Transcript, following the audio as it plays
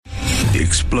The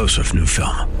explosive new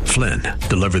film, Flynn,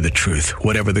 deliver the truth,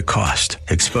 whatever the cost,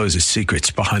 exposes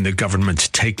secrets behind the government's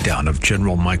takedown of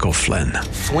General Michael Flynn.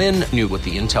 Flynn knew what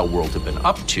the intel world had been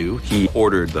up to. He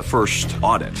ordered the first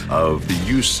audit of the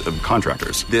use of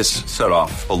contractors. This set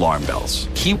off alarm bells.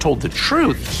 He told the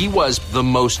truth. He was the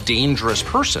most dangerous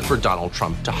person for Donald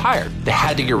Trump to hire. They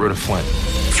had to get rid of Flynn.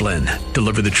 Flynn,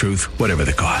 deliver the truth, whatever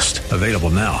the cost. Available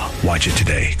now. Watch it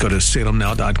today. Go to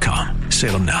salemnow.com.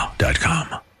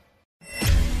 salemnow.com.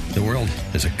 The world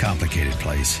is a complicated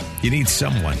place. You need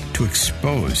someone to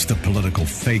expose the political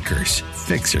fakers,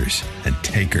 fixers, and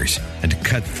takers, and to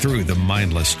cut through the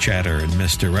mindless chatter and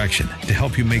misdirection to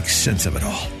help you make sense of it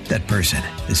all. That person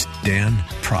is Dan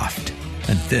Proft.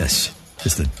 And this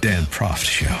is the Dan Proft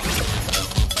Show.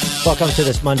 Welcome to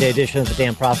this Monday edition of the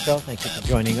Dan Proft Show. Thank you for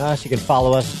joining us. You can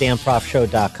follow us at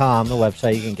danproftshow.com, the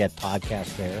website. You can get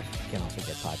podcasts there. You can also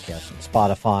get podcasts on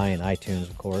Spotify and iTunes,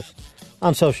 of course.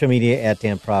 On social media at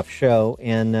Dan Proft Show.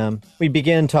 And we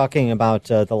begin talking about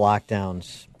the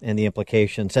lockdowns and the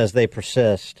implications as they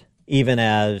persist, even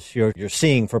as you're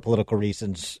seeing, for political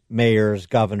reasons, mayors,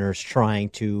 governors trying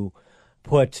to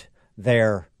put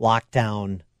their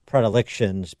lockdown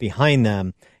predilections behind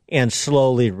them and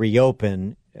slowly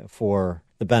reopen for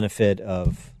the benefit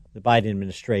of the Biden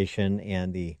administration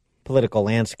and the political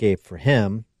landscape for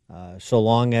him. So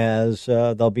long as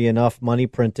there'll be enough money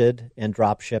printed and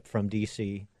drop shipped from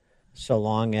D.C., so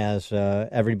long as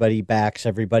everybody backs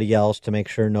everybody else to make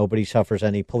sure nobody suffers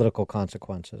any political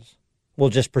consequences. We'll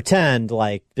just pretend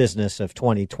like business of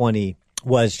 2020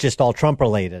 was just all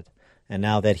Trump-related. And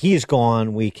now that he's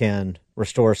gone, we can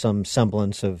restore some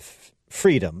semblance of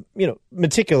freedom,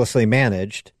 meticulously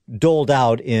managed, doled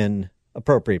out in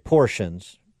appropriate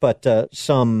portions, but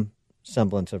some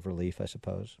semblance of relief, I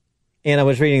suppose. And I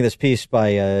was reading this piece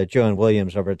by Joanne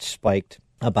Williams over at Spiked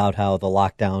about how the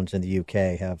lockdowns in the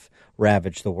UK have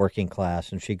ravaged the working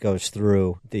class. And she goes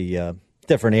through the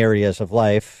different areas of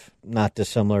life, not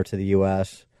dissimilar to the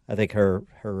U.S. I think her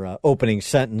opening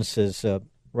sentence is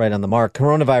right on the mark.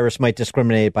 Coronavirus might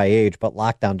discriminate by age, but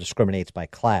lockdown discriminates by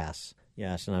class.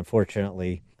 Yes, and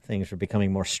unfortunately, things are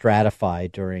becoming more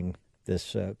stratified during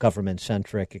this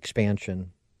government-centric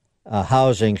expansion.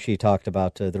 Housing, she talked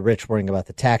about the rich worrying about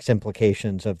the tax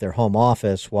implications of their home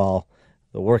office while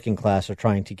the working class are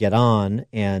trying to get on,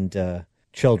 and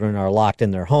children are locked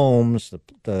in their homes.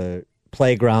 The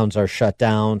playgrounds are shut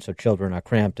down, so children are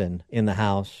cramped in the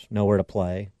house, nowhere to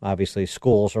play. Obviously,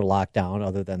 schools are locked down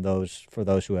other than for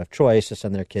those who have choice to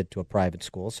send their kid to a private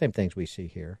school. Same things we see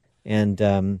here.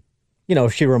 And,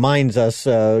 she reminds us,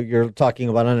 you're talking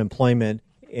about unemployment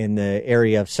in the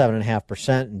area of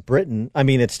 7.5% in Britain. I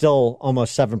mean, it's still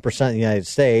almost 7% in the United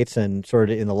States, and sort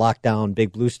of in the lockdown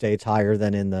big blue states higher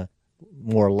than in the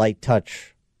more light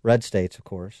touch red states, of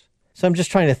course. So I'm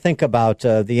just trying to think about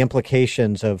the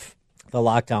implications of the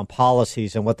lockdown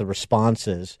policies and what the response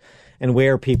is and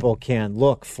where people can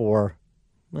look for,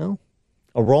 a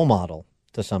role model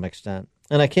to some extent.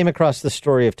 And I came across the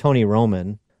story of Tony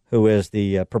Roman, who is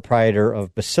the proprietor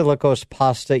of Basilicos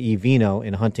Pasta e Vino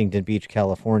in Huntington Beach,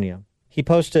 California. He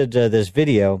posted this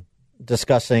video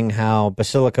discussing how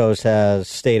Basilicos has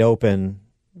stayed open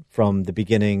from the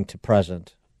beginning to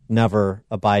present, never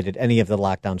abided any of the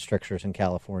lockdown strictures in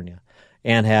California,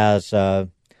 and has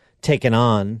taken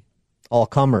on all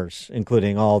comers,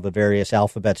 including all the various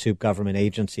alphabet soup government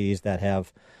agencies that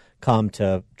have come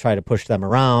to try to push them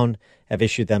around, have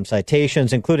issued them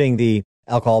citations, including the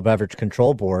Alcohol Beverage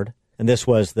Control Board. And this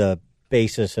was the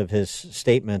basis of his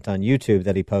statement on YouTube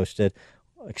that he posted,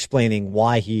 explaining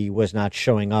why he was not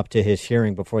showing up to his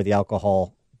hearing before the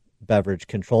Alcohol Beverage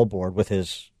Control Board with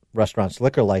his restaurant's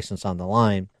liquor license on the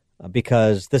line,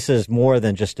 because this is more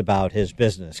than just about his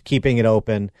business, keeping it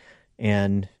open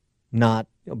and not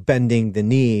bending the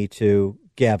knee to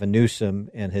Gavin Newsom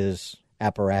and his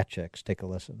apparatchiks. Take a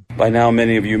listen. By now,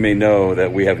 many of you may know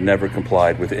that we have never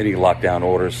complied with any lockdown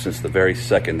orders since the very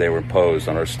second they were imposed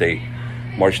on our state,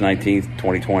 March 19th,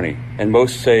 2020. And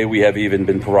most say we have even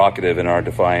been provocative in our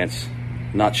defiance,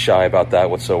 not shy about that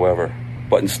whatsoever,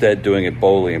 but instead doing it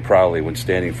boldly and proudly when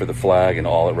standing for the flag and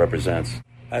all it represents.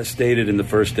 As stated in the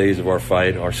first days of our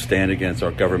fight, our stand against our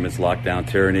government's lockdown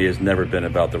tyranny has never been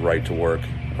about the right to work,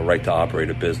 a right to operate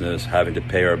a business, having to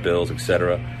pay our bills,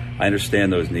 etc. I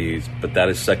understand those needs, but that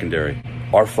is secondary.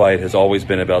 Our fight has always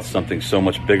been about something so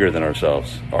much bigger than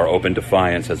ourselves. Our open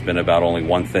defiance has been about only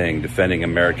one thing: defending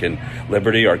American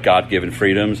liberty, our God-given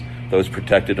freedoms, those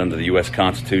protected under the U.S.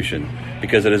 Constitution.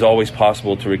 Because it is always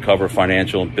possible to recover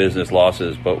financial and business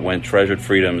losses, but when treasured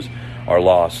freedoms are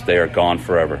lost, they are gone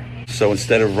forever. So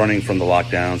instead of running from the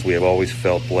lockdowns, we have always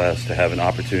felt blessed to have an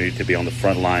opportunity to be on the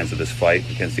front lines of this fight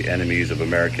against the enemies of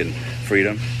American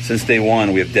freedom. Since day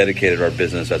one, we have dedicated our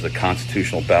business as a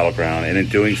constitutional battleground, and in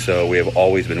doing so, we have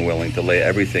always been willing to lay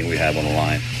everything we have on the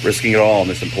line, risking it all in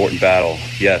this important battle,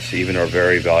 yes, even our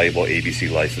very valuable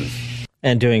ABC license.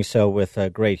 And doing so with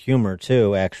great humor,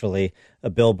 too, actually. A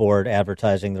billboard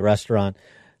advertising the restaurant,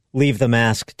 "Leave the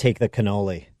mask, take the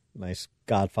cannoli." Nice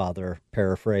Godfather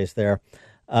paraphrase there.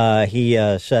 He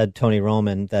said, Tony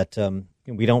Roman, that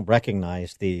we don't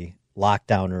recognize the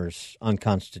lockdowners'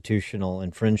 unconstitutional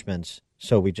infringements,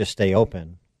 so we just stay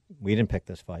open. We didn't pick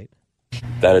this fight.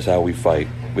 That is how we fight.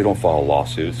 We don't follow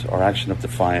lawsuits. Our action of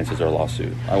defiance is our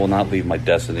lawsuit. I will not leave my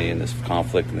destiny in this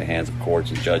conflict in the hands of courts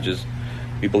and judges.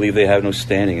 We believe they have no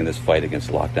standing in this fight against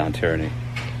lockdown tyranny.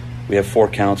 We have 4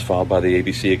 counts filed by the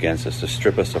ABC against us to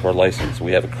strip us of our license.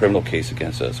 We have a criminal case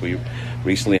against us. We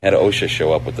recently had OSHA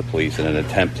show up with the police in an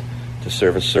attempt to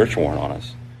serve a search warrant on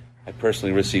us. I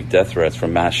personally received death threats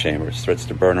from mass shamers, threats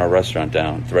to burn our restaurant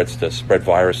down, threats to spread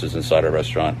viruses inside our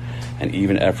restaurant, and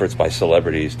even efforts by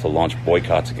celebrities to launch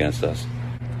boycotts against us.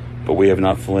 But we have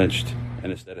not flinched,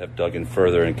 and instead have dug in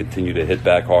further and continue to hit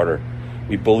back harder.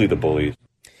 We bully the bullies.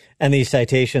 And these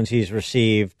citations he's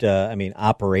received,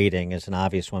 operating is an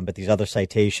obvious one, but these other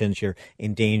citations, you're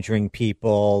endangering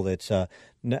people, it's not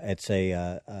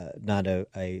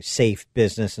a safe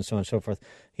business, and so on and so forth.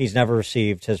 His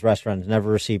restaurant has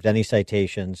never received any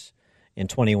citations in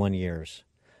 21 years.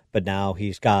 But now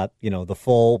he's got, the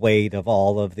full weight of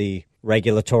all of the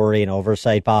regulatory and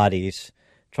oversight bodies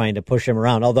trying to push him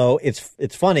around. Although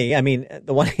it's funny.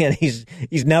 The one hand, he's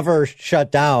never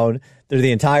shut down through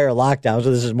the entire lockdown.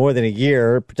 So this is more than a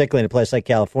year, particularly in a place like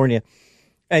California.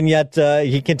 And yet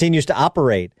he continues to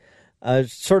operate,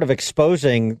 sort of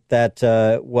exposing that,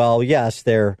 yes,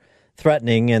 they're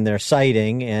threatening and they're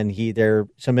citing, and there are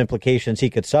some implications he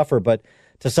could suffer. But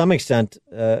to some extent,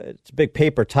 it's a big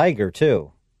paper tiger,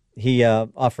 too. He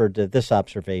offered this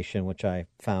observation, which I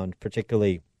found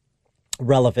particularly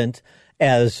relevant,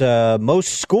 as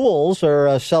most schools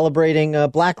are celebrating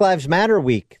Black Lives Matter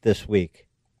Week this week.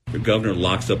 The governor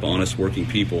locks up honest working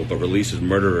people but releases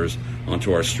murderers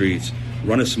onto our streets.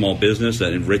 Run a small business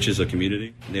that enriches a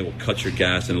community, and they will cut your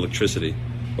gas and electricity.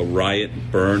 But riot,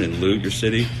 burn, and loot your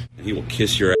city, and he will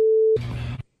kiss your ass.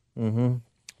 Mm-hmm.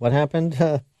 What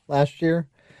happened last year?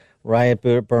 Riot,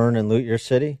 burn, and loot your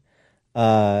city.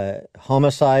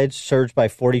 Homicides surged by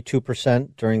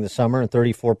 42% during the summer and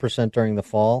 34% during the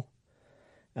fall.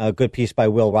 A good piece by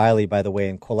Will Riley, by the way,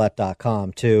 in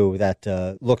Quillette.com, too, that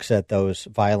looks at those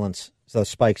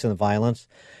spikes in the violence,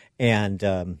 and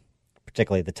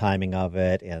particularly the timing of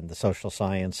it and the social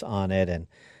science on it. And,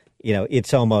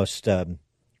 it's almost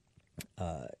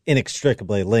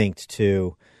inextricably linked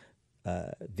to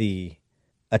the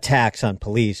attacks on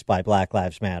police by Black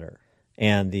Lives Matter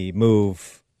and the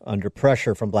move under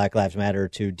pressure from Black Lives Matter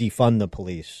to defund the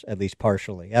police, at least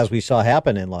partially, as we saw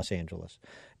happen in Los Angeles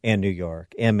and New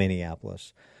York and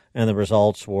Minneapolis. And the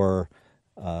results were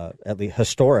at least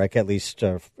historic, at least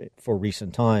for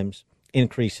recent times,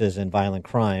 increases in violent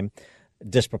crime,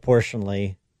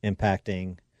 disproportionately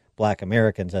impacting Black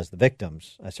Americans as the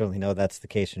victims. I certainly know that's the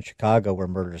case in Chicago, where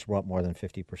murders were up more than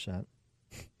 50%.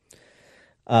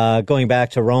 Going back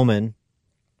to Roman,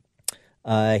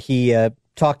 he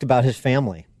talked about his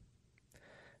family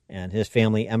and his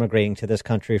family emigrating to this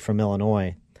country from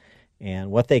Illinois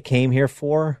and what they came here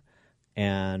for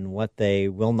and what they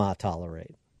will not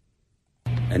tolerate.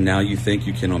 And now you think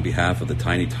you can, on behalf of the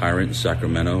tiny tyrant in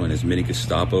Sacramento and his mini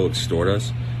Gestapo, extort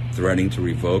us, threatening to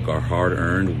revoke our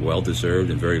hard-earned, well-deserved,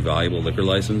 and very valuable liquor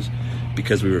license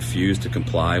because we refuse to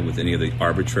comply with any of the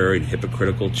arbitrary and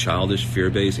hypocritical, childish,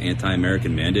 fear-based,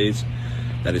 anti-American mandates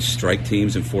that his strike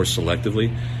teams enforce selectively?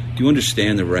 Do you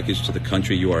understand the wreckage to the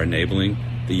country you are enabling?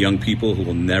 The young people who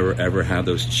will never, ever have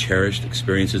those cherished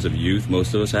experiences of youth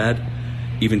most of us had?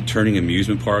 Even turning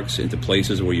amusement parks into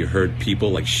places where you herd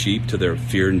people like sheep to their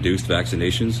fear-induced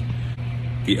vaccinations?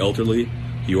 The elderly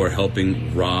you are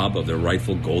helping rob of their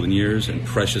rightful golden years and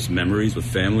precious memories with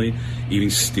family, even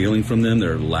stealing from them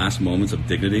their last moments of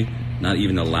dignity, not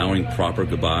even allowing proper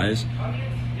goodbyes.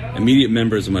 Immediate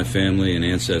members of my family and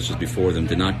ancestors before them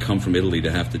did not come from Italy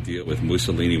to have to deal with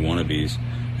Mussolini wannabes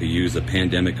who use the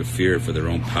pandemic of fear for their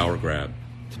own power grab.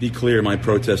 To be clear, my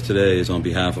protest today is on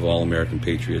behalf of all American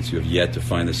patriots who have yet to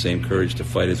find the same courage to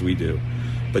fight as we do,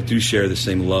 but do share the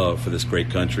same love for this great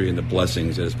country and the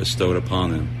blessings it has bestowed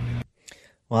upon them.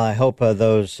 Well, I hope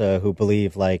those who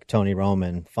believe like Tony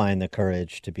Roman find the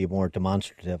courage to be more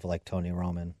demonstrative like Tony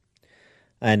Roman.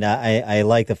 And I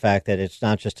like the fact that it's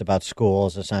not just about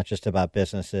schools. It's not just about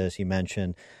businesses. He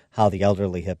mentioned how the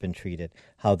elderly have been treated,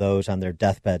 how those on their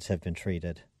deathbeds have been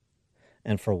treated,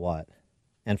 and for what,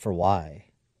 and for why.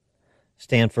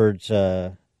 Stanford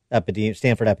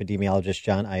epidemiologist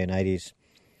John Ioannidis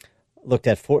looked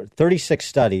at 36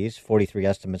 studies, 43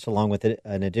 estimates, along with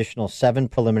an additional 7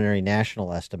 preliminary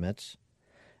national estimates,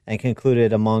 and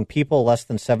concluded among people less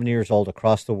than 70 years old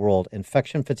across the world,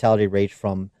 infection fatality ranged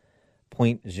from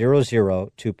 0.00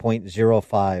 to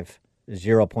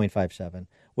 0.57,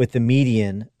 with the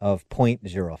median of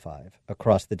 0.05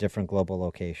 across the different global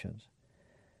locations.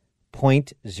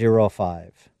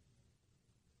 0.05.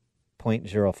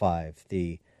 0.05,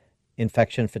 the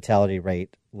infection fatality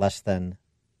rate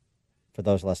for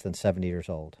those less than 70 years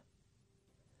old.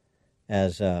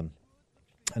 As an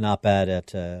op-ed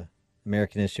at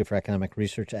American Institute for Economic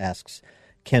Research asks,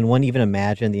 can one even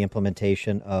imagine the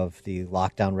implementation of the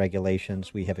lockdown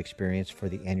regulations we have experienced for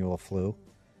the annual flu,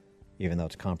 even though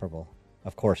it's comparable?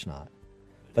 Of course not.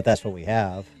 But that's what we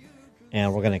have,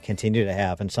 and we're going to continue to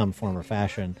have in some form or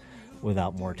fashion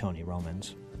without more Tony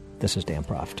Romans. This is Dan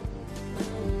Proft.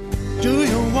 Do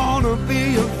you want to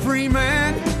be a free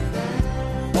man,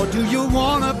 or do you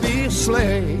want to be a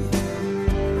slave?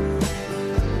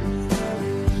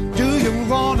 Do you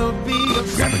want to be a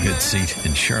free Grab a good seat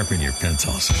and sharpen your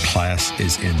pencils. Class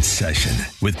is in session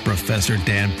with Professor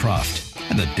Dan Proft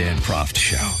and the Dan Proft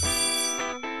Show.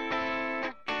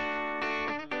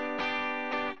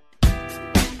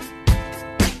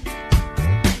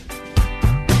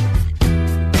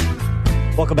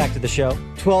 Welcome back to the show.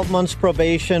 12 months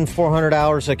probation, 400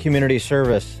 hours of community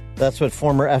service. That's what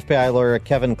former FBI lawyer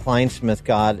Kevin Kleinsmith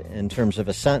got in terms of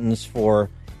a sentence for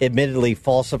admittedly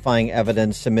falsifying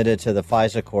evidence submitted to the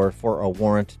FISA court for a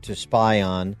warrant to spy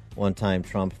on one-time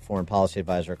Trump foreign policy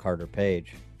advisor Carter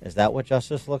Page. Is that what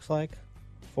justice looks like?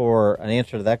 For an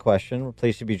answer to that question, we're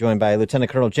pleased to be joined by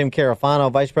Lieutenant Colonel Jim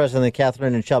Carafano, Vice President of the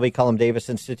Catherine and Shelby Cullom Davis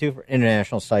Institute for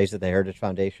International Studies at the Heritage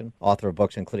Foundation, author of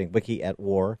books including Wiki at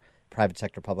War, Private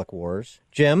Sector Public Wars.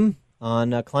 Jim,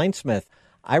 on Kleinsmith,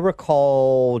 I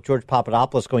recall George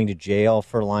Papadopoulos going to jail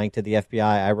for lying to the FBI.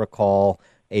 I recall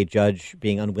a judge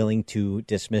being unwilling to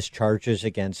dismiss charges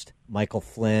against Michael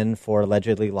Flynn for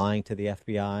allegedly lying to the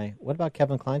FBI. What about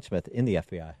Kevin Kleinsmith in the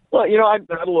FBI? Well, I'm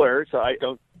not a lawyer, so I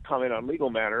don't comment on legal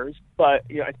matters. But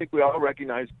I think we all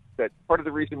recognize that part of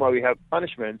the reason why we have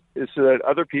punishment is so that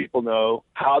other people know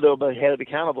how they'll be held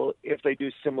accountable if they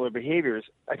do similar behaviors.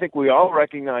 I think we all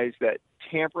recognize that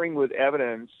tampering with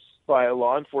evidence by a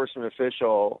law enforcement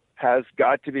official has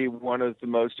got to be one of the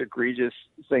most egregious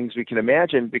things we can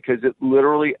imagine, because it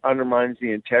literally undermines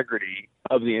the integrity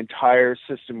of the entire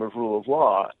system of rule of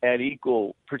law and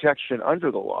equal protection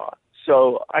under the law.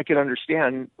 So I can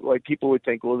understand why people would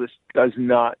think, well, this does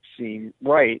not seem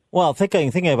right. Well,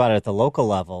 thinking about it at the local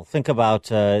level, think about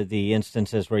the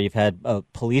instances where you've had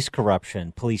police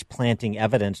corruption, police planting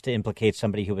evidence to implicate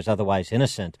somebody who was otherwise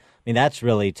innocent. I mean, that's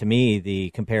really, to me, the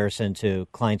comparison to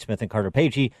Kleinsmith and Carter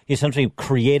Page. He essentially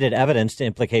created evidence to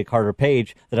implicate Carter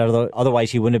Page that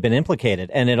otherwise he wouldn't have been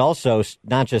implicated. And it also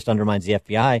not just undermines the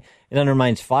FBI, it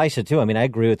undermines FISA, too. I mean, I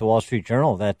agree with the Wall Street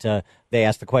Journal that they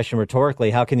asked the question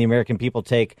rhetorically, how can the American people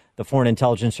take the Foreign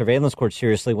Intelligence Surveillance Court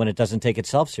seriously when it doesn't take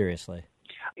itself seriously?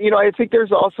 I think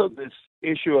there's also this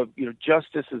issue of,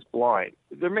 justice is blind.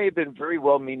 There may have been very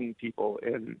well-meaning people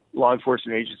in law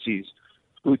enforcement agencies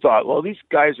who thought, well, these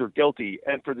guys are guilty,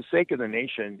 and for the sake of the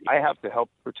nation, I have to help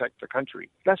protect the country.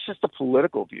 That's just a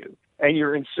political view. And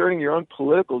you're inserting your own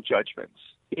political judgments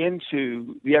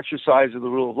into the exercise of the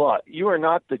rule of law. You are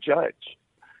not the judge.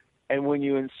 And when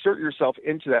you insert yourself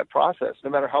into that process,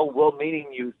 no matter how well-meaning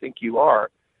you think you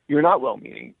are, you're not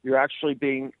well-meaning. You're actually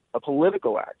being a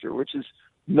political actor, which is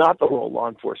not the role law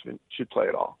enforcement should play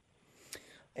at all.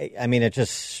 I mean, it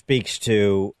just speaks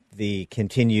to the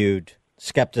continued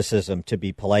skepticism, to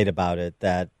be polite about it,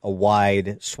 that a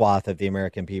wide swath of the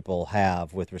American people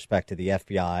have with respect to the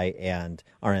FBI and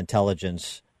our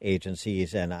intelligence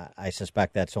agencies, and I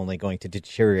suspect that's only going to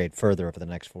deteriorate further over the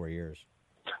next 4 years.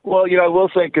 Well, I will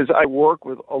say, because I work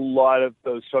with a lot of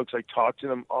those folks, I talk to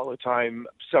them all the time.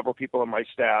 Several people on my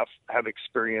staff have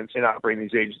experience in operating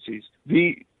these agencies.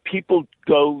 The people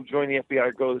go join the FBI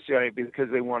or go to the CIA because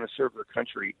they want to serve their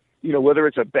country. Whether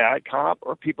it's a bad cop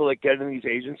or people that get in these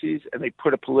agencies and they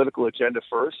put a political agenda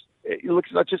first,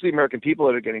 it's not just the American people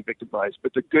that are getting victimized,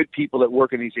 but the good people that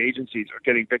work in these agencies are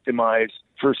getting victimized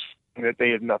for something that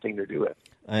they have nothing to do with.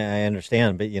 I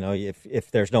understand, but if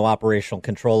there's no operational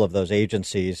control of those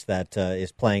agencies that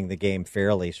is playing the game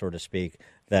fairly, so to speak,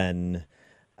 then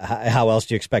how else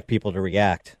do you expect people to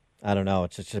react? I don't know.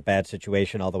 It's just a bad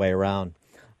situation all the way around.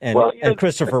 And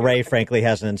Christopher Wray, frankly,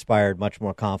 hasn't inspired much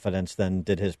more confidence than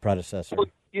did his predecessor.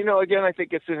 Again, I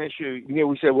think it's an issue.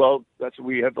 We say, well, that's what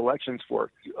we have elections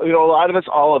for. A lot of us,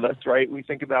 all of us, right? We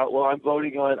think about, well, I'm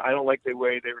voting on, I don't like the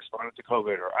way they responded to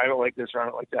COVID, or I don't like this, or I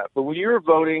don't like that. But when you're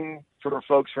voting for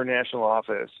folks for national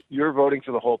office, you're voting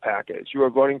for the whole package. You are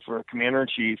voting for a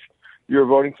commander-in-chief. You're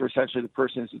voting for essentially the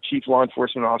person who's the chief law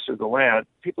enforcement officer of the land.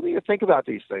 People need to think about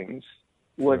these things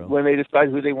when they decide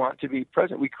who they want to be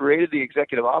president. We created the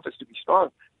executive office to be strong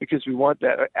because we want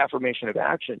that affirmation of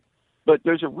action. But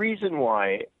there's a reason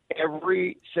why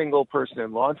every single person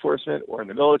in law enforcement or in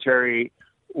the military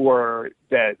or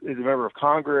that is a member of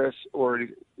Congress or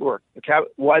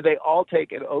why they all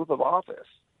take an oath of office.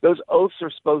 Those oaths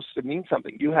are supposed to mean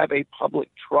something. You have a public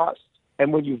trust.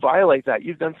 And when you violate that,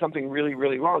 you've done something really,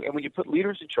 really wrong. And when you put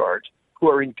leaders in charge who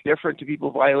are indifferent to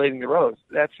people violating their oaths,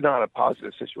 that's not a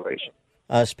positive situation.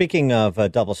 Speaking of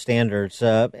double standards,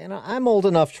 I'm old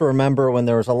enough to remember when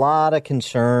there was a lot of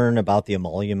concern about the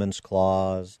emoluments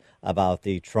clause, about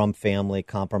the Trump family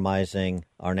compromising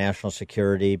our national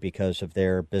security because of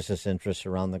their business interests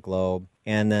around the globe.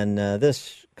 And then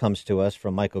this comes to us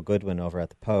from Michael Goodwin over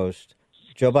at the Post.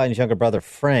 Joe Biden's younger brother,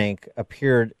 Frank,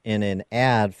 appeared in an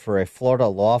ad for a Florida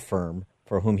law firm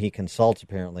for whom he consults,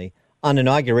 apparently, on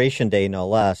Inauguration Day, no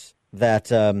less.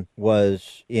 That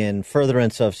was in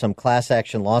furtherance of some class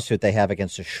action lawsuit they have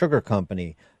against a sugar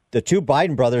company. The two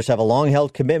Biden brothers have a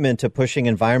long-held commitment to pushing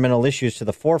environmental issues to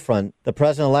the forefront. The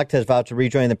president-elect has vowed to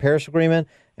rejoin the Paris Agreement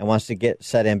and wants to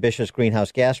set ambitious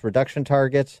greenhouse gas reduction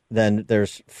targets. Then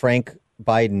there's Frank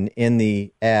Biden in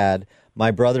the ad.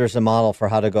 My brother is a model for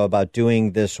how to go about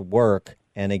doing this work.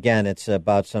 And again, it's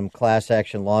about some class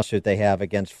action lawsuit they have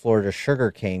against Florida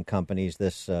sugarcane companies,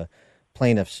 this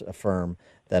plaintiff's firm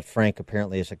that Frank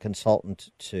apparently is a consultant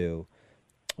to.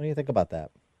 What do you think about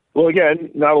that? Well,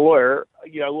 again, not a lawyer.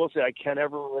 I will say I can't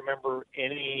ever remember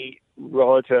any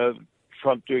relative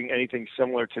Trump doing anything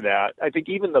similar to that. I think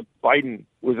even the Biden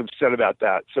was upset about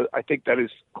that. So I think that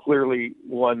is clearly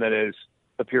one that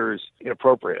appears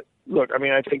inappropriate. Look,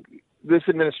 I think this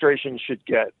administration should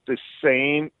get the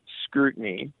same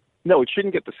scrutiny. No, it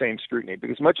shouldn't get the same scrutiny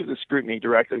because much of the scrutiny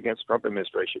directed against the Trump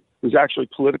administration was actually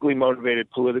politically motivated,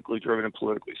 politically driven, and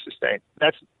politically sustained.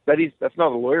 That's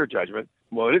not a lawyer judgment.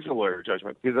 Well, it is a lawyer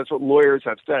judgment because that's what lawyers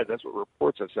have said. That's what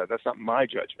reports have said. That's not my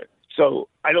judgment. So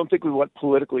I don't think we want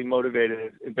politically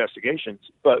motivated investigations,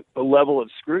 but the level of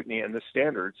scrutiny and the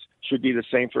standards should be the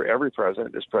same for every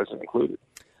president, this president included.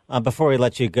 Before we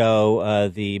let you go,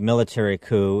 the military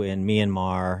coup in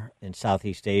Myanmar in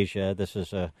Southeast Asia, this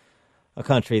is a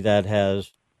country that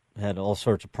has had all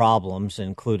sorts of problems,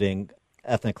 including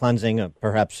ethnic cleansing,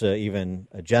 perhaps even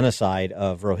a genocide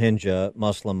of Rohingya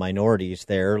Muslim minorities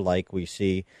there, like we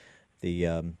see the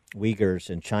Uyghurs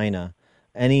in China.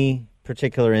 Any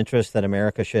particular interest that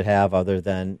America should have other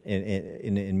than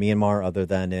in Myanmar, other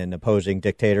than in opposing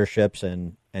dictatorships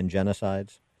and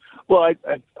genocides? Well,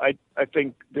 I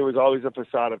think there was always a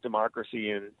facade of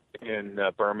democracy in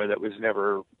Burma that was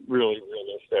never really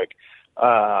realistic.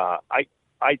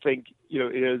 I think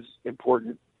it is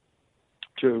important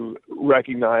to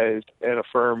recognize and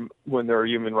affirm when there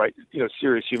are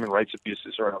serious human rights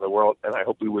abuses around the world, and I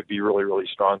hope we would be really, really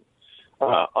strong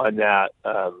on that.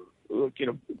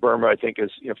 Burma, I think,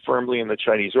 is firmly in the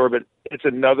Chinese orbit. It's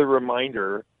another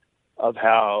reminder of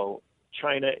how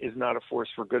China is not a force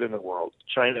for good in the world.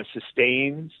 China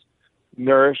sustains,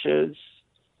 nourishes,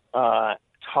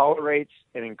 tolerates,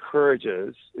 and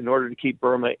encourages, in order to keep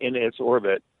Burma in its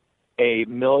orbit, a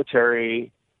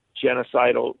military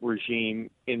genocidal regime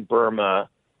in Burma.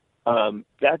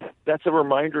 That's a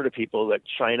reminder to people that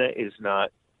China is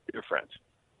not your friend.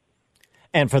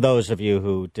 And for those of you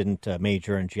who didn't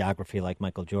major in geography like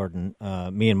Michael Jordan,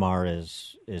 Myanmar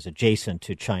is adjacent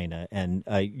to China, and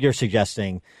you're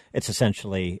suggesting it's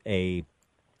essentially a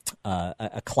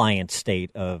client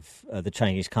state of the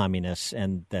Chinese communists,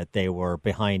 and that they were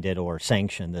behind it or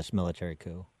sanctioned this military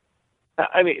coup.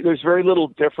 There's very little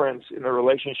difference in the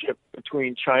relationship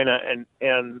between China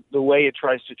and the way it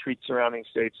tries to treat surrounding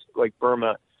states like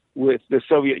Burma with the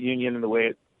Soviet Union and the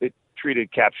way it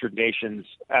treated captured nations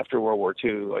after World War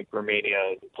II, like Romania,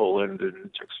 and Poland,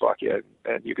 and Czechoslovakia,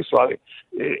 and Yugoslavia.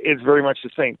 It's very much the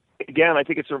same. Again, I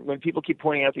think when people keep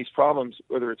pointing out these problems,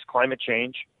 whether it's climate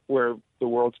change, where the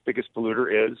world's biggest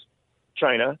polluter is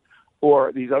China,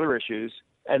 or these other issues,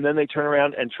 and then they turn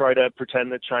around and try to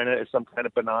pretend that China is some kind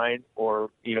of benign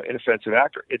or inoffensive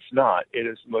actor. It's not. It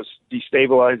is the most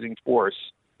destabilizing force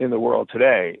in the world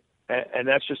today, and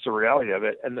that's just the reality of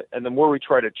it. And the more we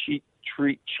try to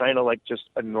treat China like just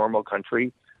a normal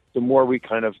country, the more we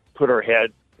kind of put our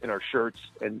head in our shirts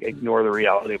and ignore the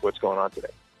reality of what's going on today.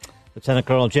 Lieutenant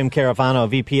Colonel Jim Caravano,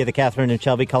 VP of the Catherine and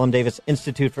Shelby Cullom Davis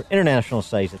Institute for International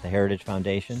Studies at the Heritage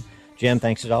Foundation. Jim,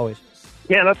 thanks as always.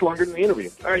 Yeah, that's longer than the interview.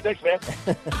 All right, thanks, man.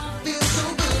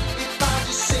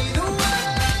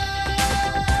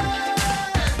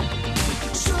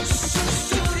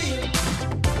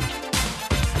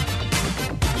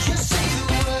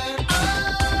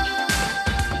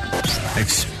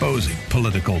 Exposing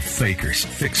political fakers,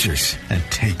 fixers, and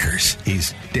takers.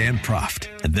 He's Dan Proft,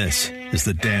 and this is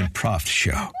the Dan Proft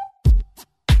Show.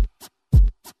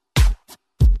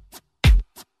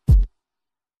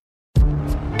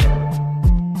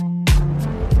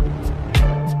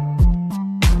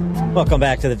 Welcome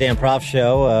back to the Dan Proft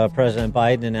Show. President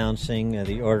Biden announcing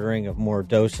the ordering of more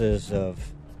doses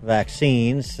of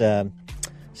vaccines,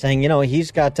 saying,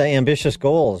 he's got ambitious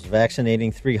goals,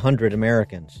 vaccinating 300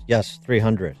 Americans. Yes,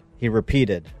 300. He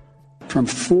repeated. From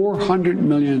 400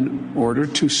 million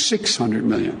ordered to 600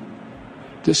 million.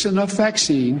 This is enough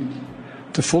vaccine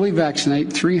to fully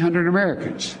vaccinate 300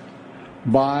 Americans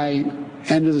by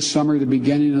end of the summer, the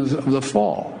beginning of the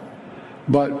fall.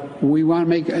 But we want to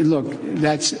make, look,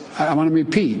 I want to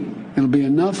repeat, it'll be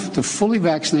enough to fully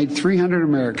vaccinate 300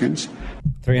 Americans.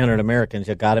 300 Americans,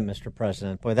 you got it, Mr.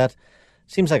 President. Boy, that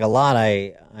seems like a lot.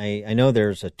 I know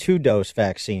there's a 2-dose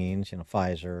vaccines,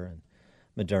 Pfizer and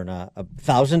Moderna,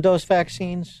 1,000-dose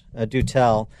vaccines, do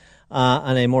tell.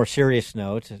 On a more serious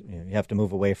note, you have to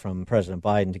move away from President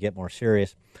Biden to get more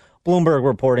serious. Bloomberg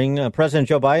reporting, President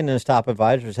Joe Biden and his top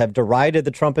advisors have derided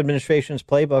the Trump administration's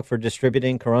playbook for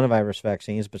distributing coronavirus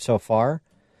vaccines, but so far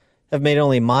have made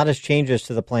only modest changes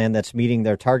to the plan that's meeting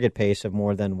their target pace of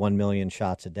more than 1 million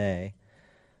shots a day.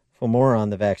 For more on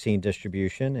the vaccine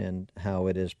distribution and how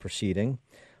it is proceeding,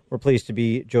 we're pleased to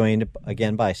be joined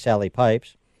again by Sally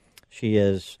Pipes. She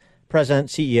is President,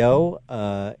 CEO,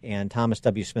 and Thomas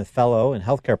W. Smith Fellow in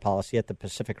Healthcare Policy at the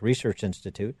Pacific Research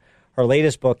Institute. Her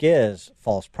latest book is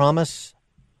False Premise,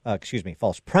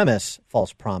 False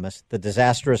Promise, The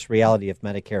Disastrous Reality of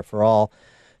Medicare for All.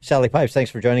 Sally Pipes,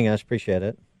 thanks for joining us. Appreciate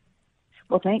it.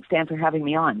 Well, thanks, Dan, for having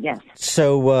me on. Yes.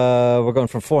 So we're going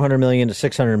from 400 million to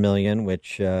 600 million,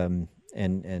 which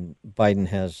and Biden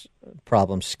has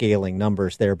problems scaling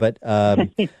numbers there. But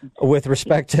with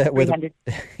respect to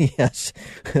yes,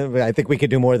 I think we could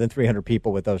do more than 300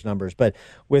 people with those numbers. But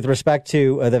with respect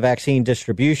to the vaccine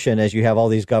distribution, as you have all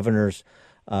these governors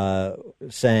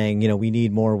saying, we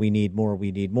need more, we need more,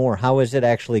 we need more. How is it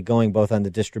actually going, both on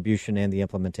the distribution and the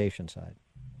implementation side?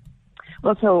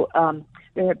 Well, so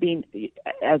there have been,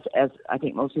 as I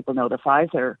think most people know, the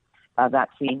Pfizer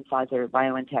vaccine,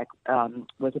 Pfizer-BioNTech,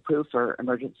 was approved for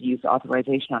emergency use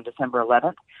authorization on December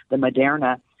 11th. The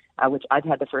Moderna, which I've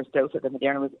had the first dose of, the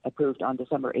Moderna was approved on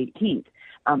December 18th.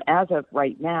 As of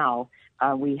right now,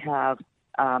 we have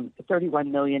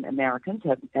 31 million Americans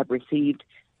have received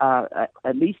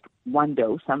at least one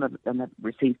dose. Some of them have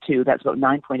received 2. That's about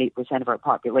 9.8% of our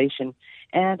population.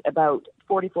 And about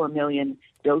 44 million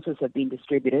doses have been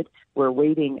distributed. We're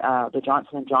waiting the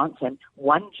Johnson & Johnson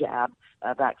one jab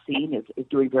vaccine is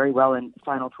doing very well in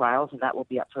final trials, and that will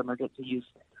be up for emergency use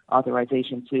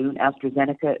authorization soon.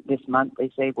 AstraZeneca this month,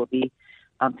 they say, will be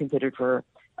considered for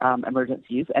emergency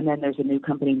use. And then there's a new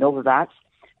company, Novavax,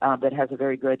 that has a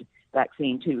very good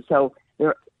vaccine too. So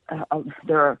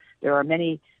there are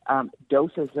many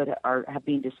doses that have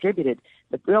been distributed.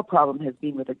 The real problem has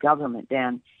been with the government,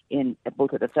 Dan, in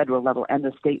both at the federal level and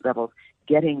the state level,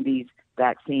 getting these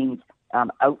vaccines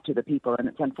out to the people. And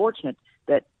it's unfortunate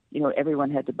that everyone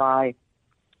had to buy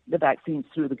the vaccines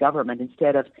through the government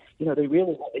instead of,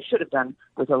 what they should have done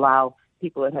was allow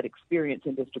people that had experience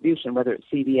in distribution, whether it's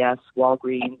CVS,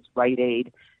 Walgreens, Rite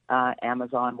Aid,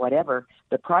 Amazon, whatever,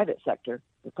 the private sector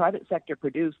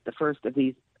produced the first of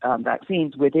these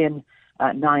vaccines within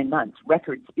 9 months,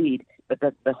 record speed. But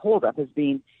the holdup has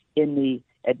been in the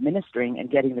administering and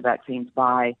getting the vaccines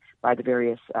by the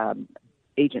various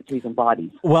agencies and bodies.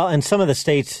 Well, and some of the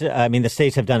states, the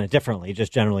states have done it differently,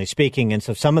 just generally speaking. And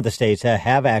so some of the states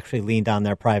have actually leaned on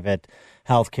their private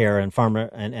healthcare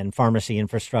and pharmacy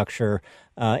infrastructure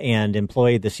and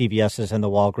employed the CVSs and the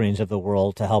Walgreens of the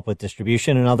world to help with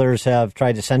distribution. And others have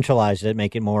tried to centralize it,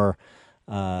 make it more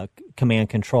command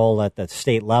control at the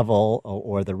state level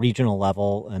or the regional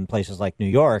level in places like New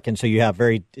York. And so you have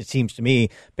it seems to me,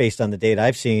 based on the data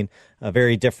I've seen,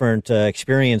 very different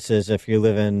experiences if you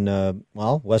live in,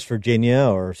 West Virginia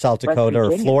or South Dakota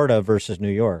or Florida versus New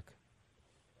York.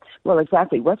 Well,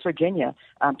 exactly. West Virginia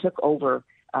took over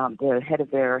the head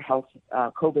of their health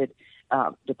COVID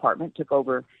department, took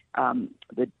over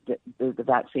the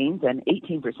vaccines, and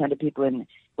 18% of people in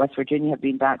West Virginia have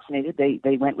been vaccinated.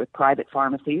 They went with private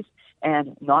pharmacies,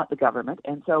 and not the government.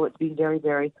 And so it's been very,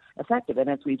 very effective. And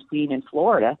as we've seen in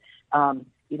Florida, there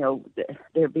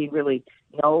have been really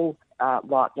no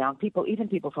lockdown. Even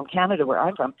people from Canada, where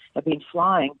I'm from, have been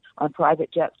flying on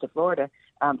private jets to Florida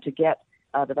to get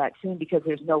the vaccine because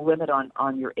there's no limit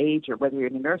on your age or whether you're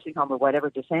in a nursing home or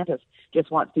whatever. DeSantis just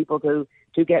wants people to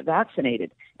get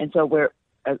vaccinated. And so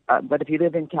but if you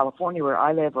live in California where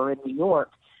I live or in New York,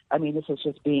 I mean, this has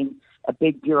just been a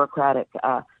big bureaucratic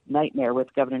nightmare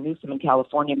with Governor Newsom in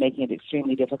California making it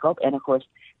extremely difficult. And, of course,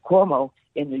 Cuomo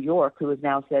in New York, who has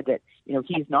now said that,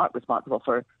 he's not responsible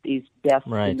for these deaths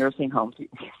in nursing homes.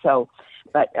 So,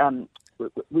 but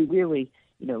we really,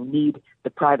 need the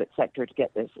private sector to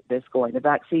get this going. The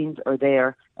vaccines are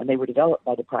there, and they were developed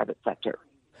by the private sector.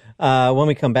 When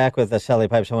we come back with Sally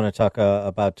Pipes, I want to talk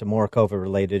about more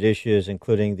COVID-related issues,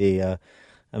 including the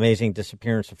amazing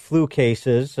disappearance of flu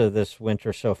cases this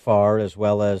winter so far, as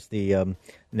well as the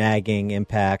nagging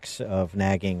impacts of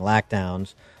nagging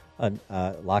lockdowns,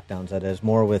 that is.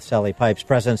 More with Sally Pipes,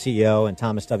 President, CEO, and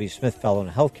Thomas W. Smith Fellow in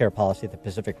Healthcare Policy at the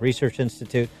Pacific Research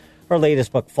Institute. Her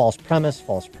latest book, False Premise,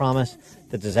 False Promise,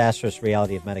 The Disastrous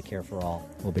Reality of Medicare for All.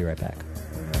 We'll be right back.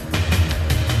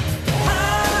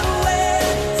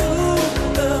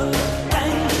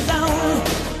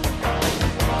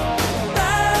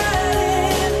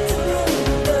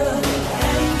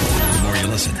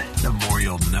 The more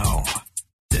you'll know.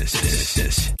 This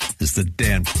is the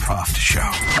Dan Proft Show.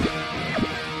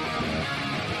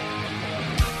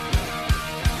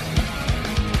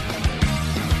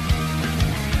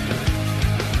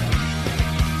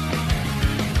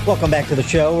 Welcome back to the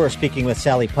show. We're speaking with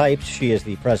Sally Pipes. She is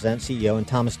the President, CEO, and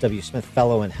Thomas W. Smith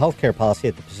Fellow in Healthcare Policy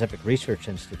at the Pacific Research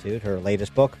Institute. Her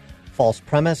latest book, False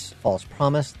Premise, False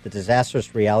Promise, The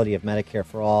Disastrous Reality of Medicare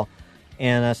for All.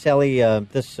 And Sally,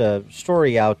 this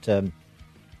story out, some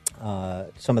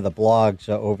of the blogs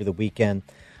over the weekend,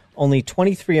 only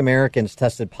 23 Americans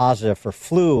tested positive for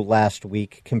flu last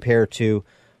week compared to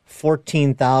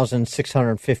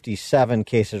 14,657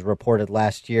 cases reported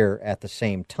last year at the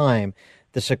same time.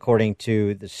 This according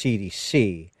to the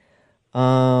CDC.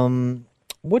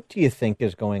 What do you think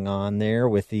is going on there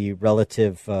with the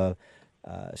relative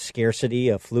scarcity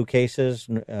of flu cases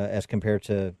as compared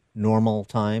to normal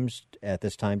times at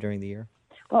this time during the year?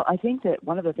 Well, I think that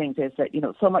one of the things is that,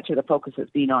 so much of the focus has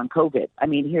been on COVID. I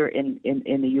mean, here in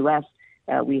the U.S.,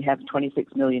 we have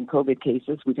 26 million COVID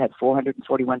cases. We've had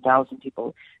 441,000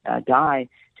 people die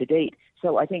to date.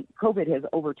 So I think COVID has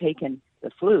overtaken the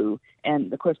flu.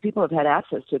 And, of course, people have had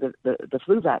access to the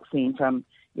flu vaccine from,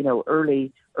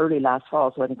 early last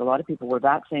fall. So I think a lot of people were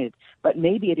vaccinated. But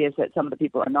maybe it is that some of the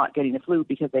people are not getting the flu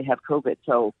because they have COVID.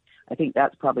 So I think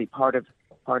that's probably part of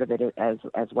it as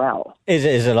well. Is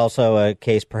it also a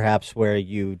case perhaps where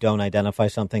you don't identify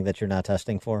something that you're not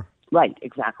testing for? Right,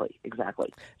 exactly.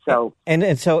 So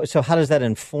so how does that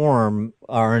inform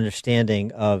our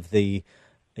understanding of the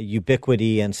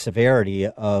ubiquity and severity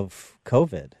of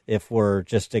COVID if we're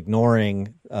just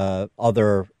ignoring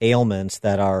other ailments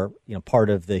that are part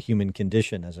of the human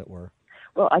condition, as it were?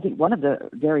 Well, I think one of the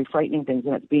very frightening things,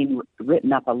 and it's been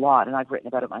written up a lot, and I've written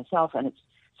about it myself, and it's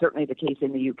certainly the case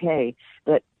in the UK,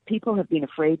 that people have been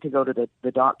afraid to go to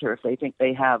the doctor if they think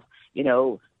they have,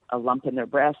 a lump in their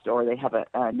breast or they have a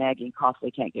nagging cough they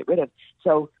can't get rid of.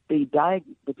 So the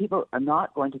people are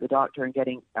not going to the doctor and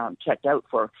getting checked out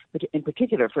in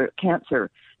particular for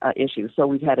cancer issues. So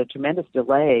we've had a tremendous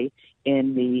delay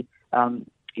in the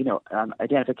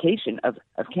identification of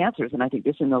cancers, and I think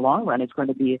this in the long run is going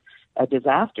to be a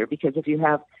disaster, because if you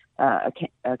have a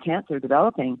cancer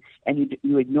developing and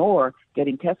you ignore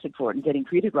getting tested for it and getting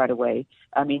treated right away,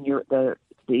 I mean, the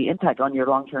impact on your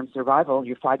long-term survival,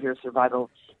 your 5-year survival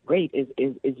rate is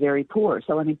very poor.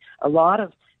 So, I mean, a lot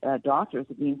of doctors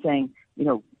have been saying,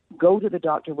 go to the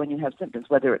doctor when you have symptoms,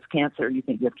 whether it's cancer, you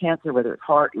think you have cancer, whether it's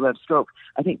heart, you have stroke.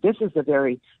 I think this is the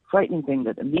very frightening thing,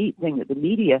 that the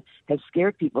media has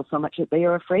scared people so much that they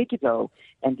are afraid to go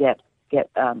and get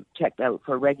checked out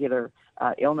for regular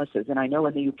illnesses. And I know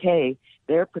in the UK,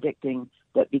 they're predicting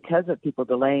that because of people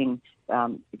delaying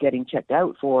getting checked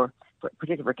out for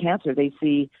particular cancer, they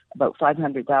see about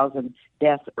 500,000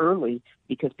 deaths early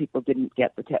because people didn't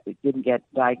get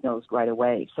diagnosed right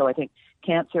away. So I think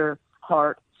cancer,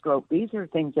 heart, stroke, these are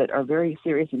things that are very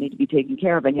serious and need to be taken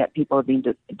care of, and yet people have been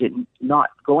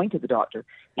not going to the doctor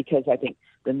because I think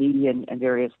the media and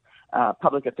various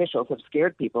public officials have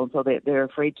scared people, and so they're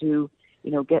afraid to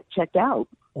get checked out.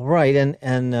 Right,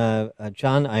 and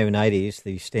John Ioannidis,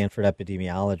 the Stanford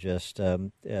epidemiologist,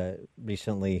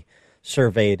 recently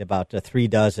surveyed about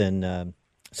 36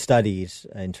 studies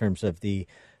in terms of the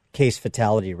case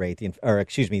fatality rate, the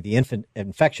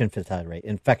infection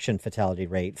fatality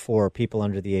rate for people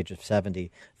under the age of 70.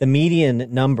 The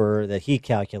median number that he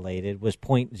calculated was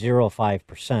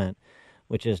 0.05%,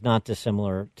 which is not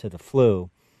dissimilar to the flu.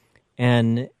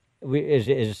 And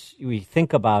as we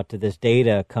think about this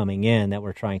data coming in that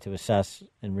we're trying to assess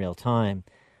in real time,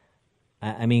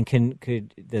 I mean,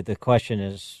 the question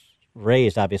is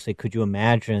raised, obviously, could you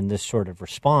imagine this sort of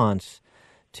response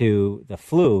to the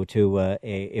flu,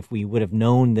 if we would have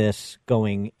known this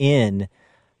going in,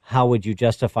 how would you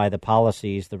justify the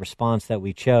policies, the response that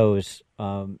we chose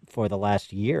for the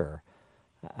last year?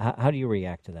 How do you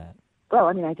react to that? Well,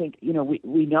 I mean, I think,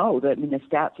 we know that, the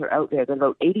stats are out there that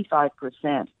about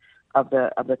 85% of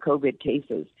the COVID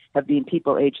cases have been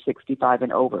people aged 65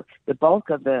 and over. The bulk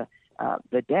of the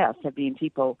deaths have been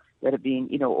people that have been,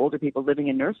 older people living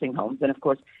in nursing homes. And, of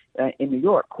course, in New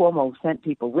York, Cuomo sent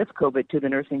people with COVID to the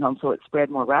nursing home so it spread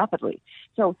more rapidly.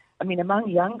 So, I mean, among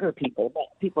younger people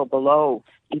below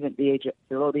the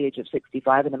age of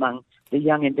 65 and among the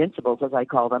young invincibles, as I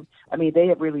call them, I mean, they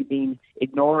have really been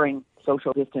ignoring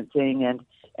social distancing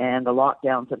and the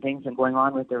lockdowns and things and going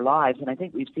on with their lives. And I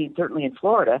think we've seen certainly in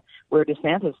Florida where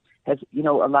DeSantis has,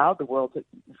 allowed the world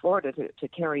Florida to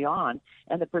carry on.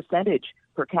 And the percentage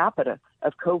per capita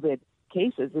of COVID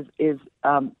cases is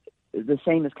the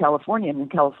same as California. And in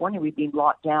California, we've been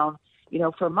locked down,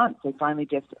 for months. They finally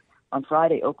just on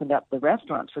Friday opened up the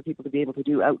restaurants for people to be able to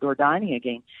do outdoor dining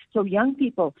again. So young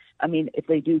people, I mean, if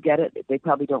they do get it, they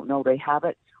probably don't know they have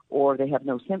it, or they have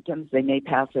no symptoms. They may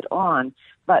pass it on.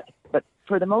 But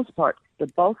for the most part, the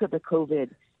bulk of the COVID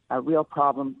real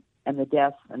problem and the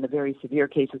deaths and the very severe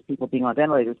cases, people being on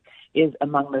ventilators, is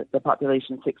among the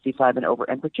population 65 and over,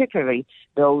 and particularly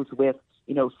those with,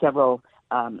 several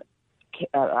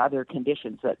other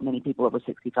conditions that many people over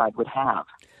 65 would have.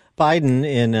 Biden,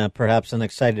 in perhaps an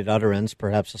excited utterance,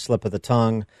 perhaps a slip of the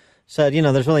tongue, said,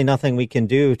 there's really nothing we can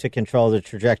do to control the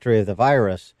trajectory of the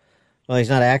virus. Well, he's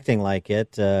not acting like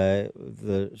it. The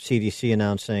CDC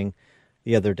announcing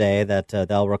the other day that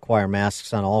they'll require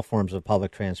masks on all forms of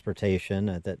public transportation,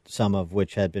 that some of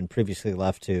which had been previously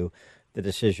left to the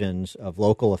decisions of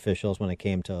local officials when it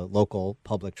came to local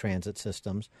public transit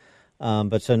systems.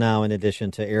 But so now, in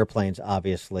addition to airplanes,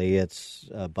 obviously, it's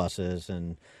buses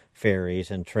and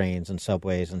ferries and trains and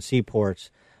subways and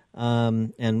seaports.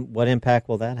 And what impact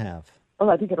will that have? Well,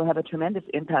 I think it'll have a tremendous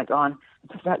impact on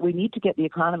the fact we need to get the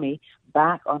economy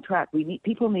back on track.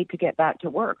 People need to get back to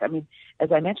work. I mean,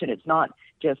 as I mentioned, it's not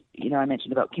just, I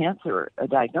mentioned about cancer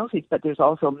diagnoses, but there's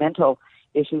also mental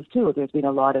issues too. There's been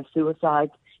a lot of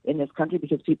suicides in this country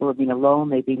because people have been alone,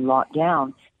 they've been locked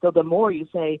down. So the more you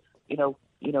say, the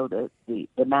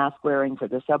mask wearing for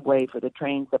the subway, for the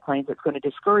trains, the planes, it's going to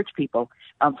discourage people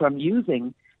from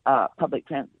using public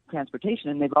transportation.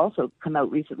 And they've also come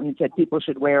out recently and said people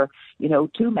should wear, 2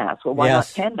 masks. Well, why not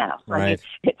 10 masks? Right. I mean,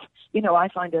 it's, I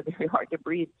find it very hard to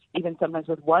breathe, even sometimes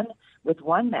with one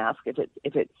mask, if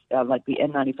it's like the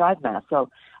N95 mask. So,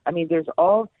 I mean, there's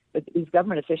these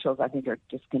government officials, I think, are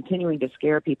just continuing to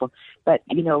scare people. But,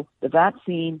 the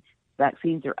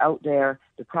vaccines are out there.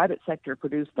 The private sector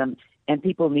produced them, and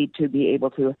people need to be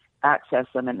able to access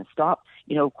them and stop.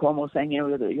 Cuomo saying,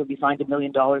 you'll be fined $1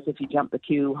 million if you jump the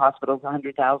queue. Hospitals,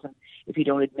 $100,000 if you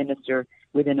don't administer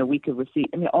within a week of receipt.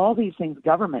 I mean, all these things,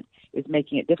 government is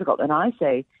making it difficult. And I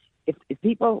say, if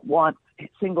people want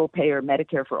single-payer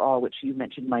Medicare for all, which you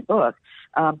mentioned in my book,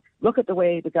 look at the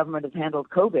way the government has handled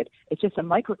COVID. It's just a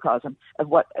microcosm of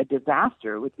what a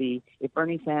disaster would be if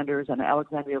Bernie Sanders and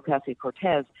Alexandria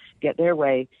Ocasio-Cortez get their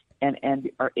way and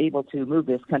are able to move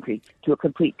this country to a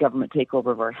complete government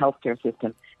takeover of our healthcare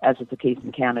system, as is the case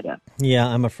in Canada. Yeah,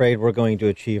 I'm afraid we're going to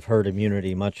achieve herd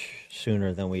immunity much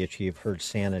sooner than we achieve herd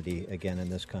sanity again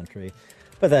in this country.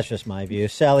 But that's just my view.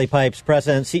 Sally Pipes,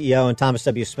 President, CEO, and Thomas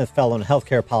W. Smith Fellow in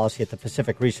Healthcare Policy at the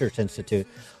Pacific Research Institute.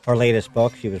 Her latest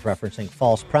book, she was referencing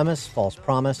False Premise, False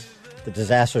Promise, The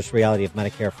Disastrous Reality of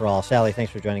Medicare for All. Sally,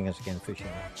 thanks for joining us again. Appreciate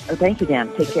it. Oh, thank you,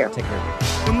 Dan. Take care. Take care.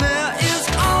 And there is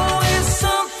always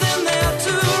something there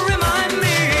to remind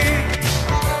me.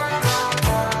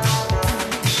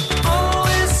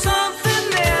 Always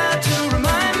something there to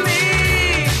remind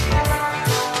me.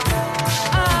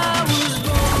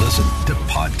 Listen to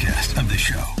podcast of the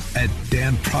show at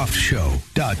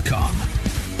danproftshow.com.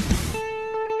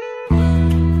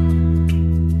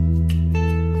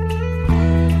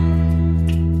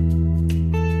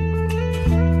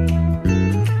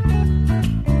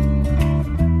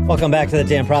 Welcome back to the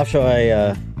Dan Proft Show.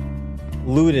 I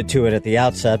alluded to it at the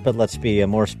outset, but let's be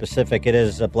more specific. It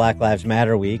is Black Lives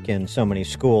Matter week in so many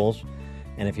schools,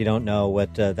 and if you don't know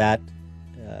what that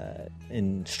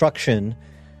instruction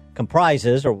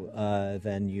comprises,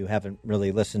 then you haven't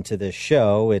really listened to this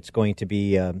show. It's going to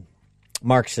be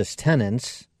Marxist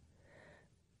tenets,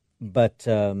 but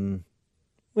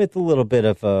with a little bit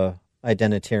of a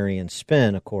identitarian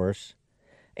spin, of course.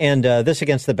 And this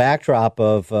against the backdrop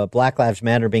of Black Lives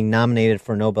Matter being nominated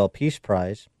for a Nobel Peace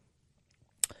Prize.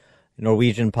 A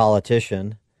Norwegian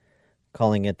politician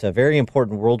calling it a very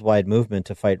important worldwide movement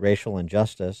to fight racial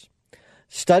injustice.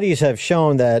 Studies have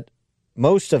shown that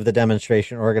most of the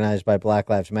demonstration organized by Black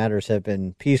Lives Matter have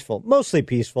been peaceful, mostly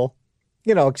peaceful,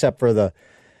 except for the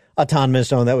autonomous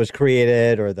zone that was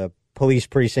created or the police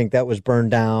precinct that was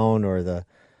burned down or the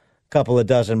couple of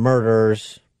dozen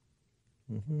murders.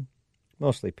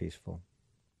 Mostly peaceful.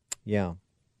 Yeah.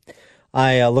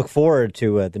 I look forward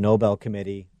to the Nobel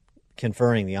Committee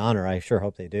conferring the honor. I sure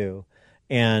hope they do.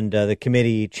 And the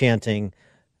committee chanting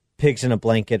pigs in a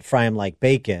blanket, fry 'em like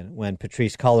bacon when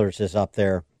Patrisse Cullors is up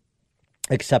there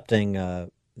accepting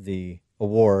the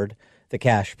award, the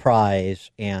cash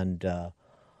prize, and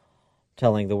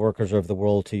telling the workers of the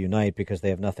world to unite because they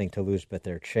have nothing to lose but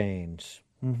their chains.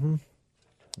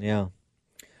 Yeah.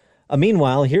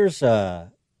 Meanwhile, here's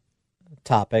a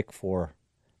topic for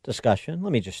discussion.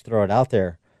 Let me just throw it out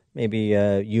there. Maybe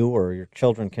you or your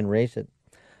children can raise it.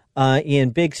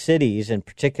 In big cities in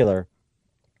particular,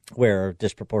 where a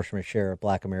disproportionate share of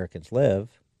Black Americans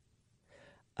live,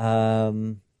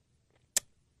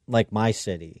 like my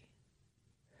city,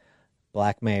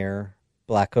 Black mayor,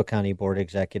 Black Cook County Board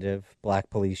executive, Black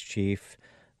police chief,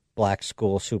 Black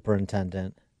school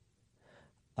superintendent.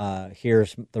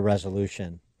 Here's the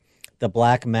resolution. The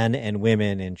Black men and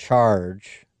women in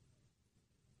charge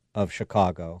of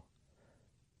Chicago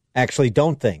actually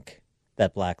don't think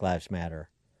that Black Lives Matter.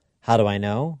 How do I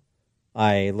know?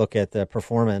 I look at the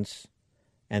performance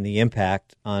and the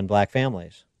impact on Black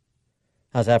families.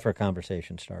 How's that for a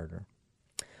conversation starter?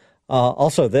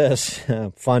 Also this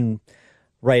fun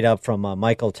write-up from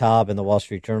Michael Taub in the Wall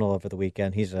Street Journal over the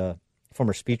weekend. He's a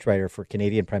former speechwriter for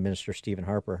Canadian Prime Minister Stephen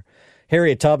Harper.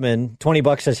 Harriet Tubman,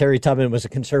 $20 says Harriet Tubman was a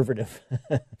conservative.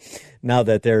 Now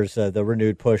that there's the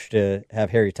renewed push to have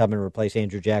Harriet Tubman replace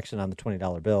Andrew Jackson on the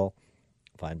 $20 bill,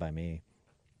 fine by me.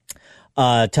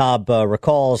 Taub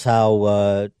recalls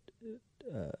how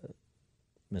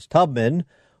Ms. Tubman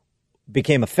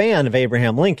became a fan of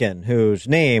Abraham Lincoln, whose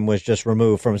name was just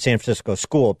removed from a San Francisco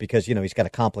school because, he's got a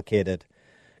complicated,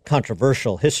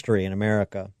 controversial history in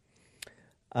America.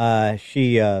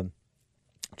 She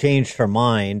changed her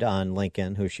mind on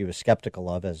Lincoln, who she was skeptical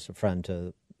of as a friend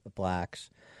to the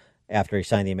blacks, after he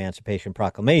signed the Emancipation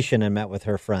Proclamation and met with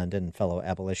her friend and fellow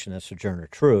abolitionist Sojourner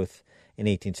Truth in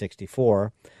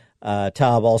 1864.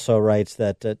 Taub also writes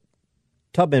that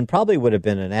Tubman probably would have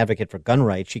been an advocate for gun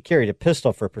rights. She carried a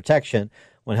pistol for protection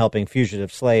when helping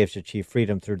fugitive slaves achieve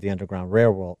freedom through the Underground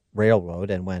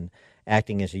Railroad and when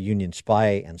acting as a Union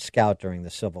spy and scout during the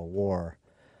Civil War.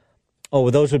 Oh,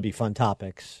 well, those would be fun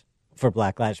topics for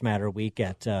Black Lives Matter Week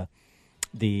at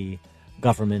the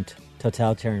Government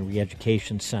Totalitarian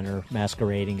Re-Education Center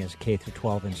masquerading as a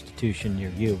K-12 institution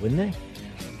near you, wouldn't they?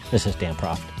 This is Dan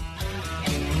Proft.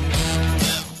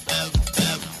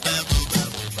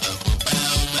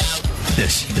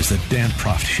 This is the Dan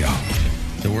Proft Show.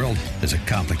 The world is a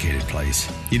complicated place.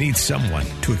 You need someone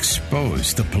to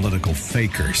expose the political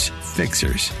fakers,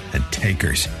 fixers, and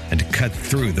takers, and to cut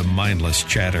through the mindless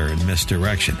chatter and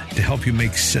misdirection to help you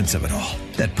make sense of it all.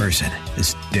 That person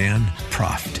is Dan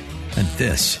Proft. And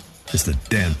this is the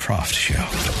Dan Proft Show.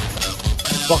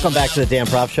 Welcome back to the Dan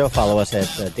Proft Show. Follow us at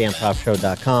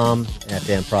danproftshow.com, at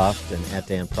Dan Proft, and at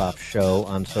Dan Proft Show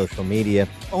on social media.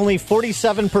 Only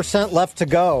 47% left to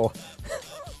go.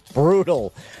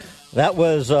 Brutal. That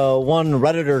was one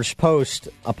Redditor's post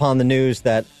upon the news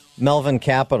that Melvin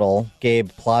Capital, Gabe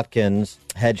Plotkin's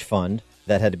hedge fund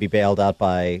that had to be bailed out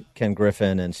by Ken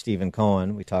Griffin and Stephen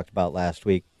Cohen, we talked about last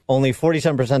week. Only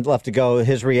 47% left to go.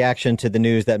 His reaction to the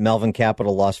news that Melvin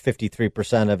Capital lost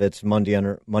 53% of its money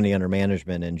under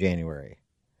management in January.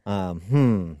 Not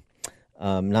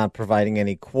providing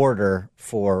any quarter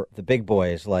for the big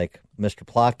boys like Mr.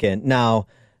 Plotkin. Now,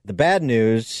 the bad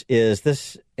news is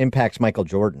this impacts Michael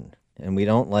Jordan, and we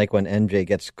don't like when MJ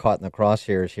gets caught in the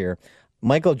crosshairs here.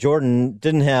 Michael Jordan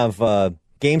didn't have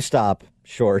GameStop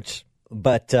shorts,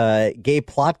 but Gabe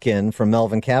Plotkin from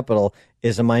Melvin Capital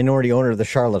is a minority owner of the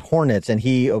Charlotte Hornets, and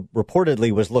he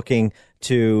reportedly was looking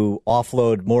to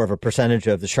offload more of a percentage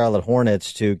of the Charlotte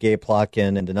Hornets to Gabe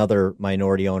Plotkin and another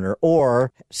minority owner,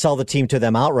 or sell the team to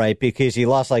them outright because he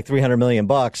lost like $300 million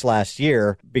last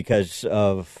year because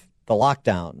of the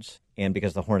lockdowns and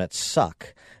because the Hornets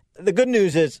suck. The good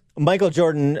news is Michael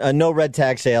Jordan, no red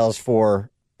tag sales for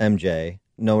MJ.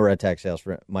 no red tag sales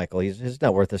for Michael. His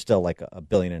net worth is still like $1.5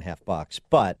 billion.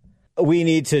 But we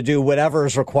need to do whatever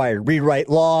is required. Rewrite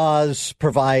laws,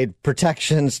 provide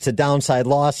protections to downside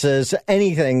losses,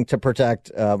 anything to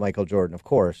protect Michael Jordan, of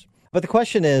course. But the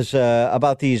question is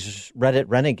about these Reddit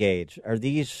renegades. Are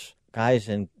these guys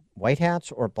in white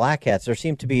hats or black hats? There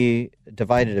seemed to be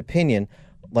divided opinion.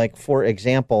 Like, for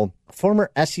example, former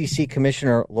SEC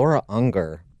Commissioner Laura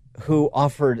Unger, who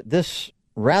offered this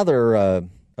rather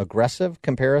aggressive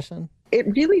comparison. It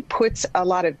really puts a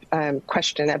lot of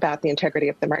question about the integrity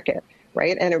of the market,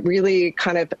 right? And it really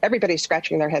kind of, everybody's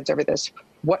scratching their heads over this.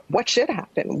 What should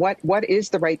happen? What is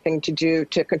the right thing to do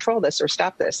to control this or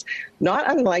stop this? Not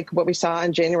unlike what we saw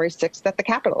on January 6th at the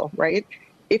Capitol, right?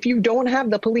 If you don't have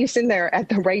the police in there at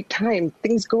the right time,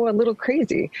 things go a little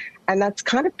crazy. And that's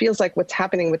kind of feels like what's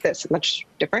happening with this. Much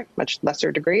different, much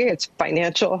lesser degree. It's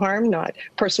financial harm, not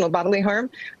personal bodily harm.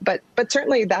 But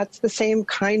certainly that's the same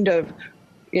kind of,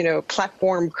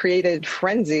 platform created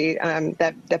frenzy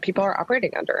that people are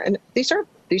operating under. And these are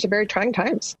very trying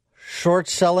times. Short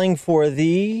selling for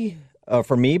me,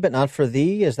 but not for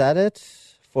thee. Is that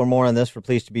it? For more on this, we're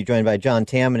pleased to be joined by John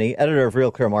Tammany, editor of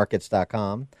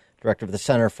RealClearMarkets.com, director of the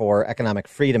Center for Economic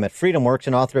Freedom at FreedomWorks,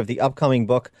 and author of the upcoming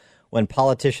book, When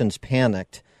Politicians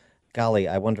Panicked. Golly,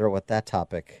 I wonder what that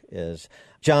topic is.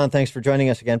 John, thanks for joining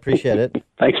us again. Appreciate it.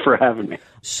 Thanks for having me.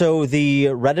 So the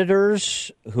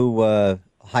Redditors who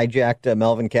hijacked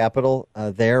Melvin Capital,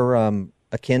 they're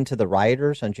akin to the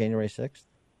rioters on January 6th?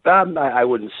 I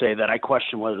wouldn't say that. I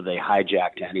question whether they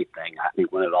hijacked anything. I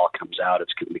think when it all comes out,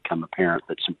 it's going to become apparent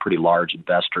that some pretty large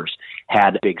investors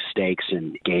had big stakes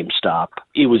in GameStop.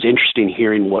 It was interesting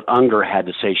hearing what Unger had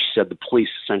to say. She said the police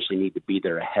essentially need to be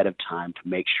there ahead of time to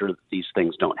make sure that these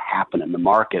things don't happen in the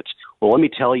markets. Well, let me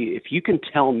tell you, if you can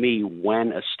tell me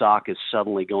when a stock is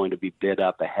suddenly going to be bid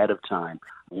up ahead of time,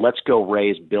 let's go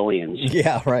raise billions.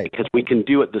 Yeah, right. Because we can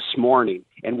do it this morning,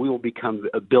 and we will become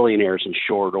billionaires in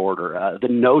short order. The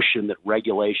notion that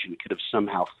regulation could have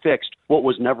somehow fixed what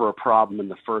was never a problem in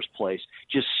the first place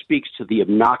just speaks to the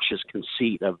obnoxious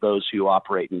conceit of those who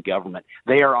operate in government.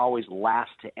 They are always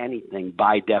last to anything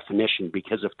by definition,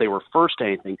 because if they were first to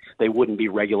anything, they wouldn't be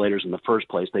regulators in the first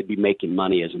place. They'd be making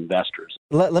money as investors.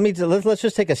 Let's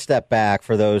just take a step back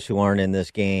for those who aren't in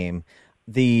this game.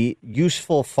 The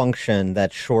useful function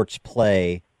that shorts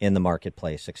play in the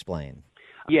marketplace. Explain.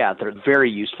 Yeah, they're a very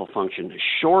useful function.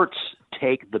 Shorts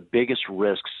take the biggest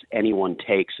risks anyone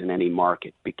takes in any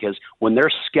market, because when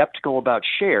they're skeptical about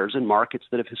shares in markets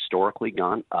that have historically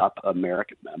gone up,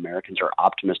 Americans are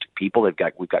optimistic people. We've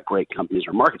got great companies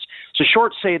or markets. So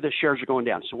shorts say the shares are going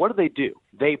down. So what do?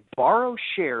 They borrow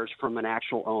shares from an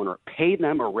actual owner, pay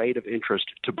them a rate of interest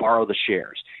to borrow the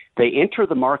shares. They enter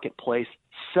the marketplace,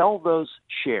 sell those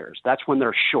shares. That's when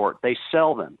they're short. They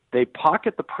sell them. They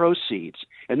pocket the proceeds,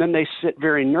 and then they sit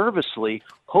very nervously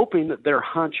hoping that their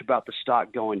hunch about the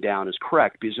stock going down is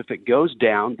correct, because if it goes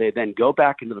down, they then go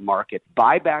back into the market,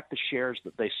 buy back the shares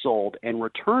that they sold, and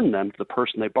return them to the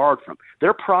person they borrowed from.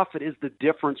 Their profit is the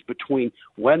difference between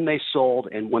when they sold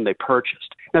and when they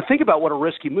purchased. Now think about what a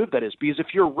risky move that is, because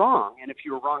if you're wrong, and if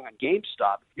you're wrong on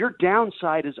GameStop, your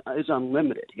downside is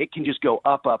unlimited. It can just go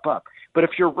up, up, up. But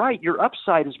if you're right, your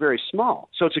upside is very small.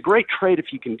 So it's a great trade if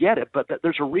you can get it, but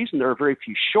there's a reason there are very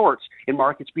few shorts in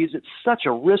markets, because it's such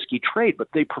a risky trade, but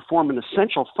they perform an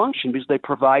essential function because they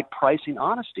provide pricing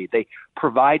honesty. They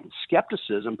provide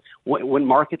skepticism when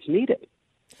markets need it.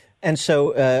 And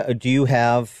so do you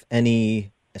have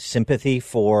any sympathy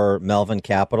for Melvin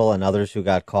Capital and others who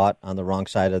got caught on the wrong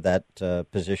side of that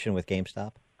position with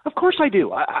GameStop? Of course I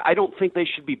do. I don't think they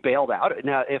should be bailed out.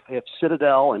 Now, if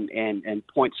Citadel and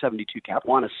Point 72 Cap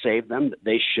want to save them,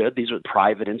 they should. These are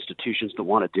private institutions that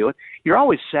want to do it. You're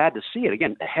always sad to see it.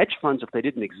 Again, hedge funds, if they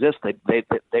didn't exist,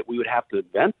 we would have to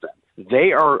invent them.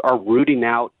 They are rooting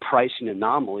out pricing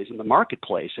anomalies in the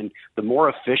marketplace, and the more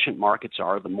efficient markets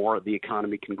are, the more the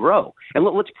economy can grow. And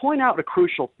let's point out a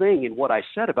crucial thing in what I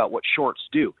said about what shorts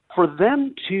do. For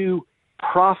them to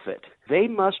profit, they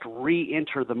must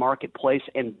re-enter the marketplace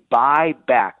and buy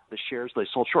back the shares they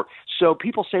sold short. So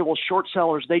people say, well, short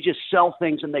sellers, they just sell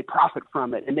things and they profit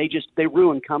from it, and they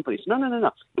ruin companies.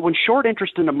 No. When short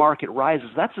interest in a market rises,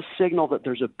 that's a signal that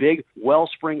there's a big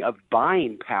wellspring of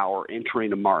buying power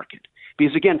entering a market.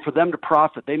 Because, again, for them to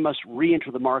profit, they must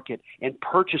re-enter the market and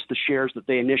purchase the shares that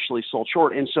they initially sold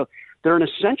short. And so they're an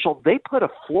essential. They put a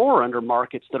floor under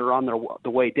markets that are on the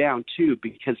way down, too,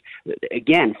 because,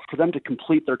 again, for them to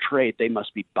complete their trade, they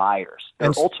must be buyers.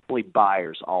 They're ultimately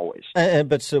buyers always.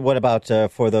 But so what about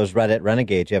for those Reddit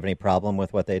renegades? Do you have any problem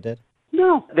with what they did?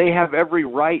 No, they have every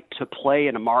right to play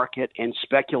in a market and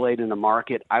speculate in a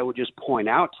market. I would just point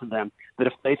out to them that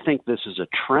if they think this is a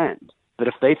trend, that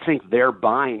if they think their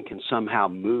buying can somehow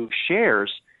move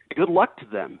shares, good luck to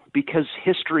them, because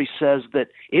history says that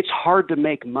it's hard to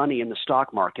make money in the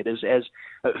stock market.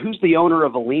 Who's the owner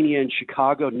of Alinea in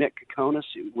Chicago? Nick Kokonas,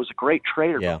 who was a great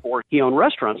trader before he owned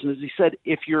restaurants. And as he said,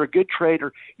 if you're a good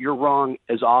trader, you're wrong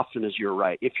as often as you're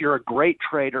right. If you're a great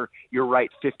trader, you're right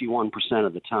 51%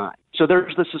 of the time. So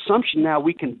there's this assumption now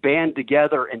we can band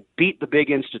together and beat the big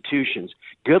institutions.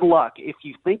 Good luck. If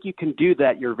you think you can do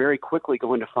that, you're very quickly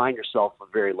going to find yourself with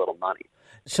very little money.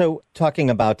 So talking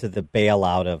about the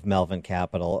bailout of Melvin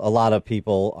Capital, a lot of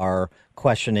people are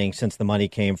questioning, since the money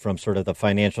came from sort of the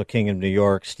financial king of New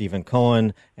York, Stephen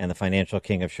Cohen, and the financial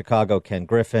king of Chicago, Ken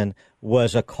Griffin,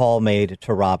 was a call made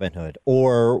to Robinhood?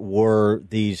 Or were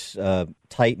these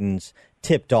titans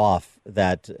tipped off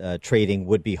that trading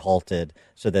would be halted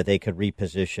so that they could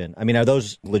reposition? I mean, are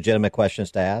those legitimate questions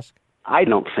to ask? I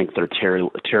don't think they're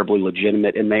terribly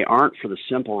legitimate, and they aren't for the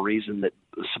simple reason that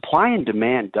supply and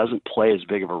demand doesn't play as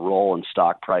big of a role in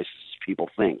stock prices as people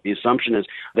think. The assumption is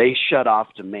they shut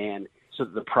off demand so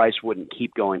that the price wouldn't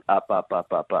keep going up, up,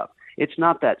 up, up, up. It's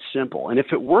not that simple. And if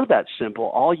it were that simple,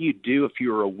 all you'd do if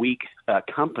you were a weak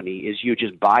company is you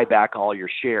just buy back all your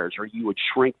shares, or you would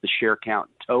shrink the share count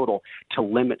in total to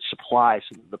limit supply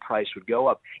so that the price would go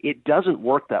up. It doesn't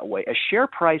work that way. A share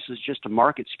price is just a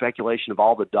market speculation of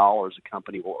all the dollars a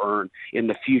company will earn in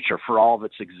the future for all of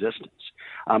its existence.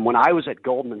 When I was at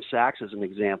Goldman Sachs, as an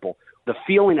example, the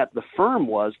feeling at the firm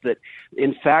was that,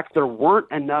 in fact, there weren't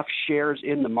enough shares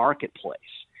in the marketplace.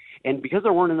 And because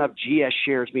there weren't enough GS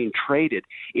shares being traded,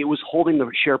 it was holding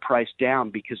the share price down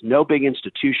because no big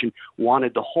institution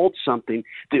wanted to hold something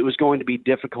that was going to be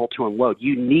difficult to unload.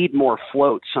 You need more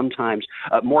float sometimes,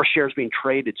 more shares being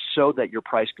traded so that your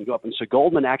price can go up. And so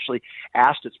Goldman actually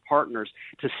asked its partners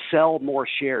to sell more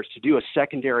shares, to do a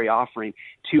secondary offering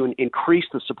to increase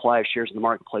the supply of shares in the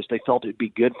marketplace. They felt it would be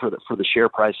good for the share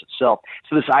price itself.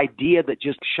 So this idea that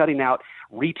just shutting out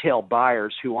retail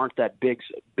buyers who aren't that big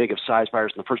of size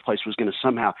buyers in the first place was going to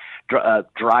somehow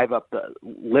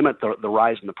limit the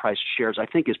rise in the price of shares, I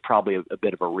think is probably a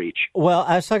bit of a reach. Well,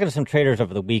 I was talking to some traders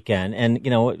over the weekend, and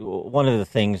one of the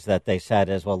things that they said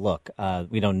is, well, look,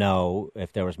 we don't know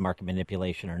if there was market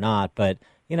manipulation or not, but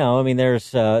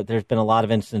there's been a lot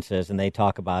of instances, and they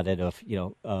talk about it,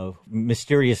 of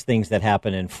mysterious things that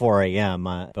happen in 4 a.m.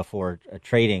 Before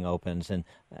trading opens, and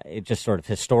it just sort of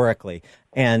historically.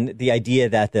 And the idea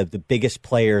that the biggest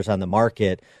players on the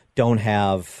market don't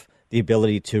have the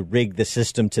ability to rig the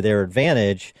system to their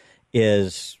advantage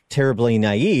is terribly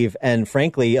naive. And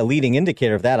frankly, a leading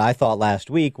indicator of that, I thought last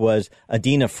week, was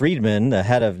Adena Friedman, the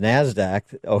head of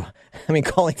NASDAQ,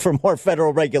 calling for more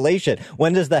federal regulation.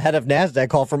 When does the head of NASDAQ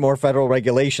call for more federal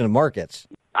regulation of markets?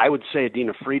 I would say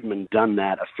Adena Friedman done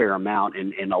that a fair amount,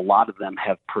 and a lot of them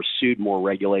have pursued more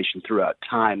regulation throughout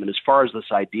time. And as far as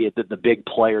this idea that the big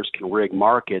players can rig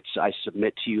markets, I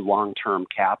submit to you long-term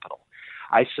capital.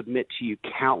 I submit to you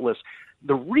countless.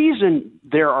 The reason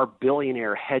there are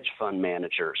billionaire hedge fund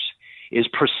managers is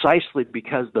precisely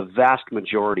because the vast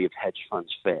majority of hedge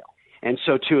funds fail. And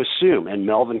so to assume, and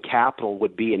Melvin Capital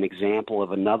would be an example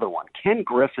of another one, Ken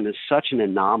Griffin is such an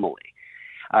anomaly.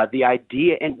 The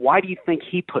idea, and why do you think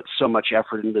he puts so much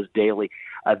effort into this daily?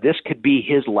 This could be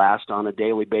his last on a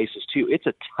daily basis, too. It's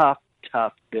a tough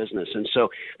business. And so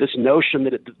this notion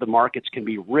that the markets can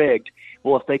be rigged,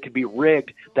 well, if they could be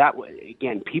rigged, that way,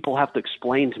 again, people have to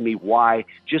explain to me why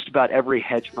just about every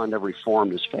hedge fund, every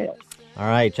form has failed. All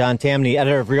right. John Tamny,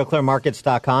 editor of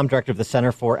RealClearMarkets.com, director of the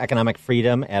Center for Economic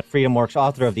Freedom at FreedomWorks,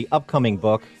 author of the upcoming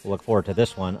book, we'll look forward to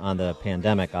this one, on the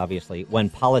pandemic, obviously, When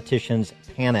Politicians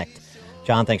Panicked.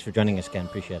 John, thanks for joining us again.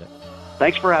 Appreciate it.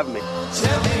 Thanks for having me.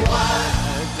 Tell me why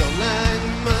I don't like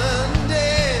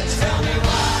Mondays. Tell me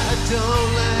why I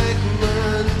don't like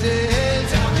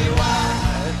Mondays. Tell me why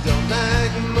I don't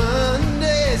like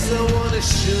Mondays. I want to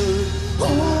shoot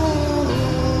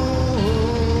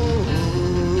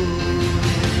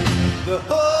the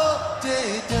whole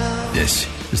day down. This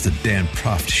is the Dan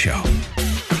Proft Show.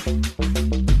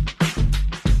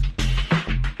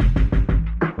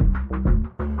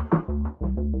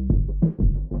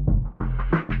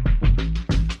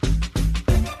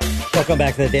 Welcome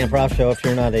back to the Dan Proft Show. If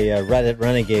you're not a Reddit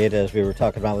renegade, as we were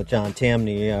talking about with John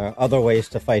Tamny, other ways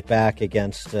to fight back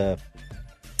against the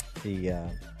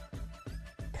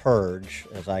purge,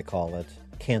 as I call it,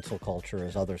 cancel culture,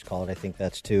 as others call it. I think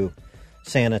that's too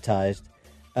sanitized.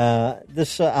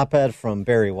 This op-ed from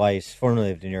Barry Weiss,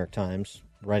 formerly of the New York Times,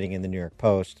 writing in the New York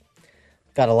Post,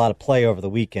 got a lot of play over the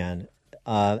weekend.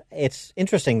 It's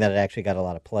interesting that it actually got a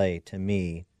lot of play to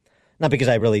me. Not because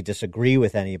I really disagree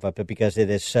with any of it, but because it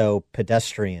is so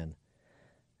pedestrian.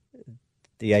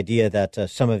 the idea that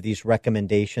some of these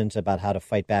recommendations about how to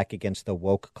fight back against the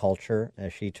woke culture,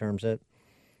 as she terms it,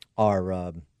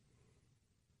 are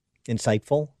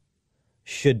insightful,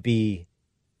 should be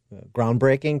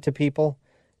groundbreaking to people,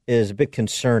 is a bit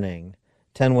concerning.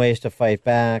 10 ways to fight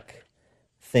back,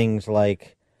 things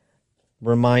like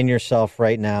remind yourself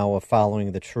right now of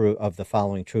the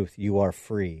following truth: you are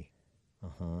free.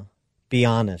 Be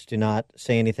honest. Do not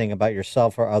say anything about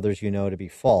yourself or others you know to be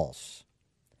false.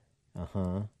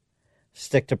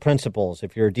 Stick to principles.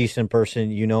 If you're a decent person,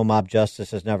 you know mob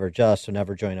justice is never just, so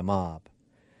never join a mob.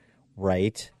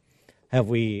 Right? Have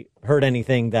we heard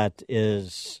anything that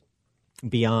is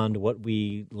beyond what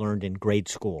we learned in grade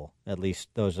school, at least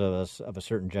those of us of a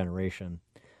certain generation?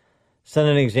 Set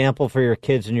an example for your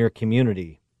kids in your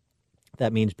community.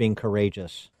 That means being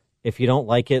courageous. If you don't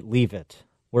like it, leave it.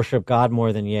 Worship God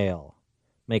more than Yale.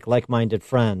 Make like-minded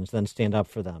friends, then stand up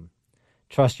for them.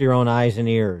 Trust your own eyes and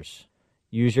ears.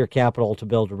 Use your capital to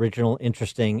build original,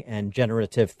 interesting, and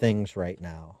generative things right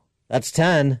now. That's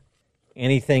 10.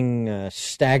 Anything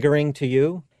staggering to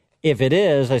you? If it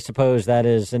is, I suppose that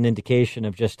is an indication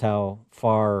of just how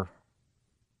far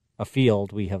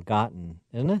afield we have gotten,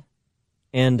 isn't it?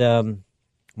 And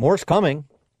more's coming.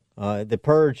 The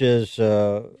purge is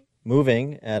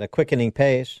moving at a quickening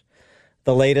pace.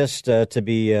 The latest to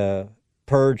be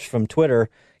purged from Twitter,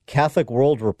 Catholic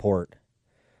World Report,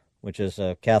 which is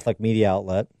a Catholic media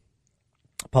outlet,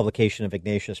 publication of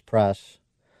Ignatius Press.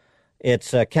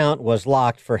 Its account was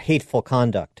locked for hateful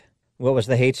conduct. What was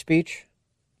the hate speech?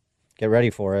 Get ready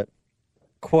for it.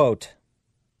 Quote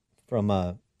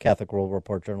from Catholic World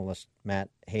Report journalist Matt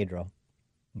Hadro.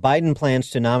 Biden plans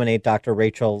to nominate Dr.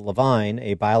 Rachel Levine,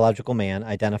 a biological man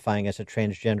identifying as a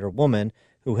transgender woman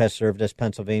who has served as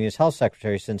Pennsylvania's health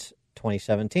secretary since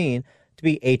 2017, to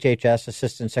be HHS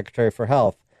Assistant Secretary for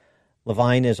Health.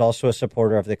 Levine is also a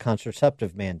supporter of the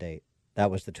contraceptive mandate. That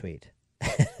was the tweet.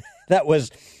 That was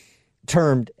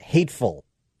termed hateful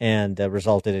and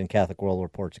resulted in Catholic World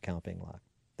Report's account being locked.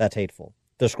 That's hateful.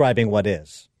 Describing what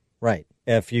is. Right.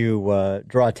 If you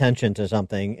draw attention to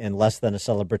something in less than a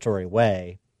celebratory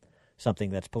way,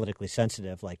 something that's politically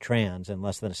sensitive like trans in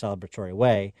less than a celebratory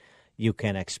way, you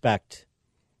can expect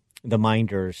the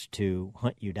minders to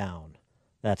hunt you down.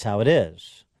 That's how it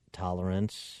is.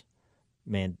 Tolerance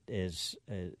is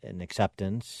an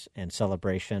acceptance, and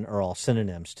celebration are all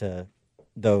synonyms to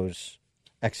those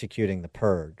executing the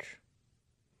purge.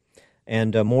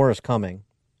 And more is coming.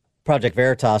 Project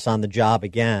Veritas on the job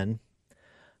again.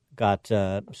 Got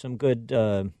some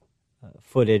good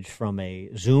footage from a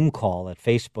Zoom call that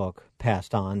Facebook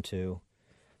passed on to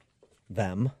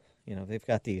them. You know, they've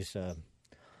got these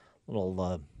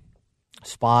little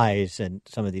spies and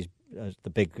some of these the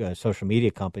big social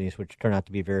media companies, which turn out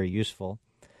to be very useful.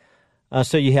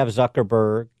 So you have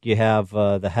Zuckerberg, you have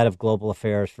the head of global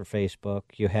affairs for Facebook,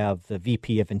 you have the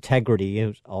VP of Integrity,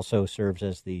 who also serves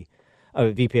as the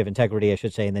VP of Integrity, I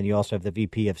should say, and then you also have the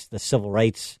VP of the Civil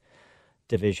Rights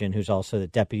Division, who's also the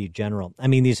Deputy General. I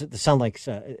mean, these sound like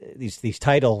these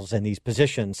titles and these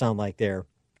positions sound like they're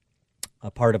a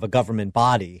part of a government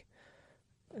body,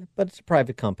 but it's a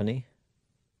private company.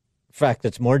 In fact,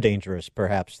 it's more dangerous,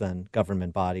 perhaps, than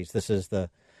government bodies. This is the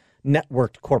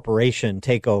networked corporation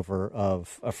takeover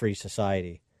of a free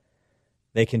society.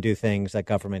 They can do things that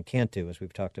government can't do, as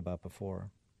we've talked about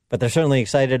before. But they're certainly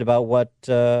excited about what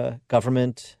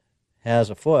government has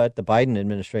afoot, the Biden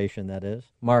administration, that is.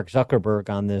 Mark Zuckerberg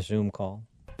on this Zoom call.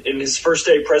 In his first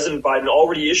day, President Biden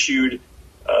already issued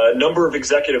a number of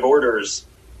executive orders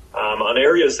on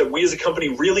areas that we as a company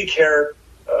really care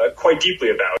quite deeply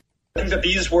about. I think that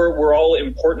these were all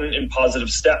important and positive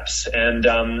steps, and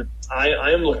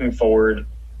I am looking forward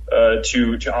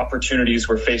to opportunities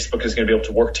where Facebook is going to be able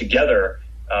to work together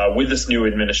with this new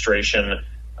administration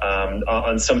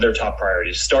on some of their top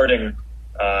priorities, starting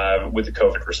with the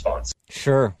COVID response.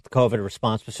 Sure, the COVID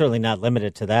response, but certainly not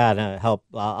limited to that. Help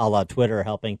a la Twitter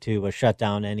helping to shut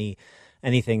down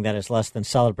anything that is less than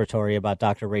celebratory about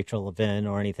Dr. Rachel Levine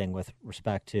or anything with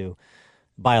respect to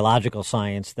biological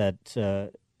science that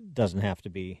doesn't have to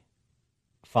be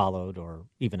followed or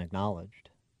even acknowledged.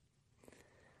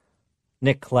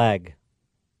 Nick Clegg,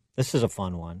 this is a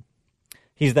fun one.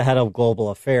 He's the head of global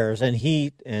affairs, and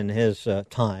he, in his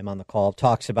time on the call,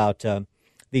 talks about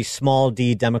these small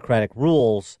d democratic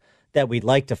rules that we'd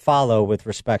like to follow with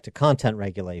respect to content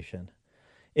regulation,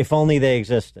 if only they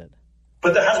existed.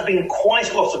 But there has been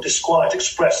quite a lot of disquiet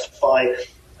expressed by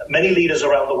many leaders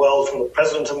around the world, from the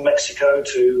president of Mexico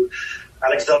to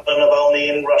Alexander Navalny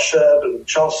in Russia,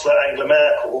 Chancellor Angela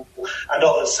Merkel, and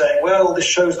others saying, well, this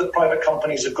shows that private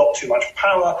companies have got too much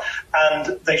power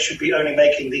and they should be only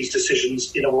making these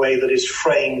decisions in a way that is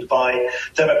framed by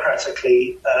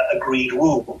democratically agreed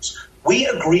rules. We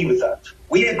agree with that.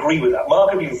 We agree with that.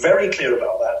 Mark will be very clear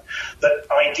about that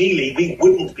ideally we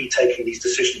wouldn't be taking these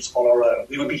decisions on our own.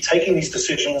 We would be taking these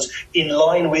decisions in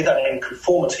line with and in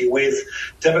conformity with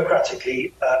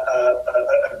democratically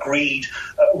agreed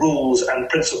rules and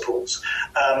principles.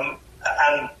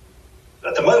 And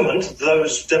at the moment,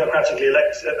 those democratically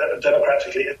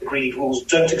agreed rules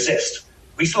don't exist.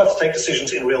 We still have to take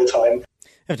decisions in real time.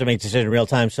 You have to make decisions in real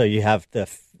time, so you have the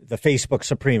Facebook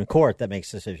Supreme Court that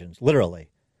makes decisions, literally.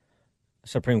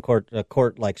 Supreme Court, a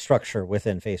court-like structure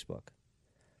within Facebook.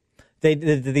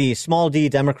 The small d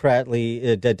Democrat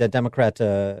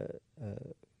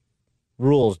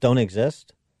rules don't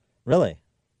exist, really.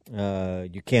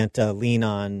 You can't lean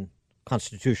on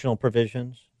constitutional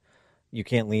provisions. You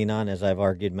can't lean on, as I've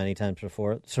argued many times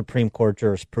before, Supreme Court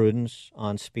jurisprudence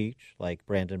on speech, like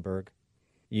Brandenburg.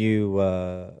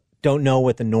 You don't know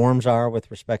what the norms are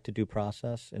with respect to due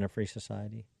process in a free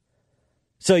society.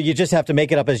 So you just have to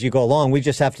make it up as you go along. We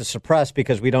just have to suppress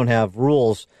because we don't have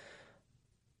rules,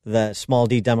 the small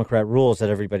d Democrat rules that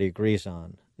everybody agrees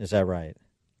on. Is that right?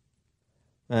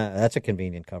 That's a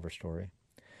convenient cover story.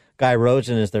 Guy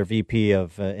Rosen is their VP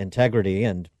of Integrity,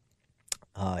 and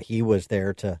he was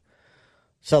there to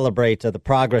celebrate the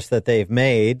progress that they've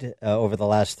made over the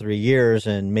last 3 years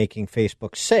in making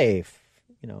Facebook safe,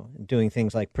 doing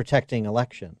things like protecting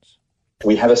elections.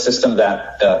 We have a system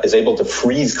that is able to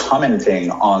freeze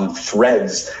commenting on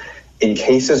threads in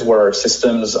cases where our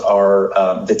systems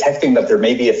are detecting that there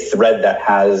may be a thread that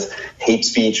has hate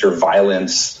speech or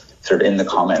violence sort of in the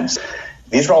comments.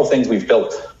 These are all things we've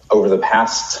built over the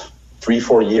past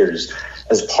 3-4 years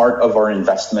as part of our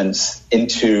investments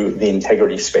into the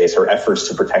integrity space, or efforts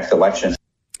to protect elections.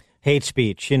 Hate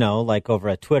speech, like over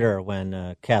at Twitter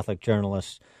when Catholic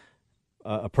journalists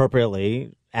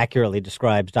accurately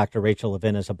describes Dr. Rachel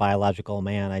Levin as a biological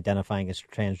man identifying as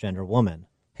a transgender woman.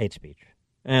 Hate speech.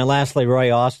 And lastly,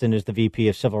 Roy Austin is the VP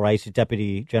of Civil Rights,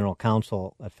 Deputy General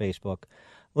Counsel at Facebook.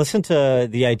 Listen to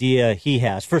the idea he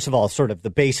has. First of all, sort of the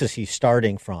basis he's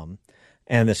starting from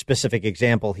and the specific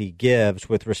example he gives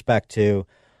with respect to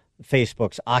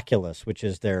Facebook's Oculus, which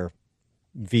is their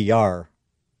VR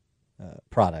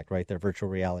product, right? Their virtual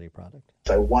reality product.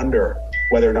 I wonder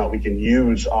whether or not we can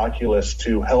use Oculus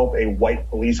to help a white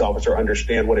police officer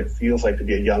understand what it feels like to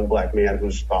be a young black man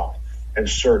who's stopped and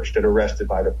searched and arrested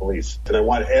by the police. And I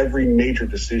want every major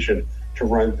decision to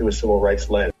run through a civil rights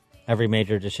lens. Every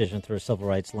major decision through a civil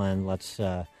rights lens. Let's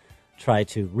try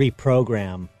to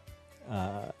reprogram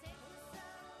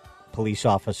police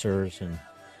officers and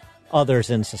others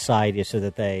in society so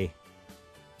that they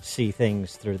see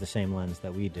things through the same lens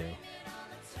that we do.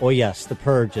 Oh, yes, the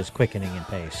purge is quickening in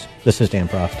pace. This is Dan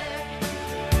Proft.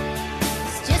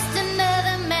 It's just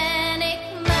another manic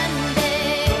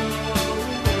Monday.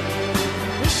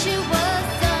 Wish it was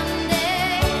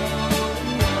Sunday.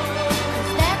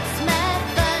 'Cause that's my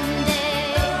fun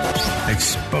day.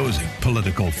 Exposing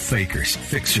political fakers,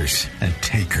 fixers, and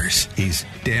takers. He's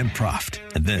Dan Proft,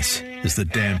 and this is the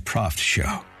Dan Proft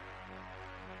Show.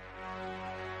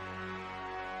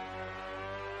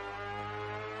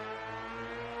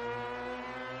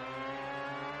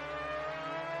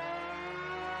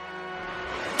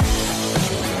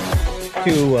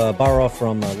 To borrow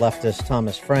from leftist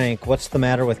Thomas Frank, what's the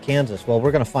matter with Kansas? Well, we're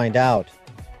going to find out.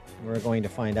 We're going to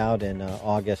find out in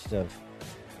August of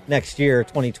next year,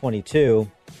 2022,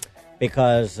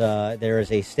 because there is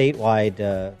a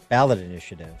statewide ballot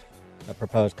initiative, a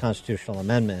proposed constitutional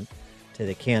amendment to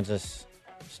the Kansas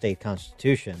state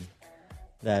constitution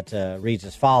that reads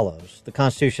as follows. The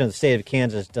Constitution of the state of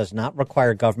Kansas does not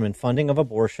require government funding of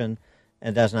abortion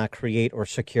and does not create or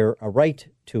secure a right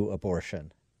to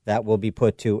abortion. That will be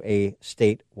put to a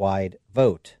statewide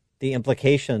vote. The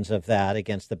implications of that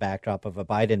against the backdrop of a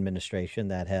Biden administration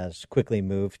that has quickly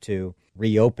moved to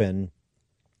reopen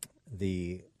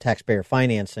the taxpayer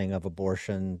financing of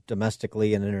abortion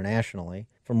domestically and internationally.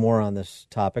 For more on this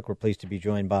topic, we're pleased to be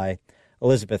joined by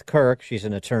Elizabeth Kirk. She's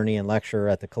an attorney and lecturer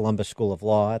at the Columbus School of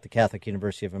Law at the Catholic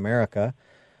University of America.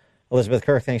 Elizabeth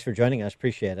Kirk, thanks for joining us.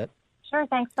 Appreciate it. Sure,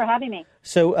 thanks for having me.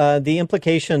 So the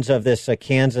implications of this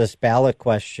Kansas ballot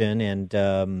question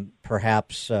and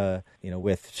perhaps,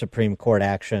 with Supreme Court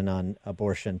action on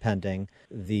abortion pending,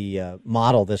 the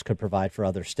model this could provide for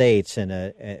other states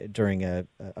during a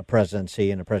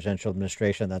presidency and a presidential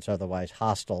administration that's otherwise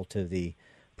hostile to the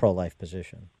pro-life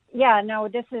position. Yeah, no,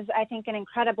 this is, I think, an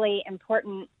incredibly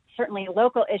important certainly a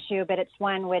local issue, but it's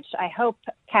one which I hope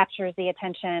captures the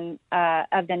attention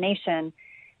of the nation.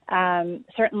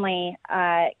 Certainly,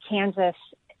 Kansas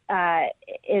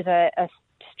is a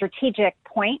strategic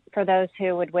point for those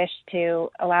who would wish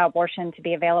to allow abortion to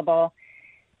be available,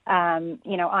 on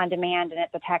demand and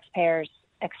at the taxpayer's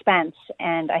expense.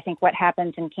 And I think what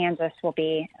happens in Kansas will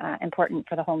be important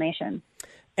for the whole nation.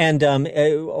 And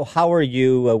how are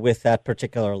you with that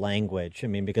particular language? I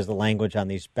mean, because the language on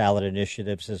these ballot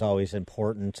initiatives is always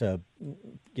important,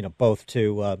 both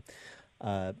to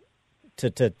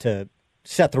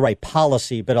set the right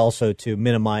policy, but also to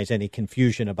minimize any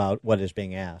confusion about what is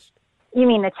being asked. You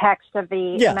mean the text of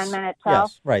the amendment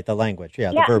itself? Yes, right, the language,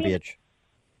 the verbiage.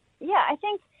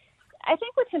 I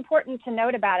think what's important to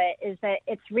note about it is that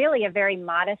it's really a very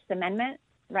modest amendment,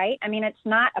 right? I mean, it's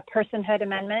not a personhood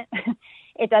amendment.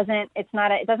 It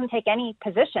doesn't take any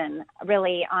position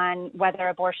really on whether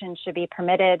abortion should be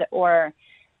permitted or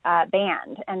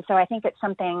banned. And so I think it's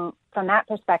something from that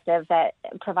perspective that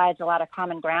provides a lot of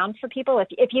common ground for people.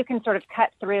 If you can sort of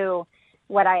cut through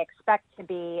what I expect to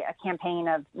be a campaign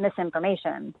of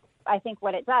misinformation, I think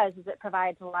what it does is it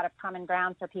provides a lot of common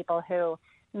ground for people who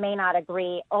may not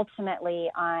agree ultimately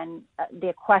on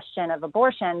the question of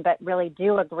abortion, but really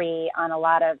do agree on a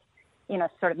lot of,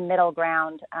 sort of middle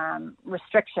ground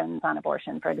restrictions on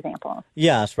abortion, for example.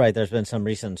 Yes, right. There's been some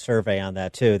recent survey on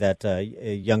that, too, that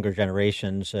younger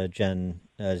generations, Gen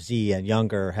Z and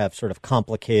younger, have sort of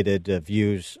complicated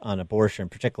views on abortion,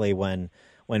 particularly when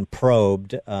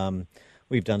probed.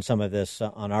 We've done some of this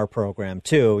on our program,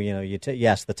 too. You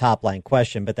ask the top line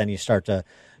question, but then you start to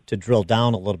drill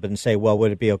down a little bit and say, well,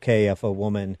 would it be okay if a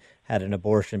woman had an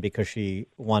abortion because she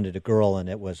wanted a girl and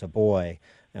it was a boy?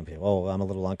 And people, I'm a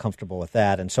little uncomfortable with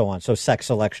that, and so on. So sex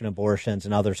selection abortions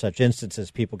and other such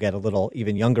instances, people get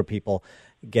even younger people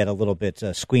get a little bit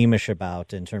squeamish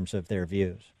about in terms of their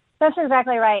views. That's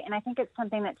exactly right. And I think it's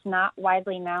something that's not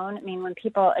widely known. I mean, when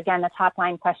people, again, the top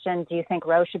line question, do you think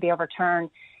Roe should be overturned?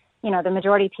 The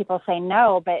majority of people say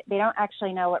no, but they don't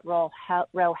actually know what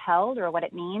Roe held or what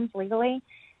it means legally.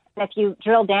 And if you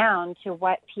drill down to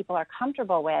what people are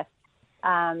comfortable with,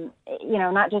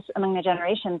 not just among the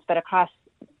generations, but across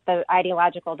the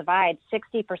ideological divide,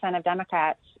 60% of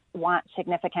Democrats want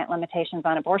significant limitations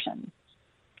on abortion.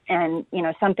 And,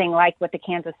 something like what the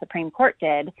Kansas Supreme Court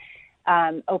did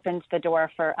opens the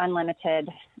door for unlimited,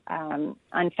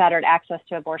 unfettered access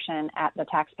to abortion at the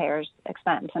taxpayer's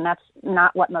expense. And that's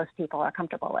not what most people are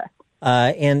comfortable with.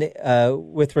 And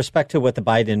with respect to what the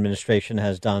Biden administration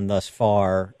has done thus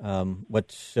far,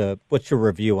 what's your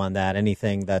review on that?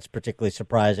 Anything that's particularly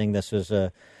surprising? This was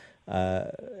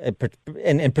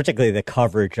and particularly the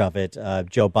coverage of it.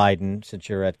 Joe Biden, since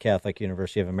you're at Catholic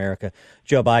University of America,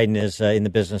 Joe Biden is in the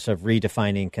business of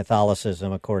redefining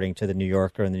Catholicism, according to the New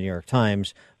Yorker and the New York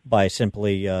Times, by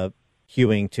simply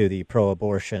hewing to the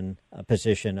pro-abortion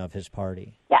position of his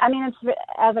party. Yeah, I mean,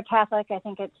 as a Catholic, I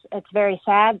think it's very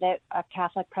sad that a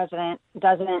Catholic president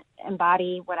doesn't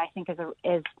embody what I think is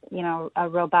a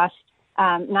robust,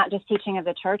 not just teaching of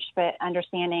the church, but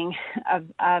understanding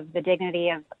of the dignity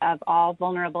of all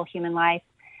vulnerable human life.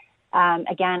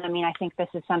 Again, I mean, I think this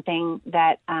is something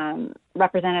that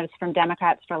representatives from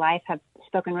Democrats for Life have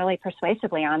spoken really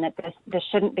persuasively on, that this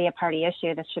shouldn't be a party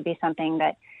issue. This should be something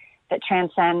that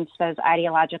transcends those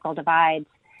ideological divides.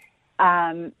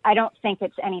 I don't think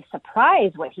it's any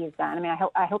surprise what he's done. I mean,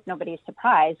 I hope nobody's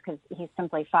surprised, because he's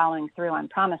simply following through on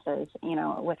promises,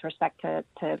 with respect to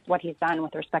what he's done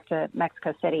with respect to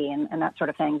Mexico City and that sort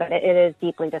of thing. But it is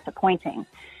deeply disappointing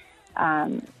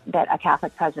that a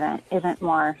Catholic president isn't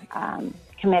more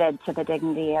committed to the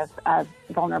dignity of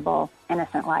vulnerable,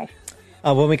 innocent life.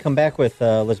 When we come back with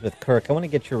Elizabeth Kirk, I want to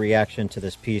get your reaction to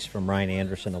this piece from Ryan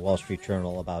Anderson, the Wall Street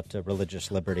Journal, about religious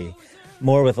liberty.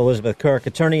 More with Elizabeth Kirk,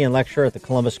 attorney and lecturer at the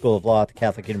Columbus School of Law at the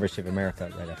Catholic University of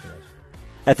America, right after this.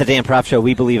 At the Dan Proft Show,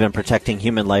 we believe in protecting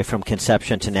human life from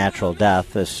conception to natural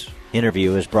death. This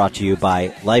interview is brought to you by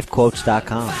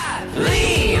LifeQuotes.com.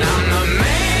 Lean on the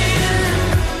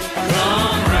man,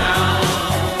 come round.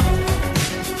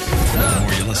 The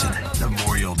more you listen, the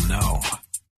more you'll know.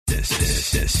 This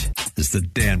is the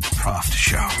Dan Proft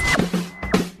Show.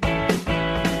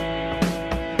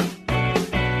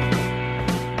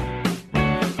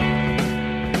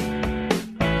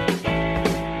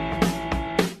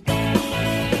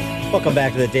 Welcome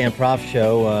back to the Dan Proft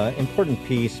Show. Important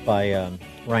piece by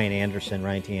Ryan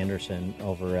T. Anderson,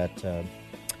 over at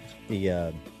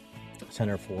the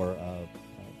Center for,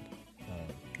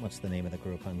 what's the name of the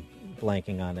group? I'm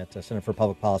blanking on it. Center for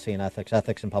Public Policy and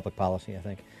Ethics and Public Policy, I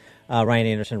think. Ryan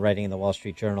Anderson, writing in the Wall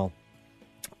Street Journal.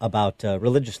 about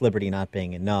religious liberty not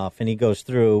being enough. And he goes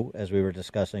through, as we were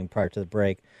discussing prior to the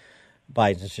break,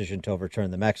 Biden's decision to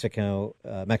overturn the Mexico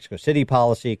City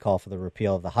policy, call for the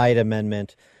repeal of the Hyde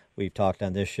Amendment. We've talked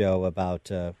on this show about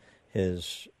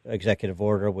his executive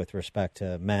order with respect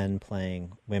to men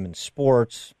playing women's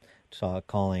sports,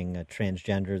 calling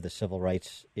transgender the civil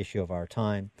rights issue of our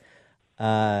time.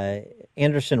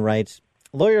 Anderson writes,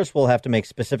 lawyers will have to make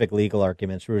specific legal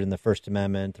arguments rooted in the First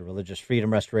Amendment, the Religious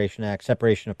Freedom Restoration Act,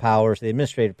 separation of powers, the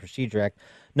Administrative Procedure Act,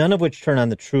 none of which turn on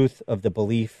the truth of the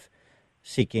belief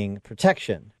seeking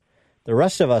protection. The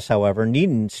rest of us, however,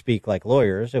 needn't speak like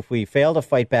lawyers. If we fail to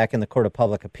fight back in the court of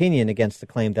public opinion against the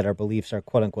claim that our beliefs are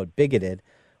quote-unquote bigoted,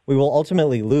 we will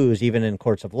ultimately lose even in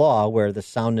courts of law where the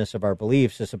soundness of our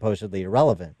beliefs is supposedly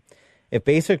irrelevant. If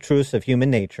basic truths of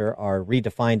human nature are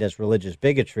redefined as religious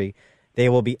bigotry, they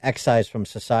will be excised from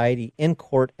society in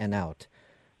court and out.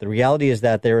 The reality is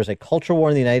that there is a culture war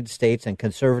in the United States and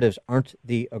conservatives aren't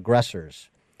the aggressors.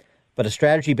 But a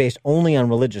strategy based only on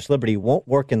religious liberty won't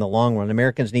work in the long run.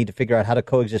 Americans need to figure out how to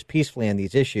coexist peacefully on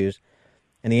these issues.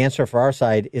 And the answer for our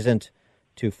side isn't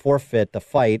to forfeit the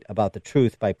fight about the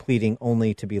truth by pleading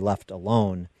only to be left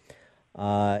alone.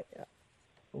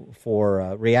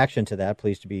 For reaction to that,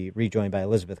 pleased to be rejoined by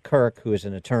Elizabeth Kirk, who is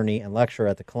an attorney and lecturer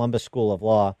at the Columbus School of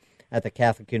Law at the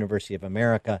Catholic University of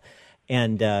America.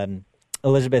 And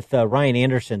Elizabeth, Ryan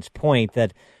Anderson's point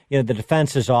that the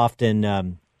defense is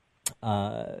often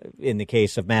in the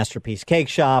case of Masterpiece Cake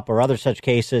Shop or other such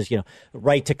cases,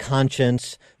 right to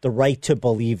conscience, the right to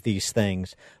believe these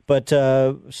things. But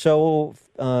so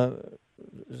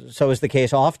is the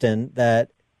case often that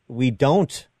we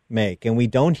don't make and we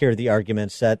don't hear the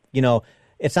arguments that,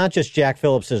 it's not just Jack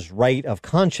Phillips's right of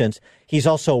conscience. He's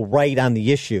also right on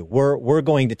the issue. We're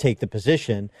going to take the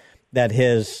position that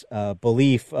his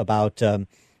belief about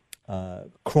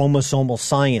chromosomal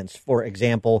science, for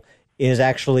example, is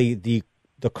actually the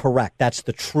correct. That's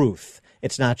the truth.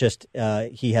 It's not just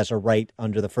he has a right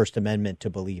under the First Amendment to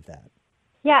believe that.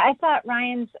 Yeah, I thought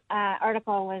Ryan's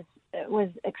article was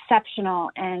exceptional,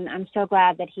 and I'm so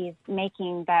glad that he's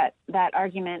making that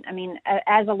argument. I mean,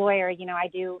 as a lawyer, I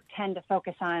do tend to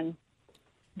focus on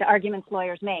the arguments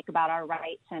lawyers make about our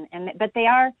rights, but they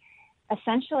are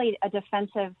essentially a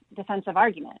defensive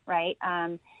argument, right?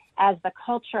 As the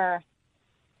culture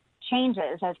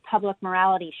changes, as public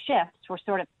morality shifts, we're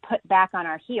sort of put back on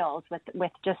our heels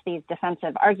with just these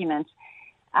defensive arguments.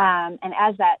 And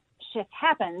as that shift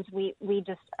happens, we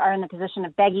just are in the position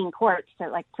of begging courts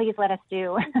to please let us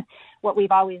do what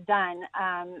we've always done.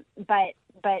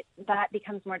 But that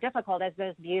becomes more difficult as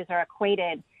those views are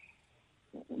equated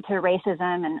to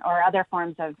racism or other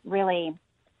forms of really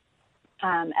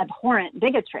abhorrent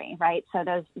bigotry, right? So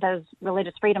those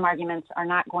religious freedom arguments are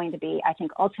not going to be, I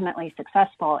think, ultimately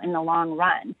successful in the long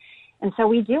run. And so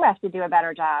we do have to do a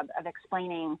better job of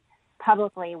explaining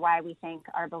publicly why we think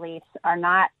our beliefs are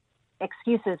not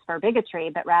excuses for bigotry,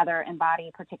 but rather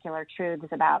embody particular truths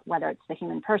about whether it's the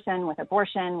human person with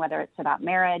abortion, whether it's about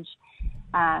marriage,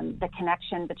 the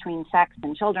connection between sex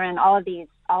and children, all of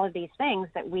these things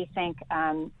that we think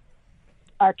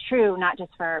are true, not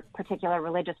just for particular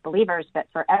religious believers, but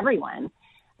for everyone.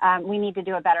 We need to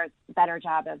do a better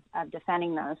job of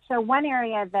defending those. So one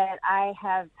area that I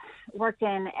have worked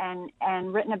in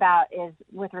and written about is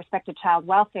with respect to child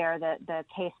welfare, the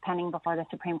case pending before the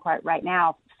Supreme Court right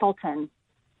now, Fulton,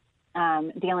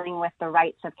 dealing with the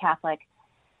rights of Catholic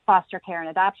foster care and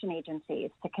adoption agencies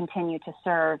to continue to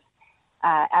serve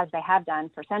as they have done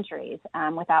for centuries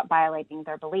without violating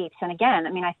their beliefs. And again,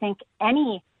 I think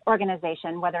any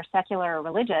organization, whether secular or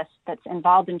religious, that's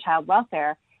involved in child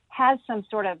welfare has some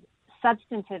sort of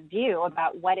substantive view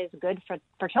about what is good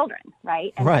for children,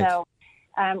 right? And right. So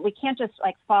we can't just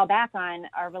fall back on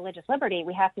our religious liberty.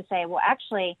 We have to say, well,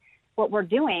 actually, what we're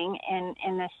doing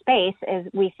in this space is,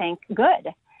 we think,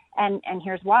 good. And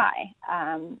here's why.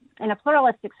 In a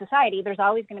pluralistic society, there's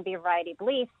always going to be a variety of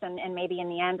beliefs, and maybe in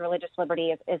the end, religious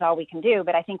liberty is all we can do.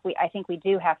 But I think we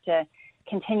do have to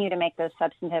continue to make those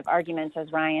substantive arguments,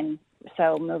 as Ryan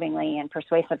so movingly and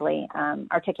persuasively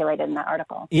articulated in that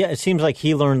article. Yeah, it seems like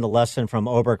he learned the lesson from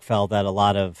Obergefell that a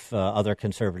lot of other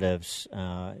conservatives,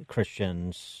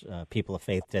 Christians, people of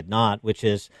faith did not, which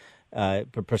is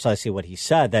precisely what he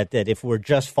said, that if we're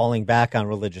just falling back on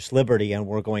religious liberty and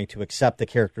we're going to accept the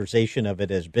characterization of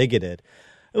it as bigoted,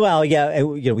 well, yeah,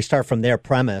 we start from their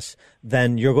premise,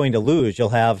 then you're going to lose. You'll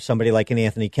have somebody like an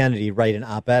Anthony Kennedy write an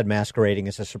op-ed masquerading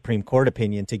as a Supreme Court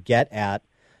opinion to get at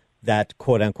that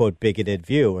quote-unquote bigoted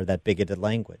view or that bigoted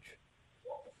language.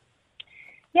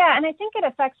 Yeah, and I think it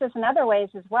affects us in other ways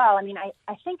as well.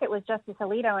 I think it was Justice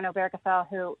Alito and Obergefell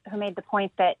who made the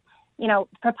point that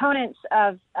proponents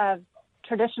of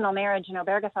traditional marriage,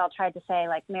 Obergefell tried to say,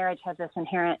 like, marriage has this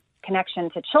inherent connection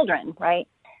to children, right?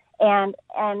 And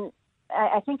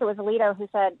I think it was Alito who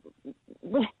said,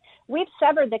 we've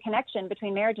severed the connection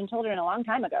between marriage and children a long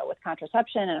time ago with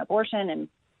contraception and abortion and,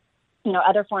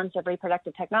 other forms of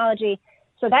reproductive technology.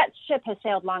 So that ship has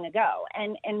sailed long ago.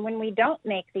 And when we don't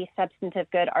make these substantive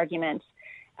good arguments,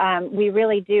 we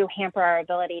really do hamper our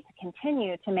ability to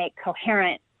continue to make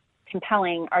coherent,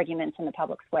 compelling arguments in the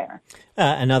public square.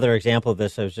 Another example of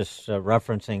this I was just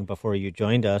referencing before you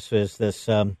joined us is this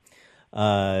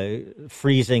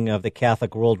freezing of the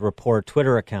Catholic World Report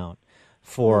Twitter account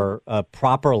for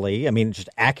properly, just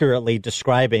accurately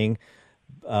describing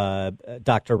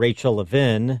Dr. Rachel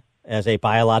Levin as a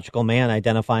biological man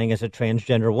identifying as a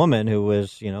transgender woman who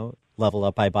was, leveled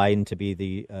up by Biden to be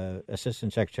the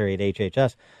assistant secretary at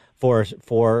HHS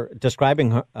for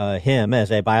describing him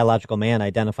as a biological man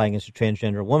identifying as a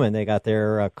transgender woman. They got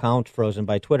their account frozen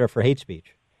by Twitter for hate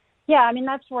speech. Yeah,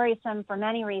 that's worrisome for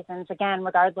many reasons. Again,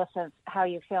 regardless of how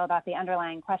you feel about the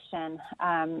underlying question,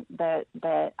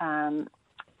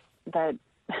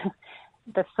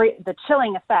 the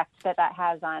chilling effect that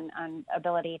has on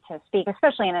ability to speak,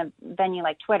 especially in a venue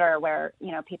like Twitter, where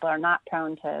people are not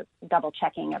prone to double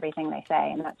checking everything they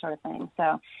say and that sort of thing.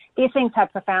 So these things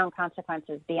have profound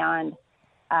consequences beyond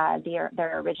their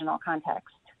original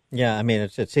context. Yeah,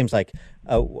 it seems like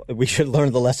we should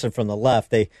learn the lesson from the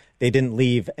left. They didn't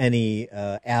leave any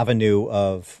avenue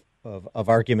of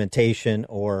argumentation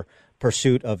or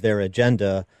pursuit of their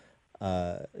agenda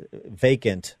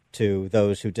vacant to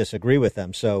those who disagree with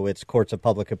them. So it's courts of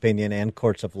public opinion and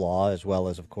courts of law, as well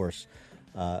as, of course,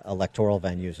 electoral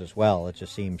venues as well. It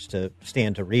just seems to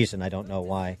stand to reason. I don't know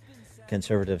why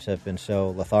conservatives have been so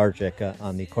lethargic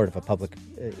on the court of public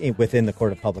within the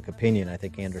court of public opinion. I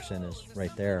think Anderson is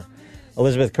right there.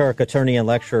 Elizabeth Kirk, attorney and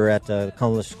lecturer at the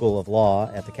Columbus School of Law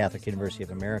at the Catholic University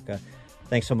of America.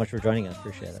 Thanks so much for joining us.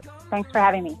 Appreciate it. Thanks for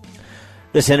having me.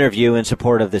 This interview in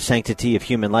support of the sanctity of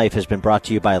human life has been brought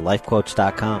to you by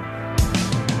lifequotes.com.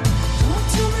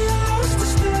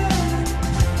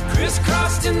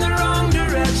 Crisscrossed in the wrong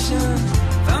direction.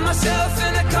 Found myself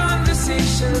in a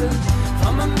conversation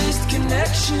from a missed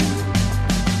connection.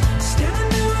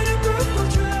 Standing in a purple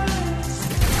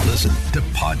dress. Listen to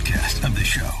podcast of the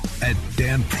show at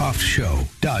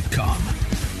danprofshow.com.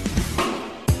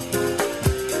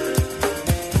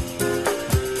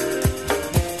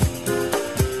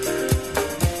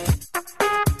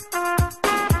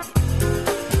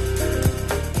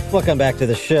 Welcome back to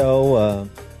the show.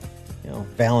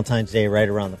 Valentine's Day right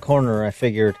around the corner. I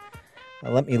figured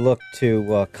let me look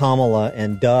to Kamala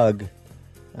and Doug,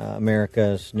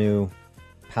 America's new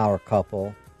power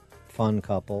couple, fun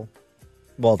couple.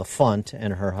 Well, the Funt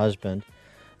and her husband,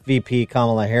 VP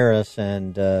Kamala Harris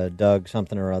and Doug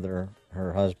something or other,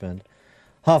 her husband.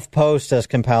 HuffPost has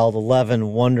compiled 11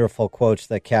 wonderful quotes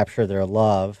that capture their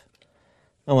love.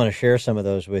 I want to share some of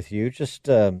those with you. Just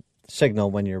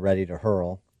signal when you're ready to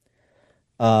hurl.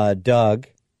 Doug,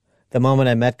 the moment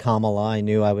I met Kamala, I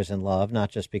knew I was in love,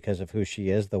 not just because of who she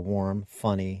is, the warm,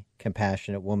 funny,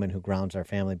 compassionate woman who grounds our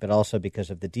family, but also because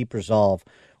of the deep resolve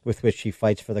with which she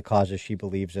fights for the causes she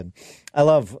believes in. I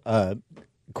love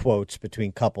quotes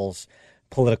between couples,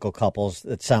 political couples,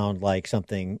 that sound like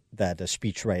something that a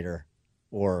speechwriter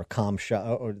or comm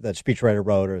shop, or that speechwriter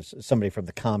wrote, or somebody from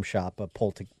the comm shop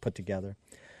put together.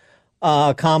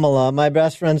 Kamala, my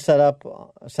best friend set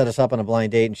us up on a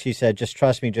blind date, and she said, just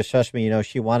trust me.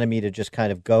 She wanted me to just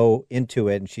kind of go into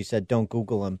it, and she said, don't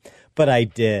Google him. But I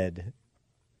did.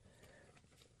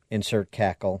 Insert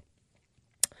cackle.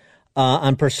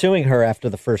 I'm pursuing her after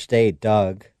the first date,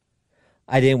 Doug.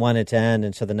 I didn't want it to end,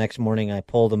 and so the next morning I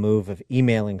pulled a move of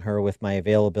emailing her with my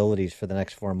availabilities for the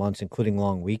next 4 months, including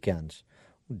long weekends.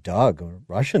 Doug, we're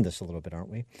rushing this a little bit,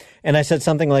 aren't we? And I said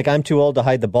something like, I'm too old to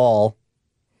hide the ball.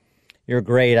 You're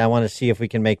great. I want to see if we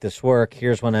can make this work.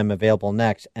 Here's when I'm available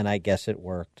next. And I guess it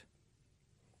worked.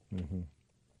 Mm-hmm.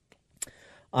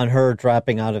 On her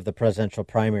dropping out of the presidential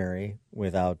primary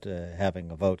without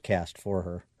having a vote cast for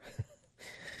her.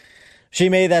 She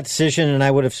made that decision, and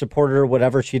I would have supported her,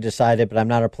 whatever she decided, but I'm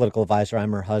not her political advisor.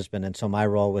 I'm her husband. And so my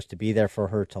role was to be there for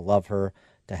her, to love her,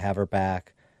 to have her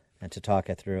back, and to talk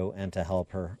it through, and to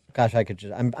help her. Gosh,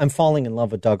 I'm falling in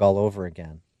love with Doug all over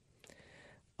again.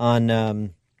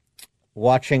 On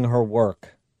watching her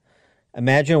work.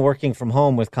 Imagine working from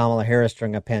home with Kamala Harris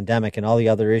during a pandemic and all the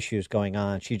other issues going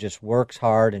on. She just works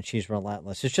hard and she's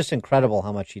relentless. It's just incredible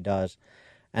how much she does.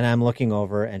 And I'm looking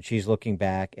over and she's looking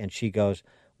back and she goes,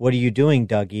 what are you doing,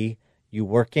 Dougie? You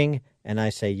working? And I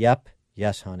say, yep,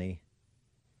 yes, honey.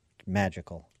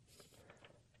 Magical.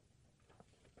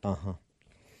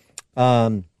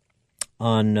 On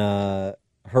her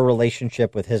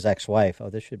relationship with his ex-wife. Oh,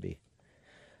 this should be.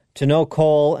 To know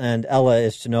Cole and Ella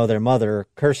is to know their mother.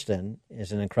 Kirsten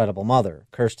is an incredible mother.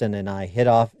 Kirsten and I hit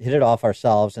it off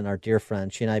ourselves and our dear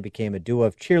friend. She and I became a duo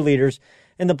of cheerleaders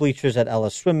in the bleachers at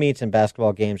Ella's swim meets and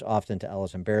basketball games, often to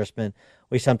Ella's embarrassment.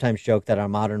 We sometimes joke that our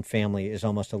modern family is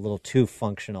almost a little too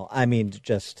functional. I mean,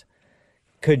 just,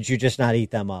 could you just not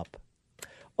eat them up?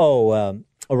 Oh,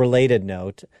 a related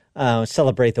note,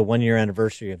 celebrate the 1-year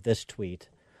anniversary of this tweet.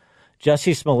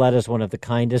 Jussie Smollett is one of the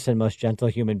kindest and most gentle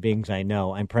human beings I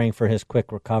know. I'm praying for his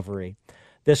quick recovery.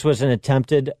 This was an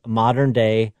attempted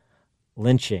modern-day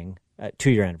lynching.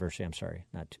 2-year anniversary, I'm sorry.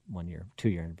 Not 1 year,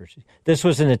 2-year anniversary. This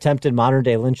was an attempted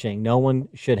modern-day lynching. No one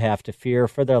should have to fear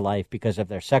for their life because of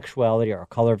their sexuality or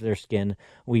color of their skin.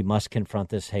 We must confront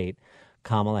this hate.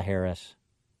 Kamala Harris.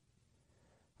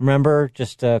 Remember,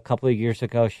 just a couple of years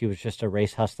ago, she was just a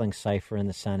race-hustling cipher in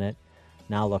the Senate.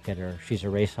 Now look at her. She's a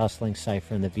race-hustling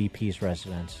cipher in the VP's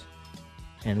residence.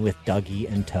 And with Dougie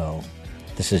in tow.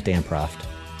 This is Dan Proft.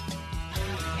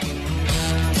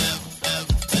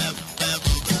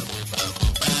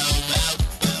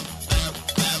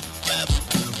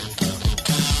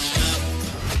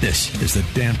 This is the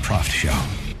Dan Proft Show.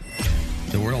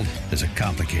 The world is a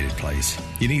complicated place.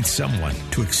 You need someone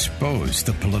to expose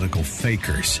the political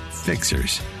fakers,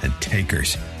 fixers, and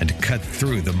takers, and to cut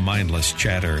through the mindless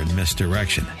chatter and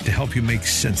misdirection to help you make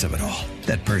sense of it all.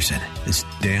 That person is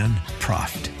Dan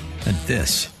Proft. And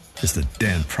this is the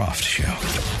Dan Proft Show.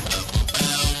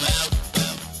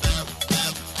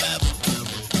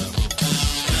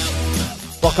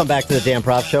 Welcome back to the Dan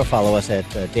Proft Show. Follow us at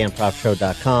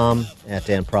danproftshow.com, at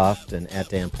Dan Proft, and at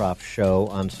Dan Proft Show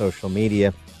on social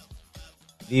media.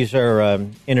 These are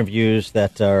interviews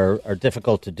that are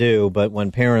difficult to do, but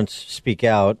when parents speak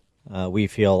out, we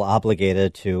feel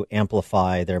obligated to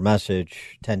amplify their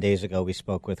message. 10 days ago, we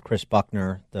spoke with Chris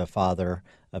Buckner, the father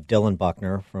of Dylan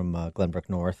Buckner from Glenbrook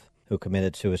North, who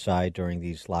committed suicide during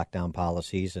these lockdown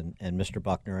policies, and Mr.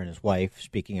 Buckner and his wife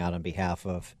speaking out on behalf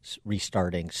of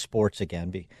restarting sports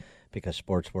again because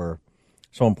sports were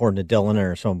so important to Dylan and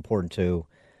are so important to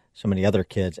so many other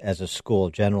kids as a school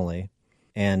generally.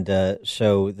 And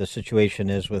so the situation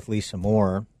is with Lisa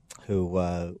Moore,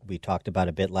 who we talked about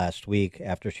a bit last week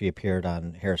after she appeared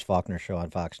on Harris Faulkner's show on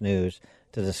Fox News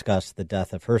to discuss the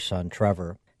death of her son,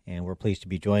 Trevor. And we're pleased to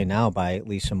be joined now by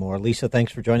Lisa Moore. Lisa,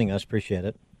 thanks for joining us. Appreciate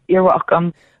it. You're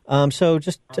welcome. So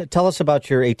just tell us about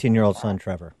your 18-year-old son,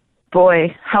 Trevor.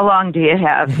 Boy, how long do you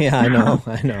have? Yeah, I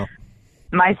know.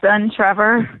 My son,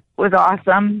 Trevor, was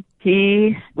awesome.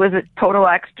 He was a total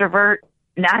extrovert,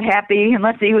 not happy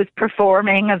unless he was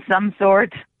performing of some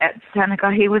sort at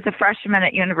Seneca. He was a freshman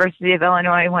at University of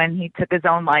Illinois when he took his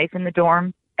own life in the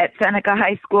dorm. At Seneca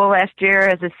High School last year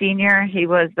as a senior, he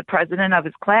was the president of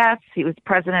his class. He was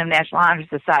president of National Honor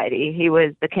Society. He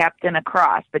was the captain of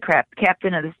cross, the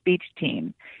captain of the speech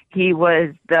team. He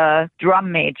was the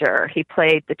drum major. He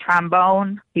played the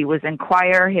trombone. He was in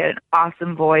choir. He had an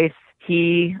awesome voice.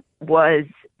 He was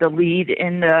the lead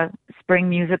in the spring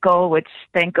musical, which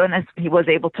thank goodness he was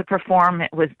able to perform.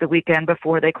 It was the weekend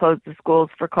before they closed the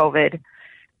schools for COVID.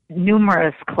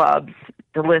 Numerous clubs.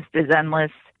 The list is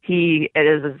endless. He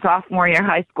is a sophomore year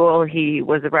high school. He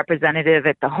was a representative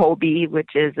at the Hobie,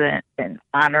 which is an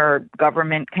honor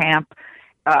government camp.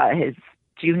 His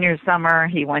junior summer,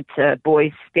 he went to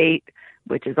Boys State,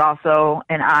 which is also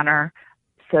an honor.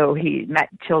 So he met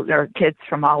kids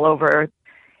from all over.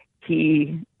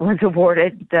 He was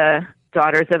awarded the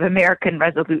Daughters of American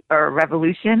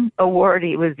Revolution Award.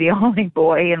 He was the only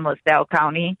boy in LaSalle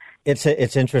County. It's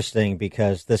interesting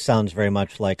because this sounds very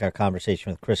much like our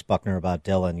conversation with Chris Buckner about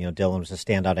Dylan. You know, Dylan was a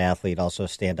standout athlete, also a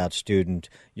standout student.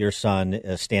 Your son,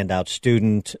 a standout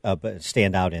student, but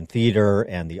standout in theater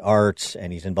and the arts,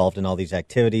 and he's involved in all these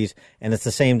activities. And it's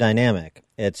the same dynamic.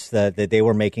 It's that they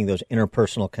were making those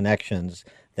interpersonal connections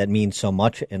that mean so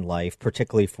much in life,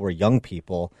 particularly for young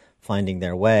people finding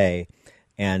their way.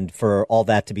 And for all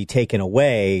that to be taken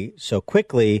away so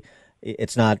quickly,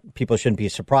 it's not, people shouldn't be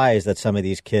surprised that some of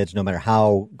these kids, no matter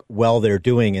how well they're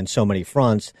doing in so many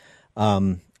fronts,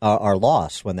 are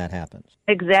lost when that happens.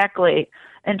 Exactly.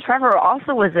 And Trevor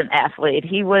also was an athlete.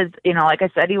 He was, like I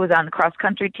said, he was on the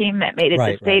cross-country team that made it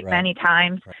to state many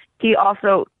times. Right. He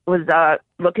also was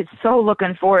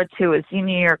looking forward to his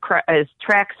senior year his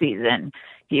track season.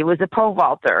 He was a pole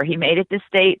vaulter. He made it to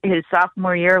state his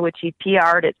sophomore year, which he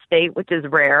PR'd at state, which is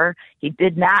rare. He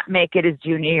did not make it his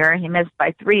junior year. He missed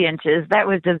by 3 inches. That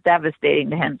was just devastating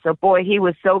to him. So, boy, he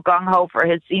was so gung-ho for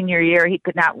his senior year. He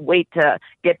could not wait to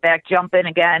get back jumping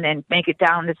again and make it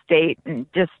down to state and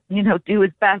just, do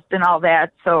his best and all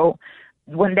that. So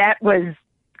when that was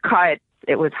cut,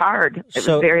 it was hard. It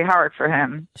was very hard for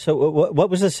him. So what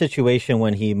was the situation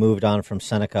when he moved on from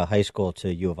Seneca High School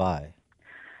to U of I?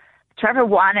 Trevor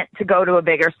wanted to go to a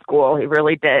bigger school. He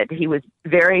really did. He was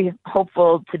very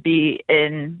hopeful to be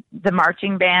in the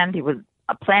marching band. He was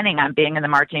planning on being in the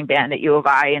marching band at U of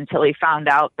I until he found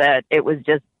out that it was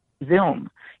just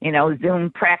Zoom,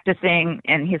 Zoom practicing.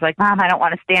 And he's like, Mom, I don't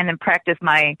want to stand and practice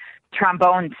my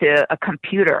trombone to a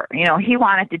computer. He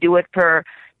wanted to do it for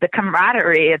the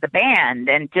camaraderie of the band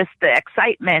and just the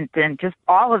excitement and just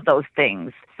all of those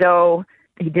things. So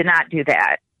he did not do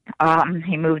that.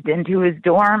 He moved into his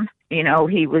dorm. He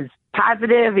was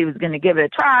positive. He was going to give it a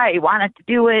try. He wanted to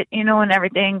do it, and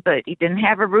everything, but he didn't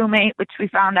have a roommate, which we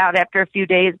found out after a few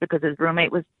days because his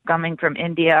roommate was coming from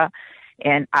India,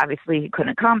 and obviously he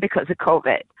couldn't come because of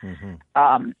COVID.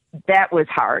 Mm-hmm. That was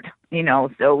hard,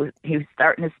 so he was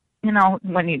starting to,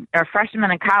 when you are a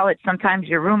freshman in college, sometimes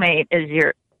your roommate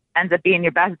ends up being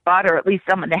your best bud or at least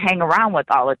someone to hang around with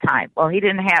all the time. Well, he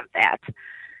didn't have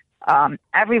that.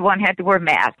 Everyone had to wear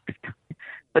masks.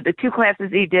 But the two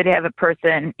classes he did have a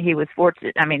person, he was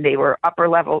fortunate. I mean, they were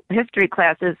upper-level history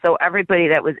classes, so everybody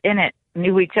that was in it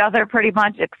knew each other pretty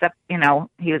much, except, he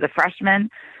was a freshman,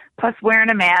 plus wearing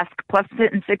a mask, plus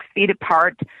sitting 6 feet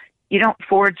apart. You don't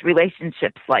forge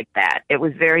relationships like that. It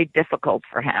was very difficult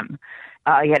for him.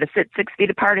 You had to sit 6 feet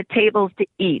apart at tables to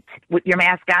eat, with your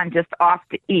mask on just off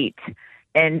to eat.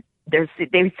 And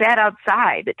they sat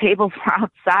outside. The tables were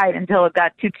outside until it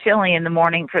got too chilly in the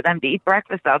morning for them to eat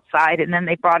breakfast outside, and then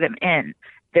they brought him in.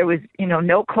 There was,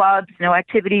 no clubs, no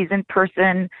activities in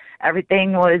person.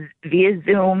 Everything was via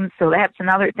Zoom, so that's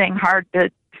another thing, hard to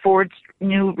forge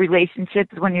new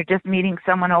relationships when you're just meeting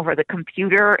someone over the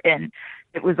computer, and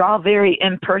it was all very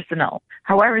impersonal.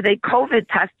 However, they COVID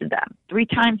tested them 3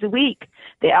 times a week.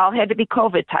 They all had to be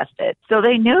COVID tested, so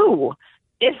they knew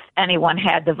if anyone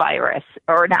had the virus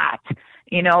or not,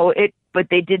 but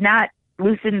they did not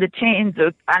loosen the chains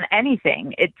on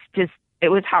anything. It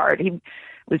was hard. He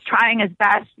was trying his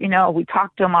best. We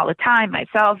talked to him all the time,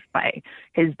 myself,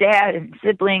 his dad and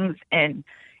siblings, and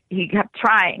he kept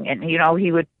trying. And,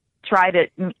 he would try to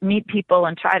meet people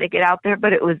and try to get out there,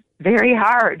 but it was very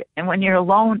hard. And when you're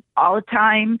alone all the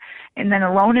time and then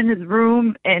alone in his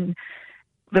room, and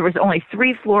there was only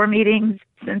 3 floor meetings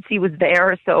since he was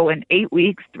there. So in 8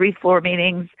 weeks, 3 floor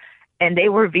meetings, and they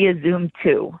were via Zoom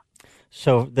too.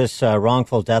 So this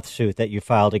wrongful death suit that you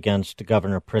filed against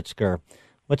Governor Pritzker,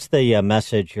 what's the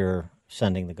message you're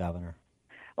sending the governor?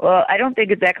 Well, I don't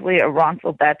think it's actually a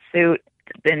wrongful death suit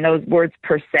in those words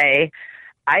per se.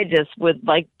 I just would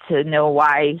like to know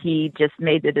why he just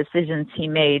made the decisions he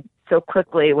made so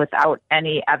quickly without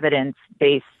any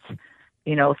evidence-based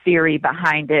theory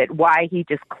behind it, why he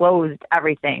just closed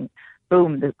everything,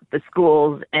 boom, the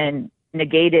schools, and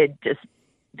negated just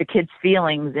the kids'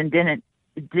 feelings and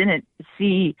didn't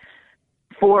see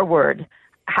forward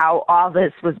how all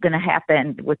this was going to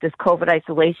happen with this COVID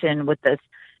isolation, with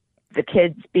the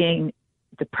kids being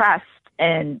depressed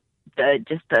and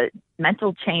the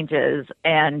mental changes.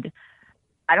 And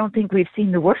I don't think we've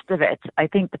seen the worst of it. I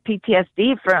think the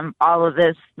PTSD from all of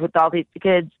this with all these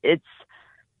kids, it's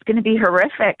going to be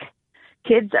horrific.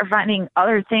 Kids are finding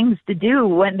other things to do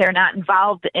when they're not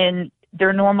involved in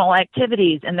their normal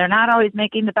activities, and they're not always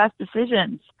making the best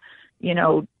decisions.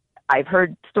 I've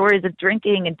heard stories of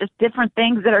drinking and just different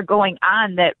things that are going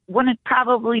on that wouldn't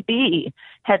probably be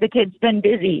had the kids been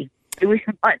busy doing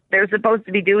what they're supposed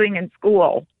to be doing in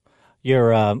school.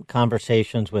 Your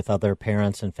conversations with other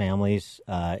parents and families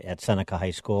at Seneca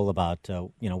High School about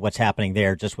what's happening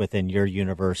there, just within your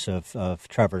universe of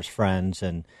Trevor's friends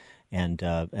and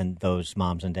those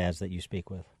moms and dads that you speak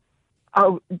with.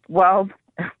 Oh, well,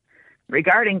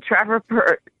 regarding Trevor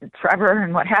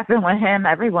and what happened with him,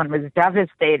 everyone was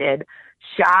devastated,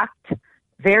 shocked,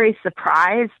 very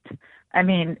surprised. I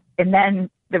mean, and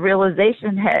then the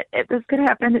realization hit: if this could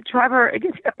happen to Trevor, it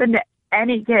could happen to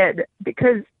any kid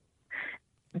because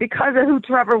of who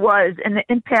Trevor was and the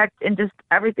impact and just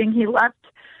everything he left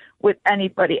with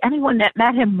anybody. Anyone that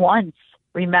met him once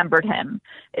remembered him.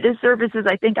 At his services,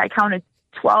 I think I counted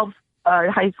 12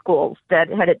 high schools that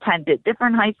had attended,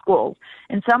 different high schools.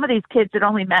 And some of these kids had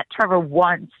only met Trevor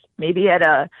once, maybe at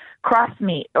a cross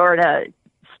meet or at a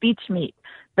speech meet.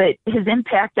 But his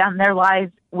impact on their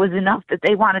lives was enough that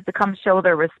they wanted to come show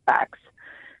their respects.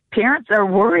 Parents are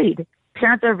worried.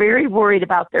 Parents are very worried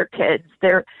about their kids.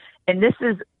 And this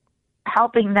is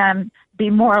helping them be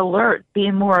more alert,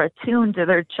 being more attuned to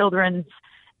their children's,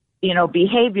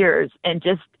 behaviors and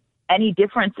just any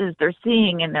differences they're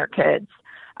seeing in their kids.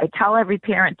 I tell every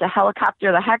parent to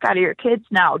helicopter the heck out of your kids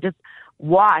now. Just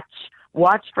watch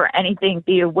watch for anything,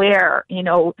 be aware.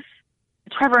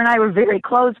 Trevor and I were very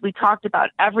close. We talked about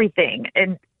everything.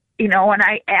 And, when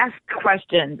I asked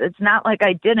questions, it's not like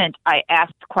I didn't. I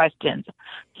asked questions.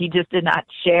 He just did not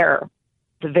share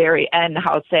the very end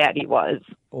how sad he was.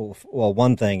 Well,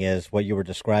 one thing is what you were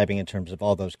describing in terms of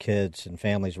all those kids and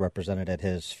families represented at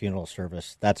his funeral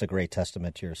service. That's a great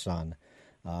testament to your son.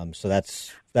 So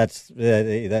that's it's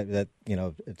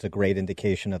a great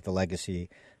indication of the legacy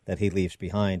that he leaves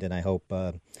behind. And I hope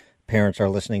parents are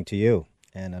listening to you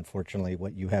and unfortunately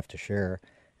what you have to share.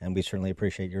 And we certainly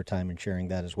appreciate your time in sharing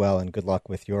that as well. And good luck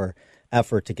with your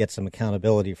effort to get some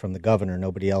accountability from the governor.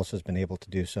 Nobody else has been able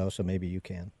to do so maybe you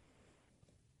can.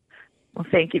 Well,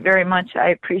 thank you very much. I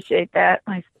appreciate that.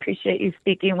 I appreciate you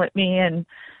speaking with me. And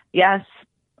yes,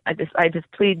 I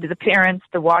just plead to the parents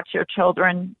to watch your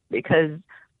children because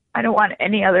I don't want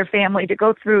any other family to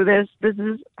go through this. This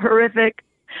is horrific.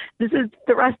 This is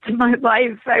the rest of my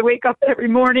life. I wake up every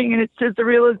morning and it's just a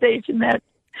realization that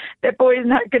boy is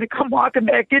not going to come walking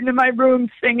back into my room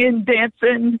singing,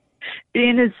 dancing,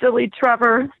 being his silly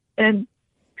Trevor. And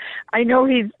I know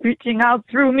he's reaching out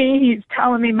through me. He's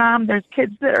telling me, Mom, there's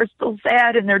kids that are still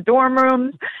sad in their dorm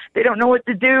rooms. They don't know what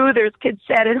to do. There's kids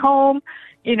sad at home.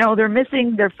 They're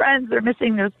missing their friends. They're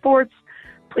missing their sports.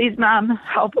 Please, Mom,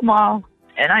 help them all.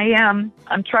 And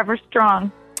I'm Trevor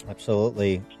Strong.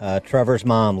 Absolutely. Trevor's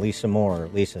mom, Lisa Moore.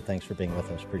 Lisa, thanks for being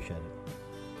with us. Appreciate it.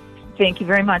 Thank you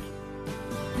very much.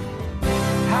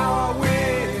 How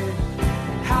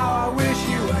I wish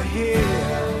you were here.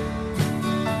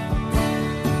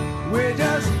 We're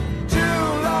just two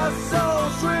lost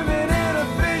souls swimming in a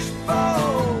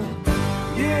fishbowl,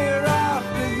 year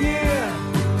after year,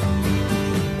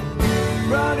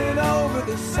 running over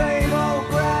the same old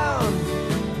ground.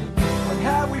 What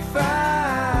have we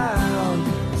found?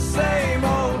 The same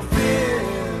old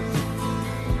fears.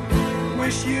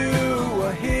 Wish you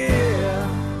were here.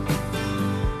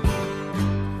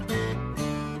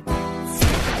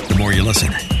 The more you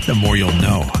listen, the more you'll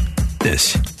know.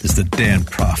 This is the Dan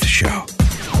Proft Show.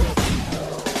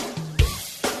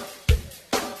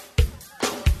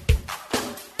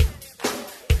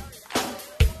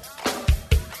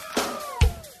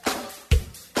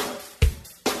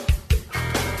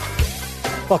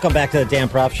 Welcome back to the Dan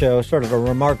Proft Show. Sort of a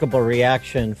remarkable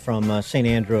reaction from St.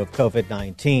 Andrew of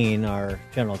COVID-19. Our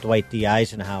General Dwight D.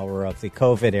 Eisenhower of the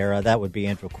COVID era, that would be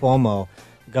Andrew Cuomo,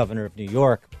 governor of New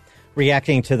York,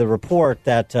 reacting to the report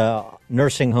that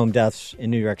nursing home deaths in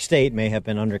New York State may have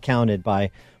been undercounted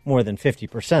by more than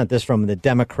 50%. This from the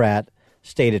Democrat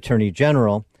state attorney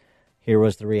general. Here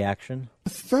was the reaction. A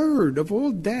third of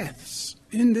all deaths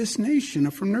in this nation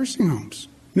are from nursing homes.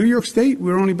 New York State,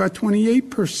 we're only about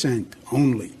 28%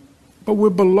 only. But we're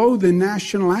below the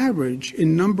national average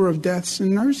in number of deaths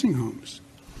in nursing homes.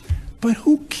 But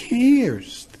who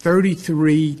cares?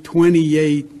 33,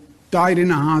 28, died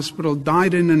in a hospital,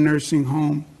 died in a nursing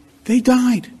home. They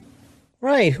died.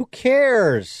 Right. Who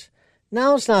cares?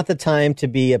 Now's not the time to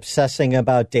be obsessing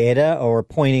about data or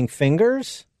pointing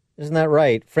fingers. Isn't that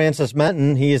right? Francis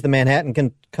Menton, he is the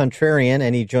Manhattan Contrarian,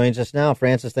 and he joins us now.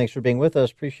 Francis, thanks for being with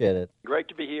us. Appreciate it. Great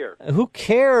to be here. Who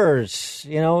cares?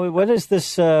 What is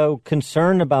this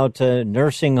concern about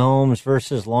nursing homes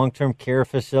versus long-term care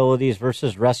facilities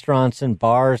versus restaurants and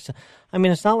bars? I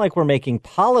mean, it's not like we're making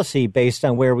policy based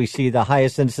on where we see the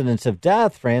highest incidence of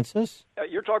death, Francis.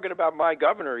 You're talking about my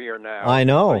governor here now. I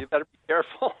know. So you better be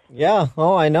careful. Yeah.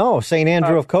 Oh, I know. St.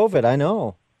 Andrew of COVID. I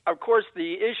know. Of course,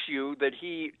 the issue that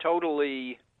he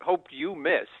totally hoped you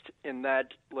missed in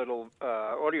that little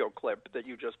audio clip that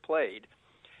you just played,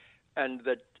 and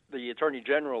that the Attorney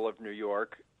General of New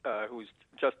York, who's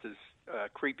just as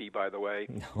creepy, by the way,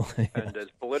 and as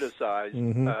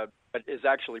politicized, but is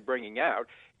actually bringing out,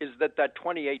 is that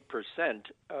 28%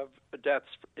 of deaths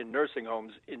in nursing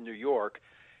homes in New York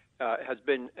has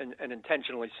been an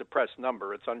intentionally suppressed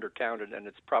number. It's undercounted, and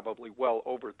it's probably well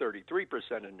over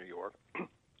 33% in New York.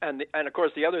 And of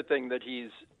course, the other thing that he's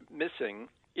missing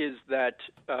is that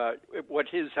what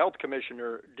his health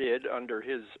commissioner did under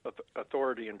his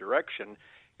authority and direction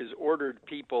is ordered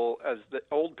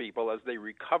old people, as they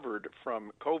recovered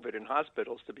from COVID in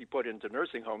hospitals, to be put into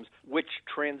nursing homes, which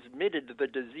transmitted the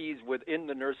disease within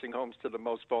the nursing homes to the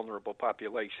most vulnerable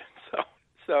population.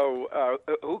 So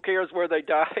who cares where they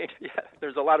died? Yeah,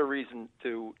 there's a lot of reason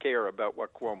to care about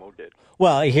what Cuomo did.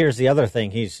 Well, here's the other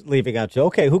thing he's leaving out.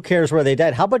 Okay, who cares where they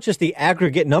died? How about just the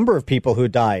aggregate number of people who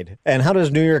died? And how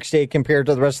does New York State compare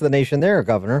to the rest of the nation there,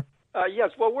 Governor?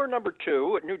 Yes, well, we're number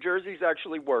 2. New Jersey's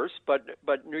actually worse, but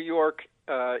New York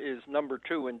is number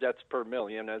 2 in deaths per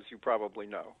million, as you probably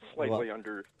know. Slightly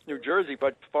under New Jersey,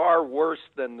 but far worse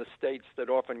than the states that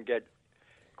often get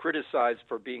criticized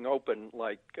for being open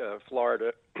like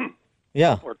Florida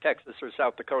Yeah. or Texas or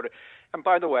South Dakota. And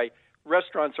by the way,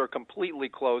 restaurants are completely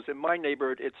closed. In my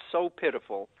neighborhood, it's so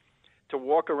pitiful to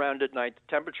walk around at night. The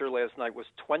temperature last night was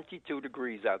 22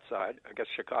 degrees outside. I guess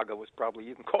Chicago was probably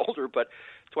even colder, but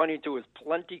 22 is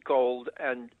plenty cold,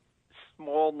 and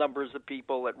small numbers of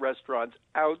people at restaurants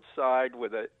outside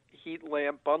with a heat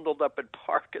lamp, bundled up in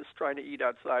parkas, trying to eat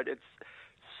outside. It's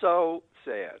so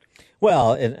sad.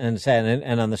 Well, and sad,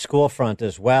 and on the school front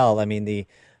as well. I mean, the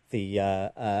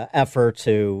effort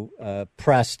to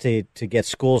press to get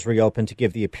schools reopened, to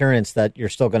give the appearance that you're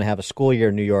still going to have a school year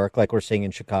in New York, like we're seeing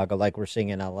in Chicago, like we're seeing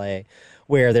in L.A.,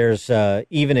 where there's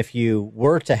even if you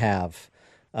were to have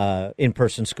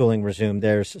in-person schooling resume,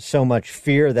 there's so much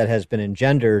fear that has been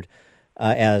engendered,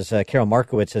 as Carol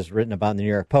Markowitz has written about in the New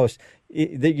York Post,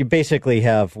 that you basically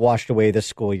have washed away this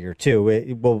school year too.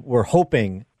 We're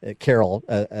hoping, Carol,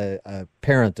 a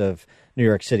parent of New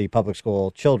York City public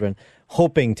school children,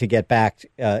 hoping to get back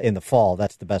in the fall.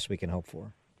 That's the best we can hope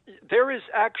for. There is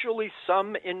actually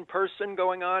some in-person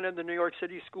going on in the New York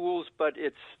City schools, but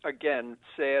it's, again,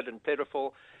 sad and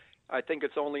pitiful. I think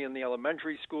it's only in the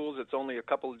elementary schools. It's only a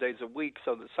couple of days a week,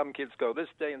 so that some kids go this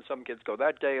day and some kids go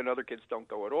that day, and other kids don't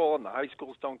go at all, and the high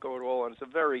schools don't go at all, and it's a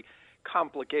very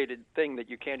complicated thing that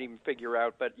you can't even figure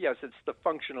out. But yes, it's the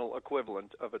functional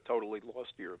equivalent of a totally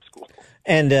lost year of school.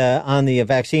 And on the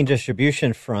vaccine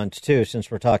distribution front, too, since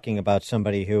we're talking about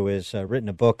somebody who has written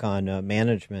a book on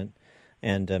management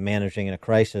and managing in a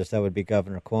crisis, that would be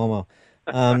Governor Cuomo.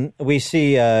 We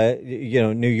see,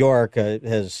 New York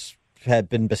had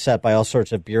been beset by all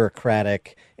sorts of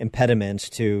bureaucratic impediments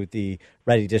to the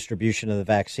ready distribution of the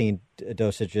vaccine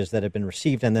dosages that have been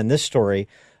received. And then this story,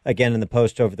 again in the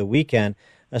Post over the weekend,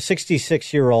 a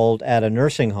 66-year-old at a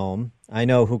nursing home. I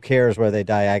know, who cares where they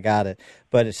die, I got it.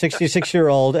 But a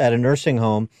 66-year-old at a nursing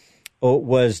home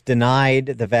was denied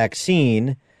the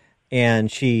vaccine,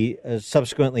 and she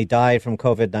subsequently died from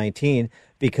COVID-19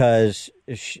 because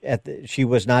she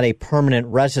was not a permanent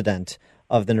resident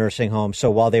of the nursing home. So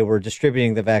while they were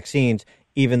distributing the vaccines,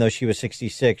 even though she was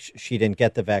 66, she didn't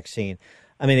get the vaccine.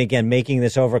 I mean, again, making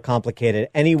this overcomplicated.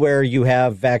 Anywhere you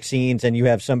have vaccines and you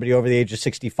have somebody over the age of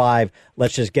 65,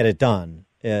 let's just get it done,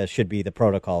 should be the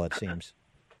protocol, it seems.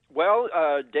 Well,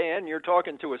 Dan, you're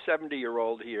talking to a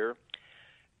 70-year-old here,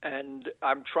 and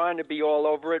I'm trying to be all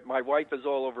over it. My wife is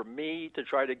all over me to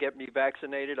try to get me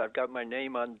vaccinated. I've got my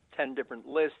name on 10 different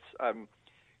lists. I'm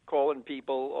calling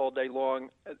people all day long.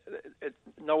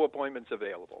 No appointments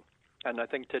available. And I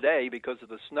think today, because of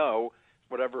the snow,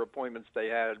 whatever appointments they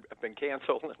had have been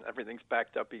canceled, and everything's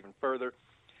backed up even further.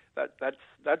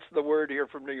 That's the word here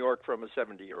from New York from a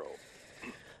 70-year-old.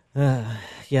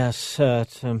 Yes,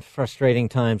 it's some frustrating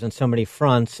times on so many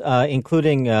fronts,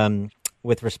 including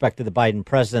with respect to the Biden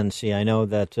presidency. I know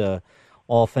that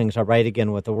all things are right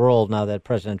again with the world now that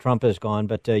President Trump is gone,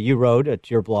 but you wrote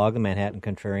at your blog, The Manhattan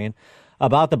Contrarian,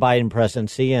 about the Biden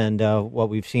presidency and what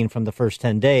we've seen from the first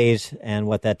 10 days and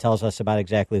what that tells us about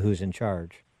exactly who's in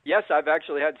charge. Yes, I've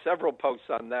actually had several posts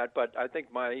on that, but I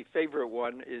think my favorite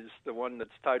one is the one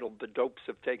that's titled "The Dopes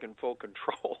Have Taken Full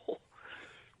Control,"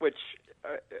 which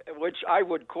I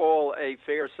would call a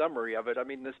fair summary of it. I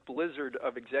mean, this blizzard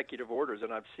of executive orders,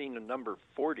 and I've seen a number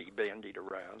 40 bandied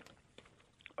around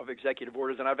of executive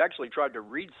orders, and I've actually tried to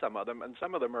read some of them, and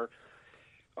some of them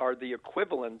are the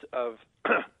equivalent of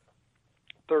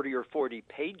 30 or 40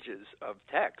 pages of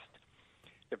text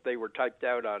if they were typed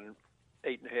out on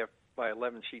 8.5 by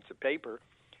 11 sheets of paper.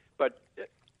 But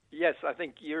yes, I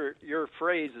think your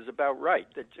phrase is about right,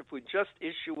 that if we just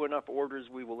issue enough orders,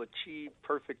 we will achieve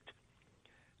perfect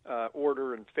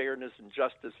order and fairness and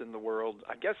justice in the world.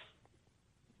 I guess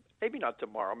maybe not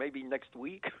tomorrow, maybe next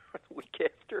week or the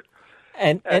week after.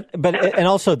 And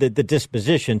also the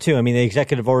disposition too. I mean, the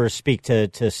executive orders speak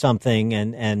to something,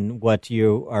 and what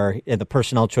you are, the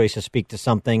personnel choices speak to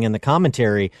something, and the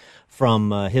commentary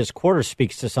from his quarters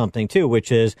speaks to something too,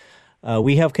 which is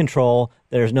we have control.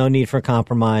 There's no need for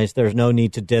compromise. There's no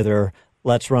need to dither.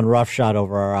 Let's run roughshod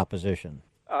over our opposition.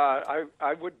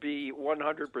 I would be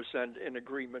 100% in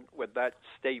agreement with that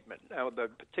statement. Now, the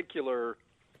particular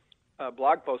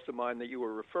blog post of mine that you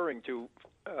were referring to,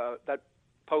 that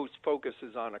post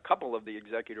focuses on a couple of the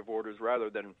executive orders rather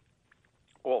than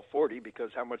all 40, because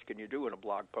how much can you do in a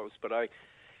blog post? But I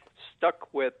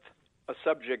stuck with a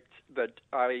subject that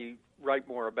I write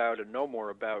more about and know more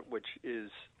about, which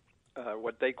is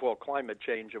what they call climate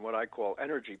change and what I call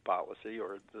energy policy,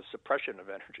 or the suppression of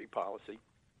energy policy.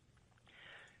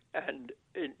 And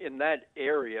in that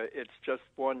area, it's just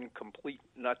one complete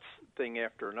nuts thing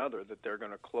after another, that they're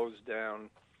going to close down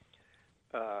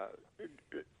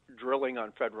drilling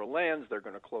on federal lands. They're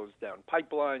going to close down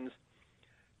pipelines.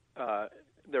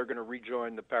 They're going to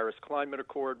rejoin the Paris Climate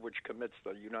Accord, which commits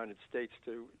the United States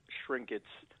to shrink its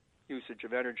usage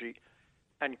of energy,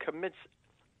 and commits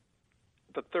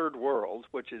the third world,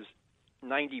 which is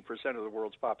 90% of the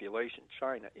world's population,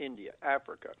 China, India,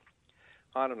 Africa,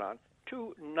 on and on,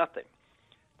 to nothing.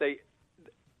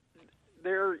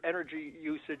 Their energy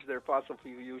usage, their fossil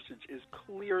fuel usage is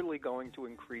clearly going to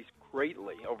increase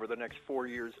greatly over the next 4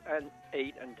 years, and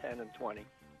 8 and 10 and 20.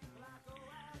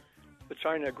 The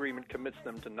China agreement commits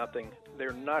them to nothing.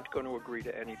 They're not going to agree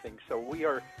to anything. So we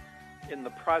are in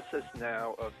the process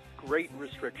now of great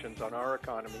restrictions on our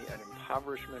economy and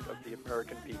impoverishment of the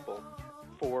American people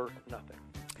for nothing.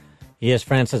 He is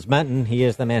Francis Menton. He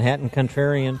is the Manhattan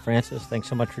Contrarian. Francis, thanks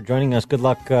so much for joining us. Good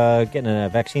luck getting a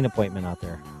vaccine appointment out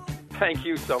there. Thank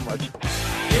you so much. Is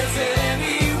it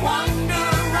any wonder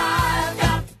I've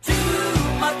got too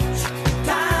much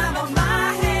time on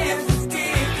my hands? It's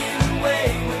taking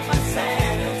away with my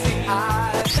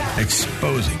sanity.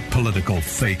 Exposing political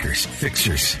fakers,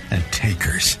 fixers, and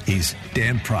takers. He's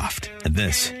Dan Proft, and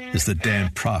this is the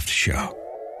Dan Proft Show.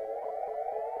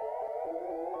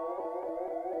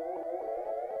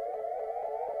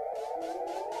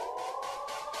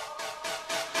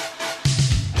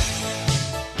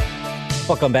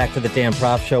 Welcome back to the Dan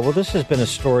Proft Show. Well, this has been a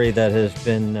story that has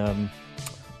been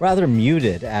rather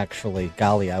muted, actually.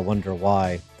 Golly, I wonder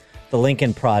why. The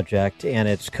Lincoln Project and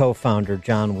its co-founder,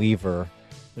 John Weaver,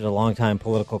 was a longtime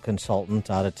political consultant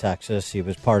out of Texas. He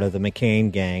was part of the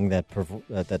McCain gang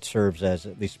that serves as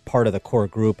at least part of the core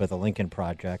group of the Lincoln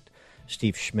Project,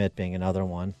 Steve Schmidt being another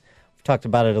one. We've talked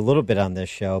about it a little bit on this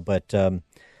show, but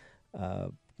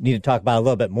need to talk about it a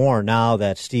little bit more now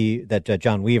that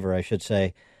John Weaver, I should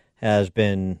say, has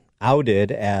been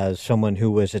outed as someone who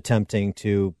was attempting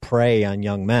to prey on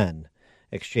young men,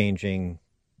 exchanging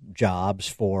jobs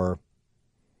for,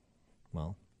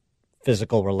 well,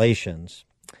 physical relations.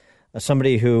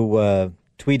 Somebody who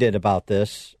tweeted about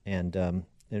this and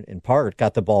in part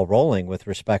got the ball rolling with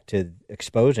respect to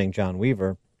exposing John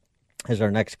Weaver is our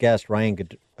next guest, Ryan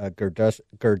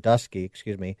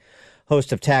Girdusky,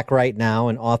 host of TAC Right Now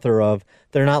and author of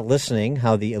They're Not Listening,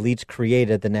 How the Elites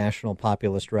Created the National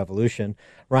Populist Revolution.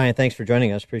 Ryan, thanks for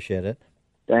joining us. Appreciate it.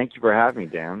 Thank you for having me,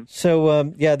 Dan. So,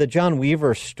 the John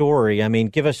Weaver story, I mean,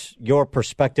 give us your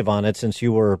perspective on it since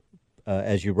you were,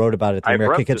 as you wrote about it, the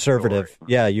American Conservative.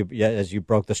 As you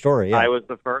broke the story. Yeah. I was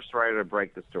the first writer to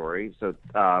break the story. So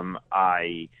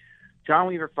John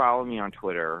Weaver followed me on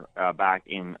Twitter back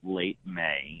in late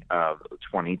May of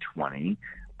 2020.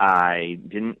 I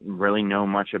didn't really know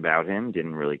much about him,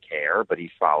 didn't really care, but he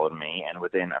followed me. And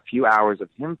within a few hours of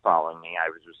him following me,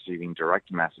 I was receiving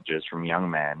direct messages from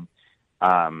young men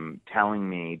telling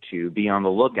me to be on the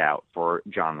lookout for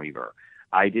John Weaver.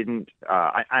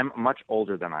 I'm much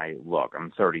older than I look.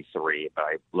 I'm 33, but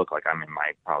I look like I'm in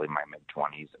probably my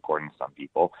mid-20s, according to some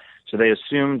people. So they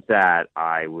assumed that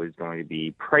I was going to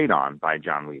be preyed on by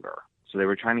John Weaver. So they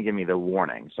were trying to give me the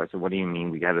warning. So I said, what do you mean?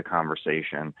 We had a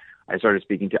conversation. I started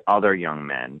speaking to other young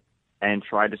men and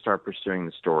tried to start pursuing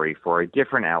the story for a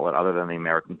different outlet other than the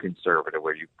American Conservative,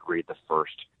 where you read the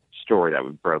first story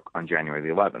that broke on January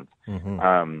the 11th.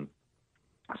 Mm-hmm.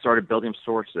 I started building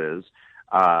sources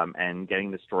and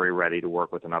getting the story ready to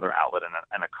work with another outlet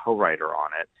and a co-writer on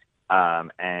it.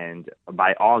 And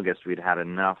by August, we'd had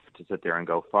enough to sit there and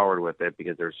go forward with it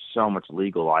because there's so much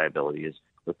legal liabilities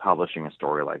with publishing a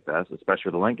story like this, especially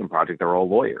with the Lincoln Project. They're all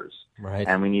lawyers. Right.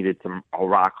 And we needed some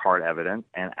rock-hard evidence.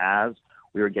 And as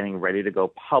we were getting ready to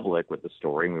go public with the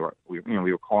story, and we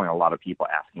were calling a lot of people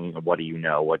asking, what do you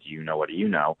know? What do you know? What do you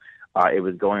know? It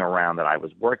was going around that I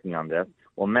was working on this.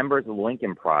 Well, members of the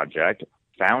Lincoln Project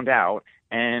found out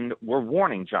and were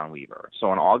warning John Weaver. So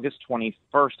on August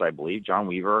 21st, I believe, John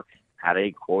Weaver had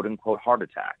a quote-unquote heart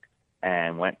attack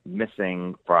and went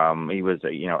missing from, he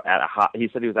said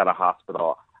he was at a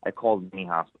hospital. I called many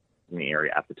hospitals in the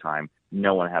area at the time.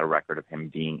 No one had a record of him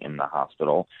being in the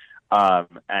hospital.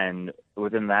 And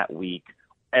within that week,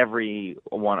 every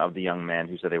one of the young men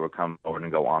who said they would come forward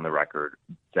and go on the record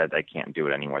said they can't do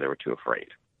it anymore. They were too afraid.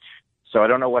 So I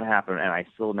don't know what happened, and I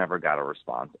still never got a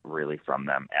response really from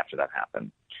them after that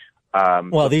happened.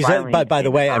 Well, these by the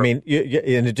way, I mean,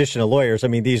 in addition to lawyers, I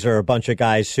mean, these are a bunch of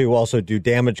guys who also do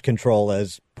damage control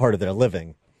as part of their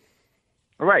living.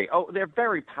 Right. Oh, they're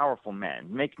very powerful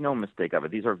men. Make no mistake of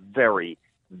it. These are very,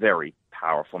 very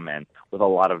powerful men with a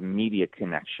lot of media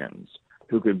connections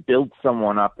who could build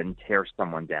someone up and tear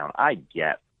someone down. I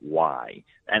get why.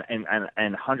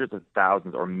 And hundreds of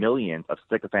thousands or millions of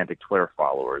sycophantic Twitter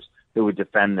followers who would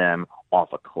defend them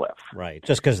off a cliff. Right.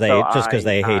 Just because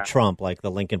they hate Trump, like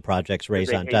the Lincoln Project's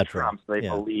raison d'etre. They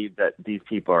believe that these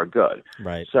people are good.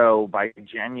 Right. So by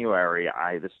January,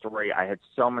 I had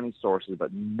so many sources,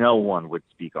 but no one would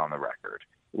speak on the record.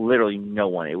 Literally no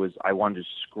one. I wanted to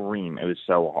scream. It was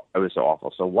so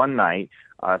awful. So one night,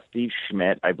 Steve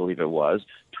Schmidt, I believe it was,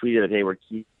 tweeted that they were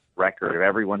keeping record of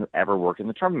everyone who ever worked in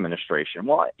the Trump administration.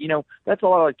 Well, that's a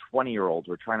lot of like 20-year-olds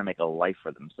who are trying to make a life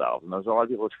for themselves. And there's a lot of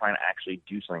people who are trying to actually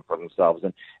do something for themselves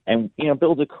and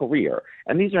build a career.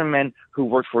 And these are men who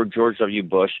worked for George W.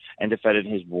 Bush and defended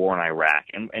his war in Iraq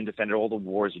and defended all the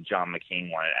wars that John McCain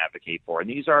wanted to advocate for. And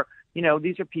these are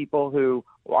people who,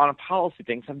 on a policy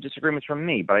thing, some disagreements from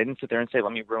me, but I didn't sit there and say,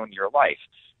 let me ruin your life.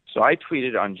 So I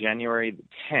tweeted on January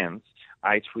 10th,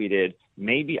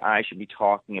 maybe I should be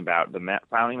talking about the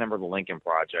founding member of the Lincoln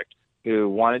Project who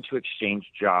wanted to exchange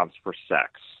jobs for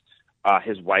sex.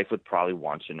 His wife would probably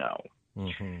want to know.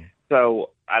 Mm-hmm.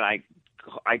 So, and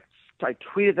I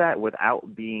tweeted that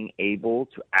without being able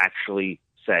to actually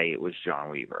say it was John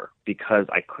Weaver because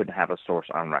I couldn't have a source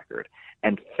on record.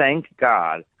 And thank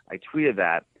God I tweeted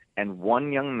that. And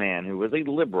one young man who was a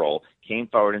liberal came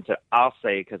forward and said, I'll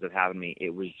say because it happened to me,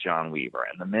 it was John Weaver.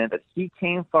 And the minute that he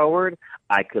came forward,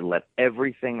 I could let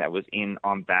everything that was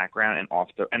on background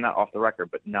and not off the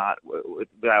record, but not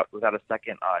without a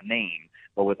second name,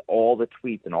 but with all the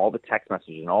tweets and all the text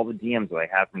messages and all the DMs that I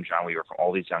had from John Weaver from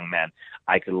all these young men,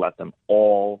 I could let them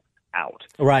all out.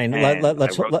 Ryan,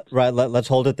 let's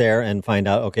hold it there and find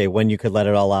out, okay, when you could let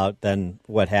it all out, then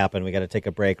what happened. We got to take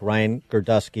a break. Ryan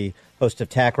Girdusky, host of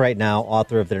TAC Right Now,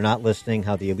 author of They're Not Listening,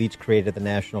 How the Elites Created the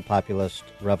National Populist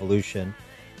Revolution.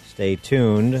 Stay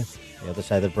tuned. On the other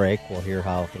side of the break, we'll hear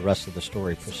how the rest of the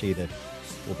story proceeded.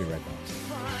 We'll be right back.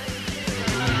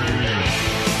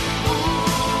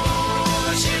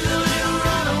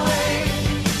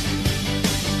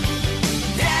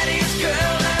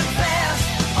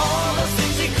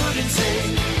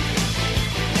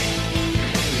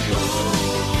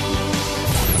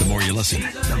 Listen,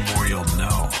 the more you'll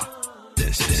know.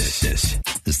 This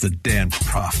is the Dan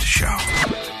Proft Show.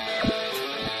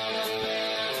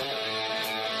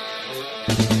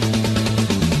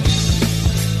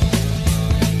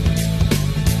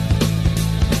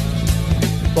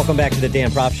 Welcome back to the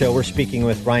Dan Proft Show. We're speaking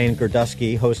with Ryan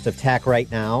Girdusky, host of TAC Right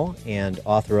Now and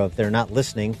author of They're Not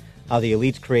Listening, How the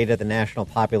Elites Created the National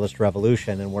Populist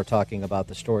Revolution. And we're talking about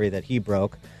the story that he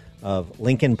broke of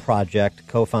Lincoln Project,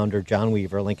 co-founder John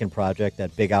Weaver, Lincoln Project,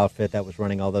 that big outfit that was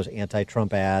running all those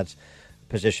anti-Trump ads,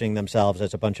 positioning themselves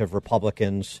as a bunch of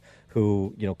Republicans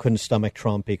who, couldn't stomach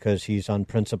Trump because he's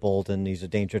unprincipled and he's a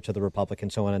danger to the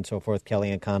Republicans, so on and so forth.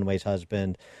 Kellyanne Conway's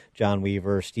husband, John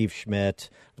Weaver, Steve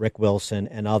Schmidt, Rick Wilson,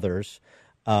 and others.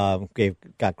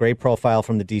 Got great profile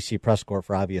from the D.C. Press Corps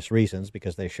for obvious reasons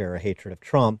because they share a hatred of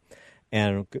Trump.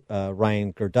 And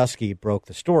Ryan Girdusky broke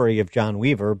the story of John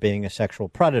Weaver being a sexual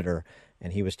predator.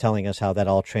 And he was telling us how that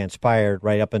all transpired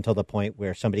right up until the point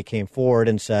where somebody came forward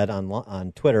and said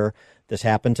on Twitter, this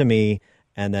happened to me.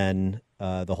 And then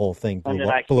the whole thing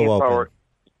blew open.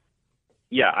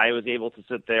 Yeah, I was able to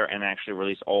sit there and actually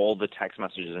release all the text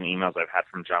messages and emails I've had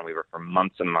from John Weaver for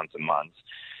months and months and months,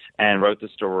 and wrote the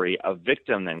story. A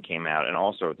victim then came out and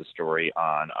also wrote the story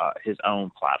on his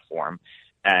own platform.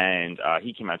 And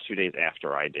he came out 2 days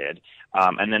after I did.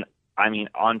 And then,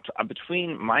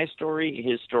 between my story,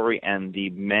 his story, and the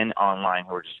men online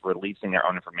who were just releasing their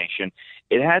own information,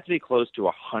 it had to be close to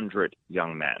 100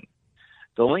 young men.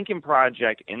 The Lincoln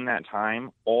Project, in that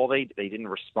time, they didn't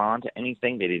respond to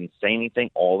anything. They didn't say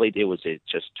anything. All they did was they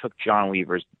just took John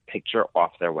Weaver's picture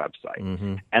off their website.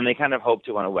 Mm-hmm. And they kind of hoped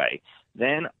it went away.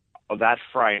 Then that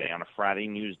Friday, on a Friday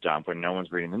news dump when no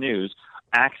one's reading the news,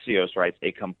 Axios writes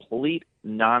a complete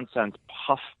nonsense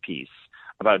puff piece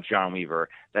about John Weaver,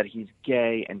 that he's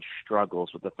gay and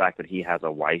struggles with the fact that he has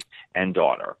a wife and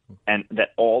daughter, and that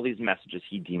all these messages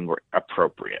he deemed were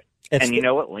appropriate. And you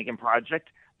know what? Lincoln Project,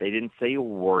 they didn't say a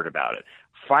word about it.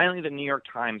 Finally, the New York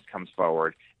Times comes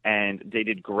forward, and they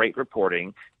did great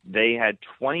reporting. They had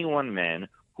 21 men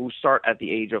who start at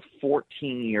the age of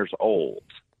 14 years old,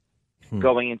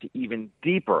 going into even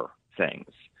deeper things.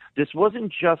 This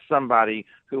wasn't just somebody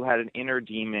who had an inner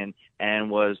demon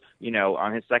and was,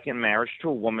 on his second marriage to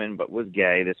a woman but was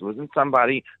gay. This wasn't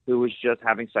somebody who was just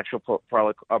having sexual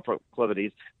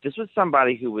proclivities. This was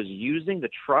somebody who was using the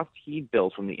trust he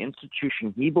built from the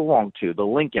institution he belonged to, the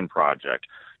Lincoln Project,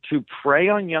 to prey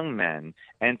on young men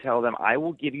and tell them, I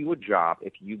will give you a job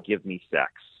if you give me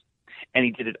sex. And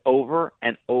he did it over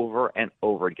and over and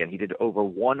over again. He did it over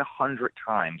 100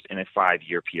 times in a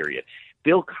 5-year period.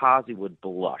 Bill Cosby would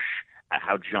blush at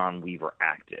how John Weaver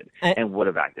acted and would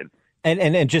have acted.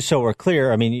 And just so we're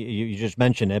clear, I mean, you just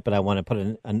mentioned it, but I want to put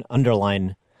an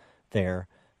underline there,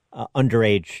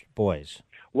 underage boys.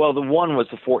 Well, the one was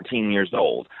 14 years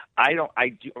old.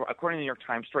 According to the New York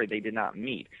Times story, they did not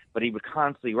meet, but he would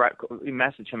constantly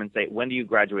message him and say, "When do you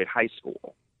graduate high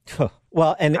school?"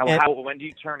 Well, when do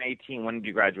you turn 18? When do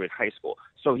you graduate high school?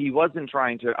 So he wasn't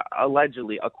trying to,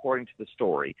 allegedly, according to the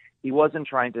story, he wasn't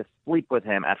trying to sleep with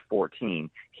him at 14.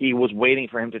 He was waiting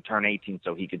for him to turn 18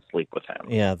 so he could sleep with him.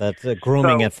 Yeah, that's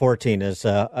grooming at 14 is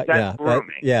that's grooming.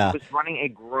 Yeah, he was running a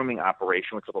grooming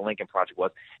operation, which is what the Lincoln Project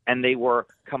was, and they were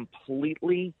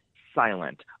completely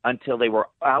silent until they were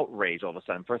outraged all of a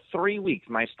sudden. For 3 weeks,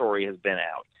 my story has been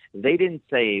out. They didn't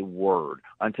say a word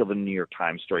until the New York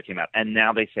Times story came out, and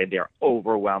now they say they're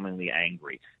overwhelmingly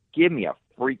angry. Give me a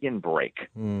freaking break.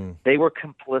 They were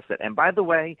complicit. And by the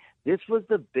way, this was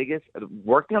the biggest,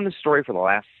 working on this story for the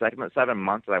last 7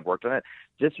 months that I've worked on it,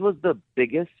 this was the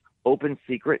biggest open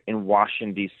secret in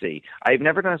Washington, D.C. I've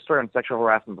never done a story on sexual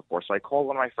harassment before, so I called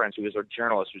one of my friends who is a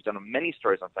journalist who's done many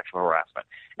stories on sexual harassment.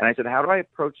 And I said, how do I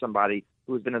approach somebody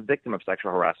who has been a victim of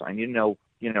sexual harassment? I need to know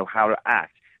how to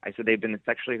act. I said, they've been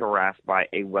sexually harassed by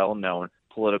a well-known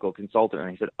political consultant. And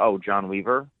he said, oh, John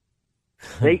Weaver?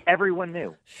 Everyone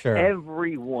knew. Sure.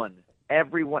 Everyone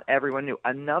knew.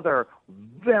 Another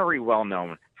very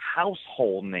well-known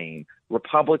household name,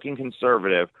 Republican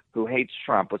conservative who hates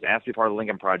Trump, was asked to be part of the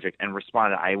Lincoln Project and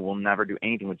responded, I will never do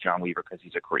anything with John Weaver because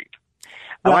he's a creep.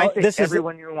 Well, I say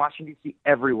everyone knew in Washington, D.C.,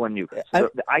 everyone knew. So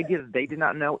the idea that they did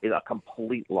not know is a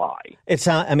complete lie. It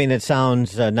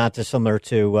sounds not dissimilar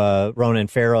to Ronan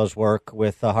Farrow's work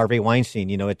with Harvey Weinstein.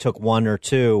 You know, it took one or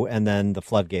two, and then the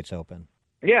floodgates open.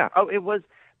 Yeah. Oh, it was.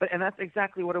 And that's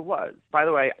exactly what it was. By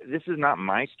the way, this is not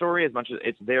my story as much as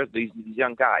it's these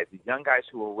young guys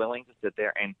who were willing to sit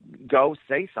there and go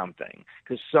say something,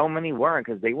 because so many weren't,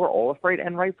 because they were all afraid,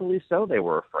 and rightfully so they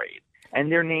were afraid. And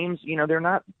their names, they're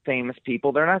not famous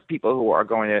people. They're not people who are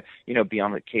going to, be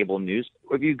on the cable news.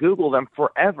 If you Google them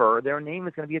forever, their name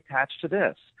is going to be attached to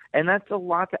this. And that's a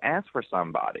lot to ask for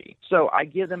somebody. So I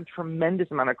give them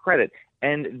tremendous amount of credit.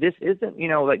 And this isn't,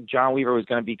 like John Weaver was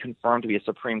going to be confirmed to be a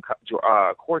Supreme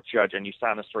Court judge, and you sat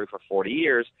on the story for 40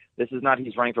 years. This is not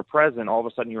he's running for president. All of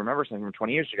a sudden you remember something from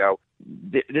 20 years ago.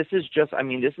 This is just,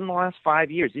 this is in the last 5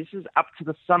 years. This is up to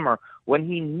the summer when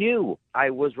he knew I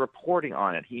was reporting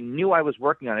on it. He knew I was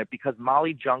working on it because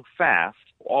Molly Junk Fast,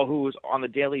 who was on the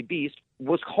Daily Beast,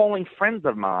 was calling friends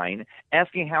of mine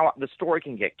asking how the story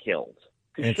can get killed.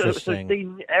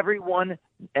 Interesting. So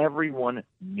everyone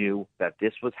knew that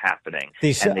this was happening,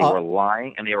 and they were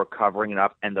lying, and they were covering it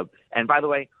up. And by the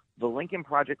way, the Lincoln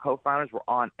Project co-founders were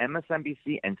on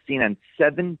MSNBC and CNN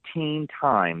 17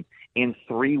 times in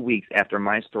 3 weeks after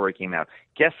my story came out.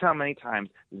 Guess how many times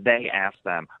they asked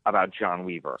them about John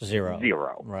Weaver?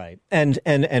 Zero. Right. And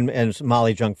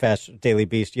Molly Junk Fast, Daily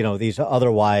Beast, these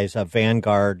otherwise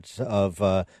vanguards of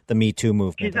the Me Too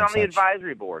movement. She's on the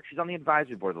advisory board. She's on the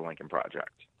advisory board of the Lincoln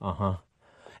Project. Uh-huh.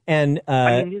 And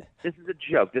this is a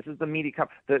joke. This is the media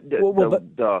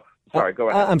Sorry, go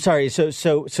ahead. I'm sorry. So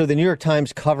the New York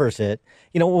Times covers it.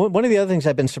 One of the other things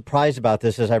I've been surprised about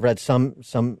this is I've read some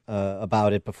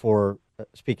about it before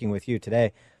speaking with you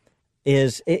today,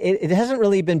 is it hasn't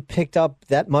really been picked up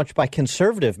that much by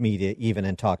conservative media even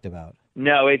and talked about.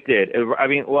 No, it did.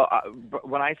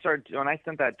 When I sent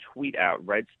that tweet out,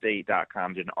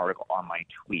 RedState.com did an article on my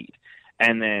tweet.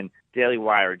 And then Daily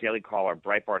Wire, Daily Caller,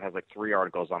 Breitbart has like 3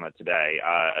 articles on it today.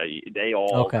 They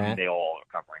all are covering it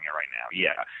right now.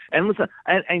 Yeah. And listen,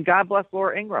 and God bless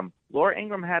Laura Ingraham. Laura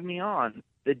Ingraham had me on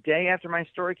the day after my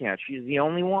story came out. She's the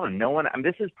only one. No one.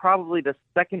 This is probably the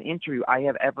second interview I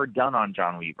have ever done on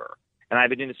John Weaver. And I've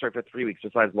been doing this story for 3 weeks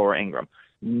besides Laura Ingraham.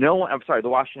 No one, the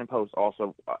Washington Post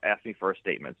also asked me for a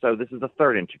statement. So this is the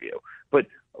third interview. But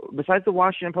besides the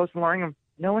Washington Post and Laura Ingraham,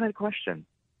 no one had a question.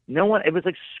 No one, it was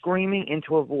like screaming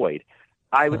into a void.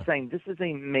 I was saying this is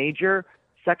a major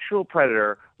sexual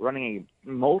predator running a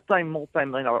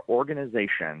multi-million dollar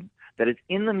organization that is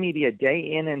in the media day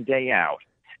in and day out,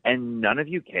 and none of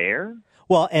you care?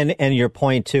 Well, and your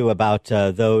point, too, about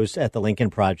those at the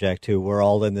Lincoln Project who were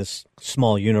all in this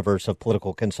small universe of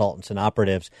political consultants and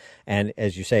operatives, and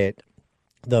as you say it,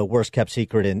 the worst kept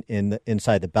secret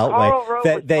inside the Beltway. Paul Rowe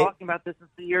was talking about this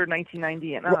since the year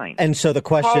 1999. And so the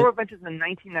question... Paul Rowe mentioned in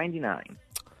 1999.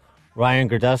 Ryan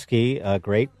Girdusky,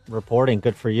 great reporting.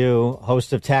 Good for you.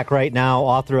 Host of Tack Right Now,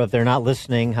 author of They're Not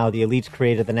Listening, How the Elites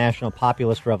Created the National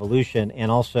Populist Revolution, and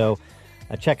also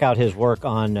check out his work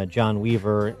on John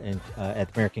Weaver and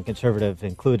at American Conservative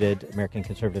included,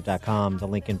 AmericanConservative.com, the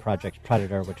Lincoln Project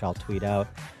Predator, which I'll tweet out.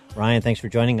 Ryan, thanks for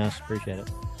joining us. Appreciate it.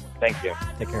 Thank you.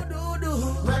 Take care.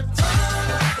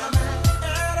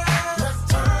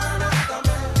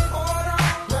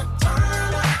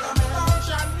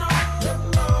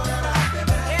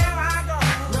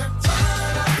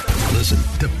 Listen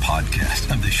to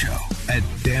podcast of the show at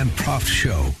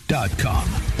danproftshow.com.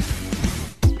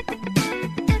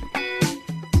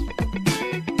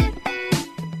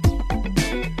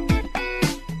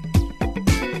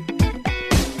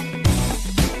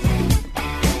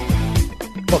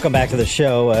 Welcome back to the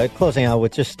show. Closing out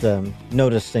with just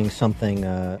noticing something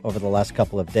over the last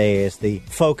couple of days. The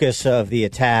focus of the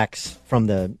attacks from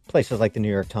the places like the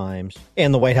New York Times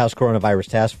and the White House Coronavirus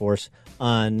Task Force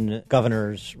on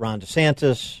Governors Ron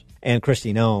DeSantis and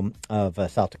Kristi Noem of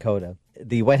South Dakota.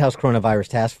 The White House Coronavirus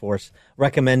Task Force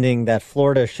recommending that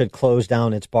Florida should close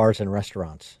down its bars and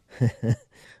restaurants.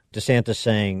 DeSantis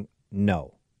saying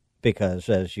no. Because,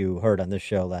 as you heard on this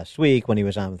show last week when he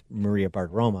was on with Maria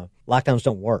Bartiromo, lockdowns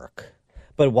don't work.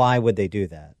 But why would they do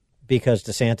that? Because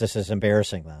DeSantis is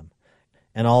embarrassing them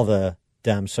and all the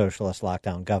Dem socialist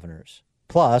lockdown governors.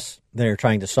 Plus, they're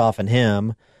trying to soften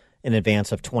him in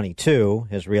advance of 22,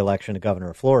 his reelection as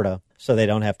governor of Florida, so they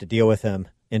don't have to deal with him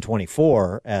in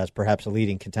 24 as perhaps a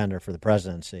leading contender for the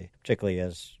presidency, particularly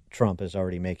as Trump is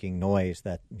already making noise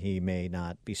that he may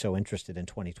not be so interested in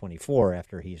 2024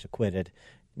 after he's acquitted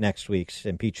next week's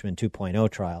impeachment 2.0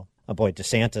 trial. Boy,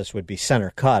 DeSantis would be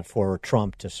center cut for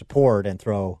Trump to support and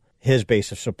throw his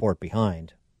base of support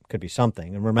behind. Could be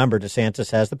something. And remember,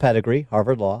 DeSantis has the pedigree,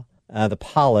 Harvard Law, the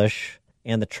polish,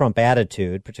 and the Trump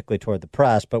attitude, particularly toward the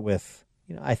press, but with,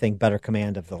 I think, better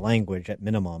command of the language at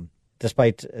minimum.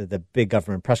 Despite the big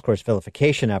government press corps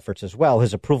vilification efforts as well,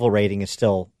 his approval rating is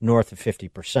still north of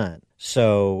 50%.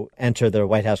 So enter the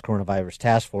White House Coronavirus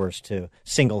Task Force to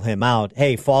single him out.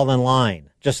 Hey, fall in line.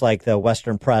 Just like the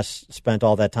Western press spent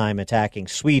all that time attacking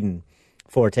Sweden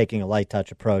for taking a light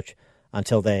touch approach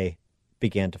until they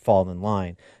began to fall in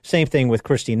line. Same thing with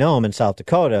Kristi Noem in South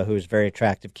Dakota, who's a very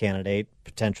attractive candidate,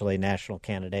 potentially national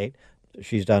candidate.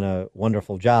 She's done a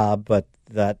wonderful job, but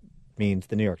that means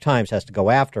the New York Times has to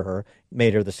go after her,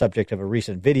 made her the subject of a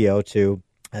recent video to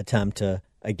attempt to,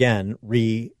 again,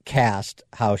 recast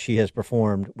how she has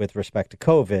performed with respect to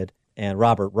COVID. And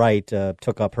Robert Wright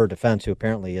took up her defense, who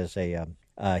apparently is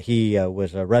he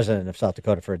was a resident of South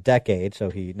Dakota for a decade, so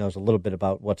he knows a little bit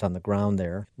about what's on the ground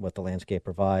there, what the landscape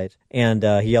provides. And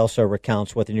he also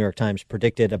recounts what the New York Times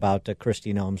predicted about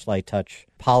Kristi Noem's light touch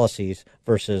policies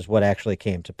versus what actually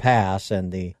came to pass,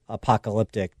 and the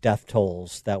apocalyptic death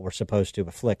tolls that were supposed to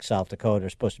afflict South Dakota,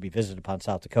 supposed to be visited upon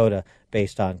South Dakota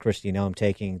based on Kristi Noem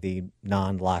taking the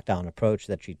non-lockdown approach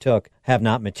that she took, have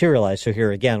not materialized. So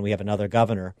here again, we have another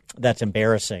governor that's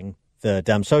embarrassing the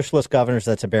Dem socialist governors,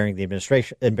 that's embarrassing the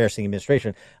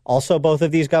administration. Also, both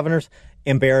of these governors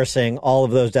embarrassing all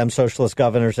of those Dem socialist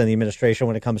governors in the administration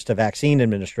when it comes to vaccine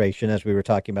administration, as we were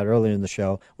talking about earlier in the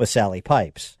show with Sally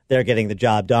Pipes. They're getting the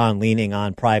job done, leaning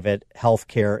on private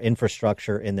healthcare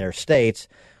infrastructure in their states,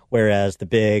 whereas the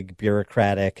big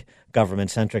bureaucratic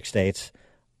government-centric states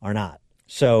are not.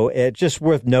 So it's just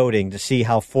worth noting to see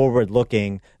how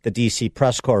forward-looking the D.C.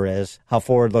 press corps is, how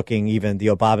forward-looking even the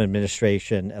Obama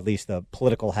administration, at least the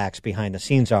political hacks behind the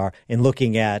scenes are, in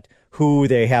looking at who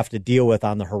they have to deal with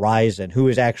on the horizon, who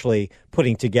is actually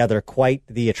putting together quite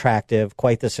the attractive,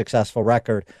 quite the successful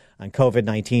record on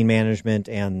COVID-19 management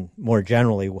and more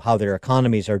generally how their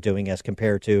economies are doing as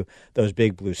compared to those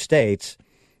big blue states,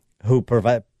 who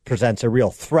presents a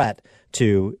real threat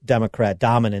to Democrat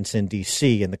dominance in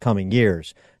D.C. in the coming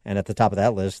years. And at the top of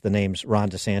that list, the names Ron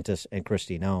DeSantis and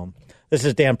Kristi Noem. This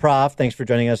is Dan Proft. Thanks for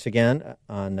joining us again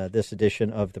on this edition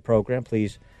of the program.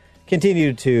 Please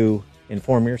continue to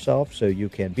inform yourself so you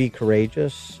can be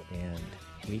courageous and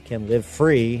we can live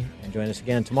free. And join us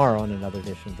again tomorrow on another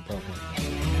edition of the program.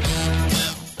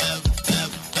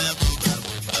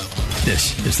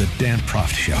 This is the Dan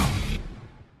Proft Show.